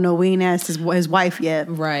 We don't know. We ain't asked his wife yet.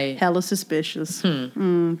 Right. Hella suspicious.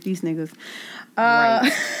 These niggas.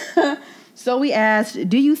 Right. So we asked,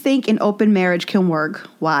 do you think an open marriage can work?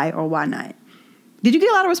 Why or why not? Did you get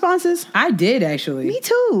a lot of responses? I did, actually. Me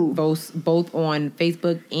too. Both on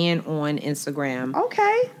Facebook and on Instagram.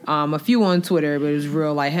 Okay. A few on Twitter, but it was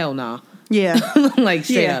real like, hell no. Nah. Yeah. Like,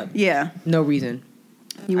 straight up. Yeah. No reason.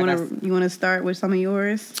 You wanna start with some of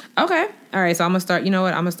yours? Okay. All right. So I'm gonna start. You know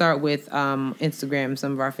what? I'm gonna start with Instagram.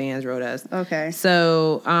 Some of our fans wrote us. Okay.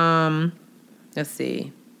 So let's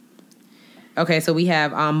see. Okay. So we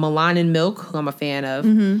have Milan and Milk, who I'm a fan of.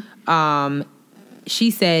 Mm-hmm.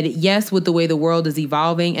 She said, yes, with the way the world is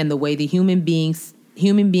evolving and the way the human being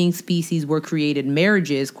species were created,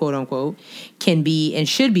 marriages, quote unquote, can be and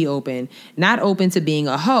should be open. Not open to being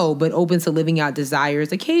a hoe, but open to living out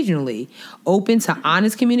desires occasionally. Open to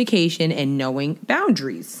honest communication and knowing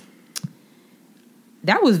boundaries.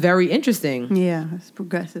 That was very interesting. Yeah, it's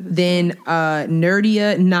progressive. Then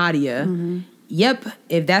Nerdia Nadia. Mm-hmm. Yep,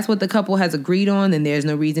 if that's what the couple has agreed on, then there's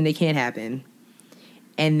no reason it can't happen.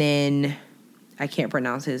 And then I can't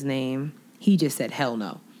pronounce his name. He just said hell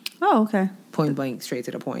no. Oh, okay. Point blank, straight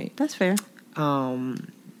to the point. That's fair.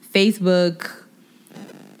 Facebook,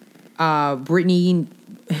 Brittany,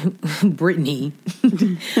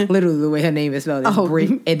 literally the way her name is spelled is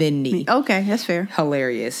Brit and then Nee. Okay, that's fair.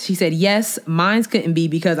 Hilarious. She said, yes, mine couldn't be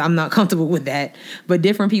because I'm not comfortable with that, but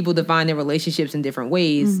different people define their relationships in different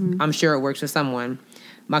ways. Mm-hmm. I'm sure it works for someone.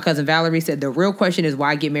 My cousin Valerie said, the real question is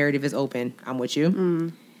why get married if it's open? I'm with you.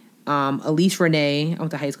 Mm. Elise Renee, I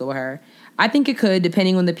went to high school with her. I think it could,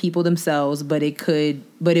 depending on the people themselves, but it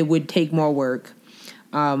would take more work.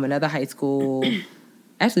 Another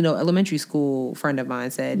elementary school friend of mine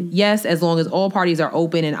said, yes, as long as all parties are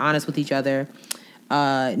open and honest with each other.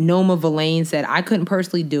 Noma Villain said, I couldn't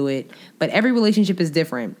personally do it, but every relationship is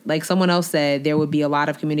different. Like someone else said, there would be a lot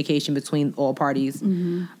of communication between all parties.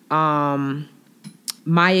 Mm-hmm.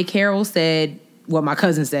 Maya Carroll said, what my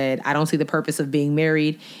cousin said, I don't see the purpose of being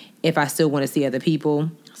married if I still want to see other people.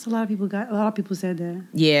 So a lot of people said that.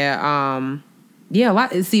 Yeah, a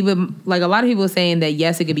lot. See, but like a lot of people are saying that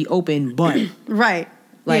yes, it could be open, but right,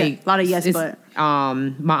 like a lot of yes, but.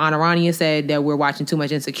 My Aunt Arania said that we're watching too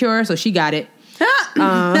much Insecure, so she got it.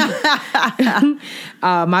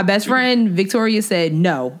 My best friend Victoria said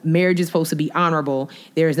no, marriage is supposed to be honorable.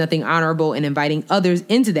 There is nothing honorable in inviting others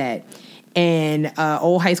into that. And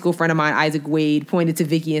old high school friend of mine, Isaac Wade, pointed to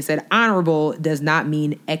Vicky and said, honorable does not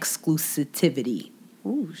mean exclusivity.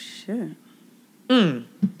 Oh, shit.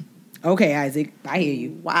 Okay, Isaac, I hear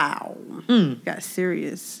you. Wow. Got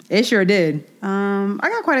serious. It sure did. I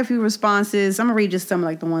got quite a few responses. I'm going to read just some of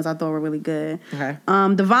like the ones I thought were really good. Okay.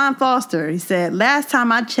 Devon Foster, he said, last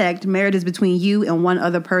time I checked, marriage is between you and one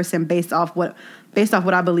other person based off what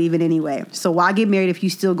I believe in anyway. So why get married if you're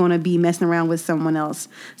still going to be messing around with someone else?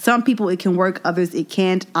 Some people it can work, others it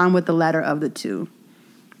can't. I'm with the latter of the two.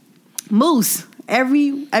 Moose.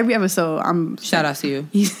 Every episode, shout out to you.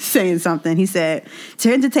 He's saying something. He said,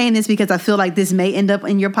 to entertain this because I feel like this may end up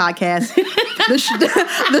in your podcast.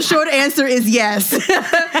 The short answer is yes.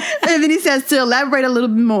 And then he says, to elaborate a little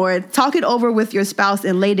bit more, talk it over with your spouse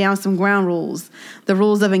and lay down some ground rules. The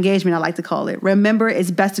rules of engagement, I like to call it. Remember,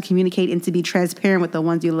 it's best to communicate and to be transparent with the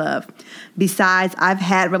ones you love. Besides, I've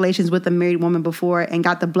had relations with a married woman before and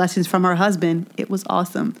got the blessings from her husband. It was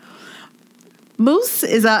awesome. Moose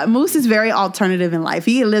is very alternative in life.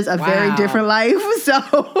 He lives a very different life. So,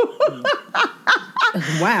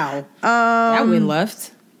 wow, that went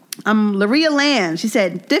left. Laria Land. She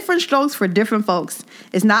said, different strokes for different folks.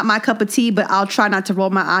 It's not my cup of tea, but I'll try not to roll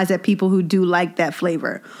my eyes at people who do like that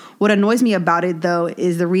flavor. What annoys me about it, though,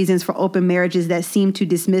 is the reasons for open marriages that seem to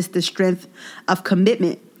dismiss the strength of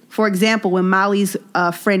commitment. For example, when Molly's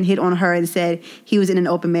friend hit on her and said he was in an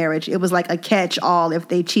open marriage, it was like a catch-all if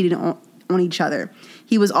they cheated on each other.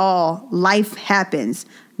 He was all, life happens.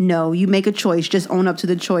 No, you make a choice. Just own up to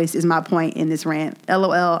the choice is my point in this rant.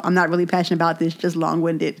 LOL, I'm not really passionate about this, just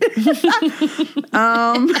long-winded.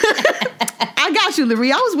 I got you,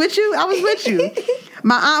 Larry. I was with you.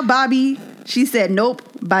 My Aunt Bobby, she said, nope.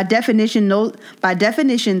 By definition,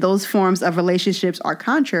 those forms of relationships are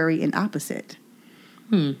contrary and opposite.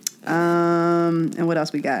 And what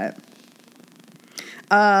else we got?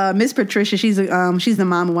 Miss Patricia, she's the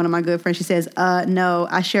mom of one of my good friends. She says, no,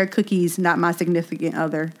 I share cookies, not my significant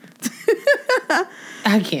other.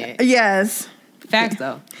 I can't. Yes. Facts,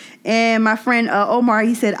 though. And my friend Omar,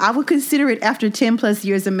 he said, I would consider it after 10 plus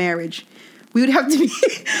years of marriage. We would have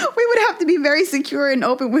to be very secure and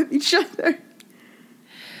open with each other.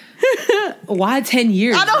 Why 10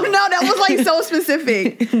 years? I don't know. That was like so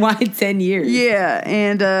specific. Why 10 years? Yeah.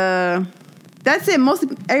 And that's it.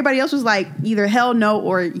 Everybody else was like either hell no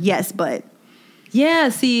or yes, but. Yeah.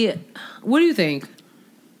 See, what do you think?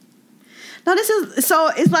 No, this is so.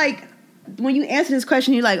 It's like when you answer this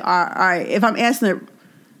question, you're like, all right. If I'm answering it,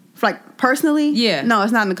 like personally, yeah, no,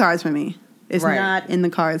 it's not in the cards for me. It's right. not in the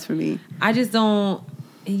cards for me. I just don't.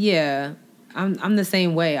 Yeah, I'm the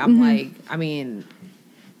same way. I'm like, I mean,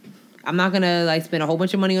 I'm not gonna like spend a whole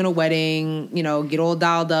bunch of money on a wedding. You know, get all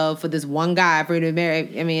dialed up for this one guy for to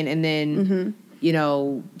marry. I mean, and then you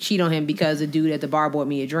know, cheat on him because the dude at the bar bought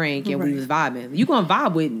me a drink and we was vibing. You gonna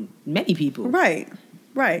vibe with many people, right?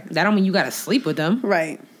 That don't mean you gotta sleep with them,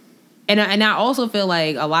 right? And I also feel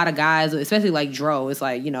like a lot of guys, especially like Dro, it's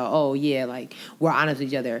like, you know, oh yeah, like we're honest with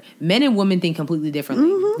each other. Men and women think completely differently.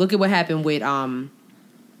 Look at what happened with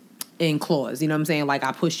in Clause, you know what I'm saying? Like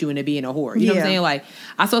I pushed you into being a whore. You know what I'm saying? Like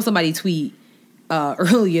I saw somebody tweet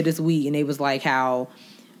earlier this week and it was like how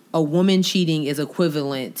a woman cheating is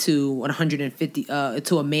equivalent to 150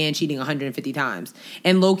 to a man cheating 150 times.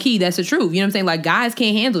 And low key, that's the truth. You know what I'm saying? Like guys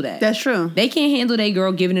can't handle that. That's true. They can't handle their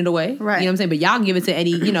girl giving it away. Right. You know what I'm saying? But y'all give it to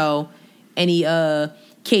any, you know, any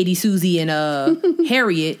Katie, Susie, and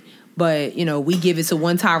Harriet, but you know, we give it to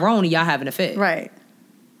one Tyrone and y'all having a fit. Right.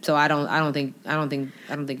 So I don't think it could. I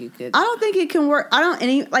don't think it can work.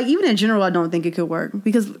 Even in general, I don't think it could work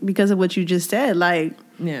because of what you just said. Like,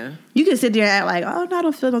 yeah, you can sit there and act like, oh no, I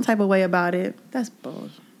don't feel no type of way about it. That's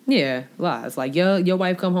bullshit. Yeah, lies. Like your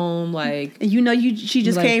wife come home like, and you know she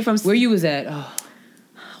just like, came from where you was at. Oh.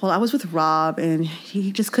 Well, I was with Rob, and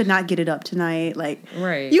he just could not get it up tonight. Like,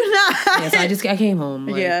 right? You know, yeah. So I came home.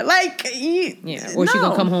 Like, yeah, like or she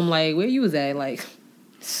gonna come home like, where you was at, like.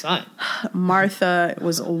 Son, Martha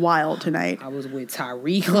was wild tonight. I was with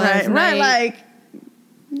Tyreek last night. Right, like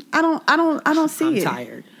I don't see I'm it. I'm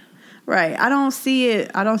tired. Right, I don't see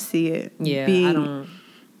it. Yeah, I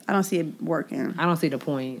don't see it working. I don't see the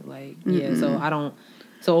point. Like, yeah, so I don't.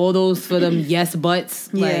 So all those for them yes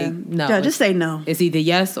buts. Like, no, yeah, just say no. It's either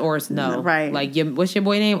yes or it's no. Right. Like, what's your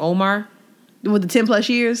boy name? Omar. With the 10+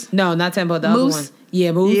 years. No, not 10, but the Moose? other one.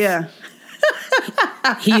 Yeah, Moose. Yeah.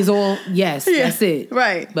 He's all yes. Yeah. That's it.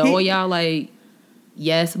 Right. But all y'all like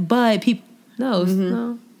yes, but people no.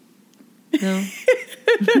 Nope.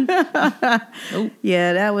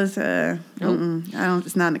 Yeah, that was nope. I don't.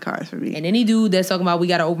 It's not in the cards for me. And any dude that's talking about we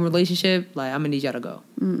got an open relationship, like I'm gonna need y'all to go.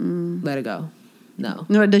 Let it go. No.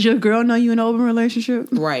 Does your girl know you in an open relationship?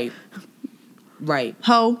 Right.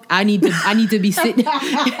 Ho. I need to be sitting.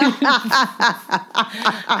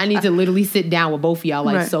 I need to literally sit down with both of y'all.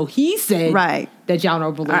 Like, right. So he said that y'all in a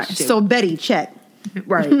relationship. Right. So Betty, check.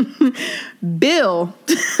 Right. Bill.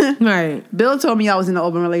 Right. Bill told me I was in an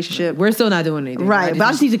open relationship. We're still not doing anything. Right.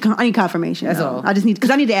 I need confirmation. That's all.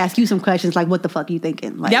 Because I need to ask you some questions like, what the fuck are you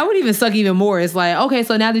thinking? Like, that would even suck even more. It's like, okay,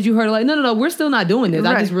 so now that you heard it, like, no, we're still not doing this.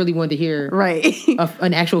 Right. I just really wanted to hear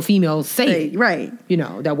an actual female say it. Right. You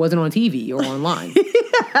know, that wasn't on TV or online.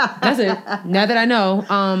 That's it. Now that I know,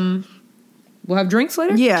 we'll have drinks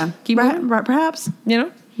later? Yeah. Keep moving? Right, perhaps. You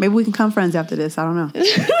know? Maybe we can become friends after this. I don't know.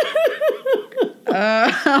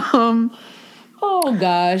 Oh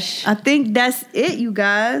gosh, I think that's it, you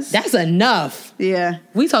guys. That's enough. Yeah,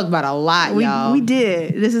 we talked about a lot, y'all. We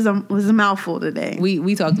did. This was a mouthful today.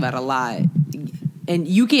 We talked about a lot, and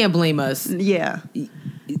you can't blame us. Yeah,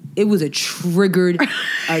 it was a trigger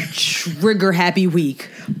happy week.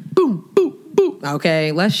 Boom, boom, boom. Okay,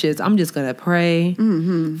 I'm just gonna pray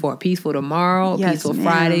for a peaceful tomorrow, peaceful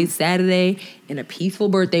Friday, Saturday, and a peaceful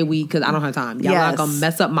birthday week because I don't have time. Y'all not gonna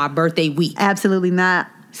mess up my birthday week. Absolutely not.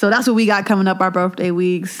 So that's what we got coming up, our birthday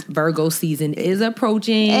weeks. Virgo season is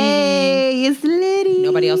approaching. Hey, it's litty.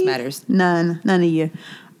 Nobody else matters. None of you.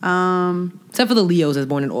 Except for the Leos that's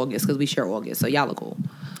born in August because we share August, so y'all are cool.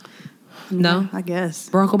 No? I guess.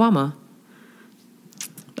 Barack Obama.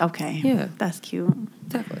 Okay. Yeah. That's cute.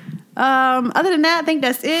 Definitely. Other than that, I think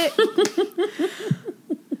that's it.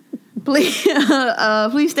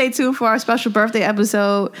 Please stay tuned for our special birthday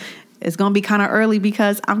episode. It's going to be kind of early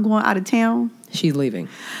because I'm going out of town. She's leaving.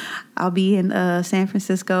 I'll be in San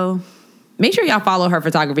Francisco. Make sure y'all follow her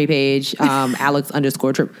photography page,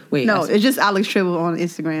 Alex_Tribble. Wait. No, it's just Alex Tribble on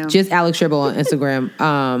Instagram. Just Alex Tribble on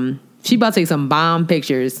Instagram. She about to take some bomb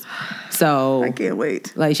pictures. So I can't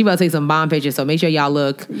wait. Like, she about to take some bomb pictures. So make sure y'all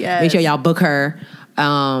look. Yes. Make sure y'all book her.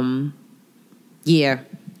 Yeah.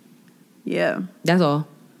 Yeah. That's all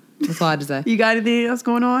I had to say. You got anything else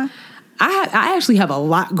going on? I actually have a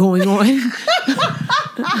lot going on.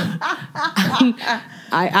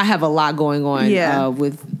 I have a lot going on. Yeah.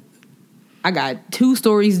 I got 2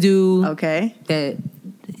 stories due. Okay. That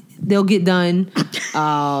they'll get done.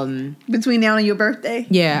 Between now and your birthday?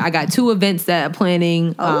 Yeah, I got 2 events that I'm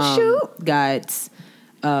planning. Oh, shoot. Got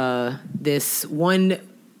this one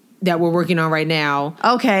that we're working on right now.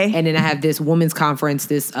 Okay. And then I have this women's conference,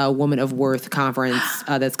 this Woman of Worth conference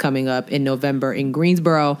that's coming up in November in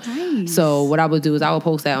Greensboro. Nice. So what I will do is I will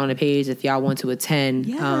post that on the page if y'all want to attend.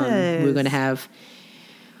 Yes. We're going to have...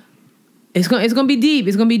 It's gonna be deep.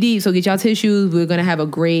 It's gonna be deep. So get y'all tissues. We're gonna have a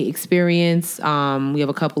great experience. We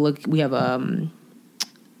have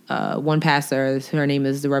one pastor. Her name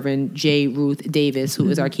is the Reverend J. Ruth Davis, who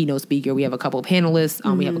is our keynote speaker. We have a couple panelists.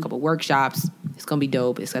 We have a couple workshops. It's gonna be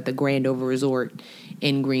dope. It's at the Grandover Resort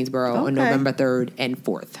in Greensboro on November 3rd and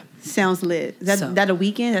 4th. Sounds lit. Is that a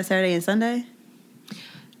weekend? That Saturday and Sunday?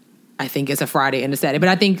 I think it's a Friday and a Saturday. But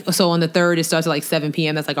I think, so on the 3rd, it starts at like 7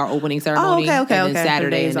 p.m. That's like our opening ceremony. Oh, okay. And then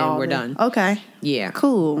Saturday, and then we're done. Okay. Yeah.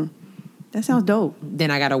 Cool. That sounds dope. Then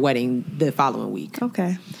I got a wedding the following week.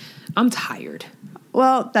 Okay. I'm tired.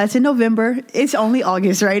 Well, that's in November. It's only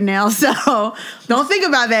August right now, so don't think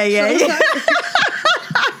about that yet.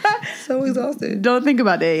 So exhausted. Don't think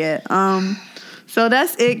about that yet. So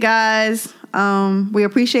that's it, guys. We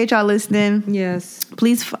appreciate y'all listening. Yes.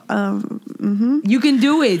 Please, You can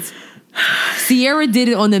do it. Sierra did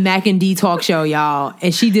it on the Mac and D talk show, y'all,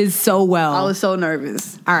 and she did so well. I was so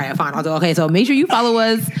nervous. All right, fine. I'll do. Okay, so make sure you follow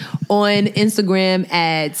us on Instagram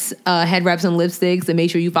at Head Wraps and Lipsticks, and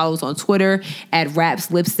make sure you follow us on Twitter at Wraps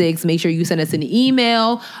Lipsticks. Make sure you send us an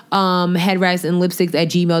email,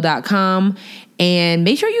 headwrapsandlipsticks@gmail.com. And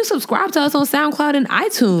make sure you subscribe to us on SoundCloud and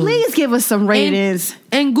iTunes. Please give us some ratings.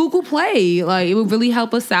 And Google Play. Like, it would really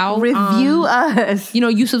help us out. Review us.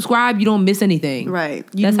 You subscribe, you don't miss anything. Right.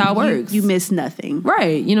 That's how it works. You miss nothing.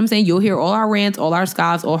 Right. You know what I'm saying? You'll hear all our rants, all our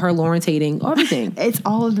scoffs, all her Laurentating, everything. It's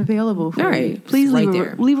all available for you. Please leave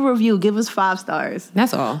a review. Give us 5 stars.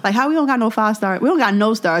 That's all. Like, how we don't got no 5 stars? We don't got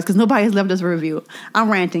no stars because nobody has left us a review. I'm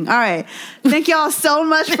ranting. All right. Thank y'all so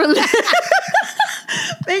much for listening.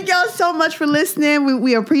 Thank y'all so much for listening.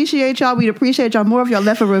 We appreciate y'all. We'd appreciate y'all more if y'all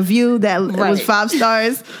left a review that was 5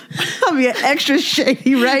 stars. I'm being extra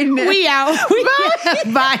shady right now. We out. Bye.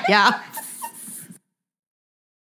 Bye, y'all.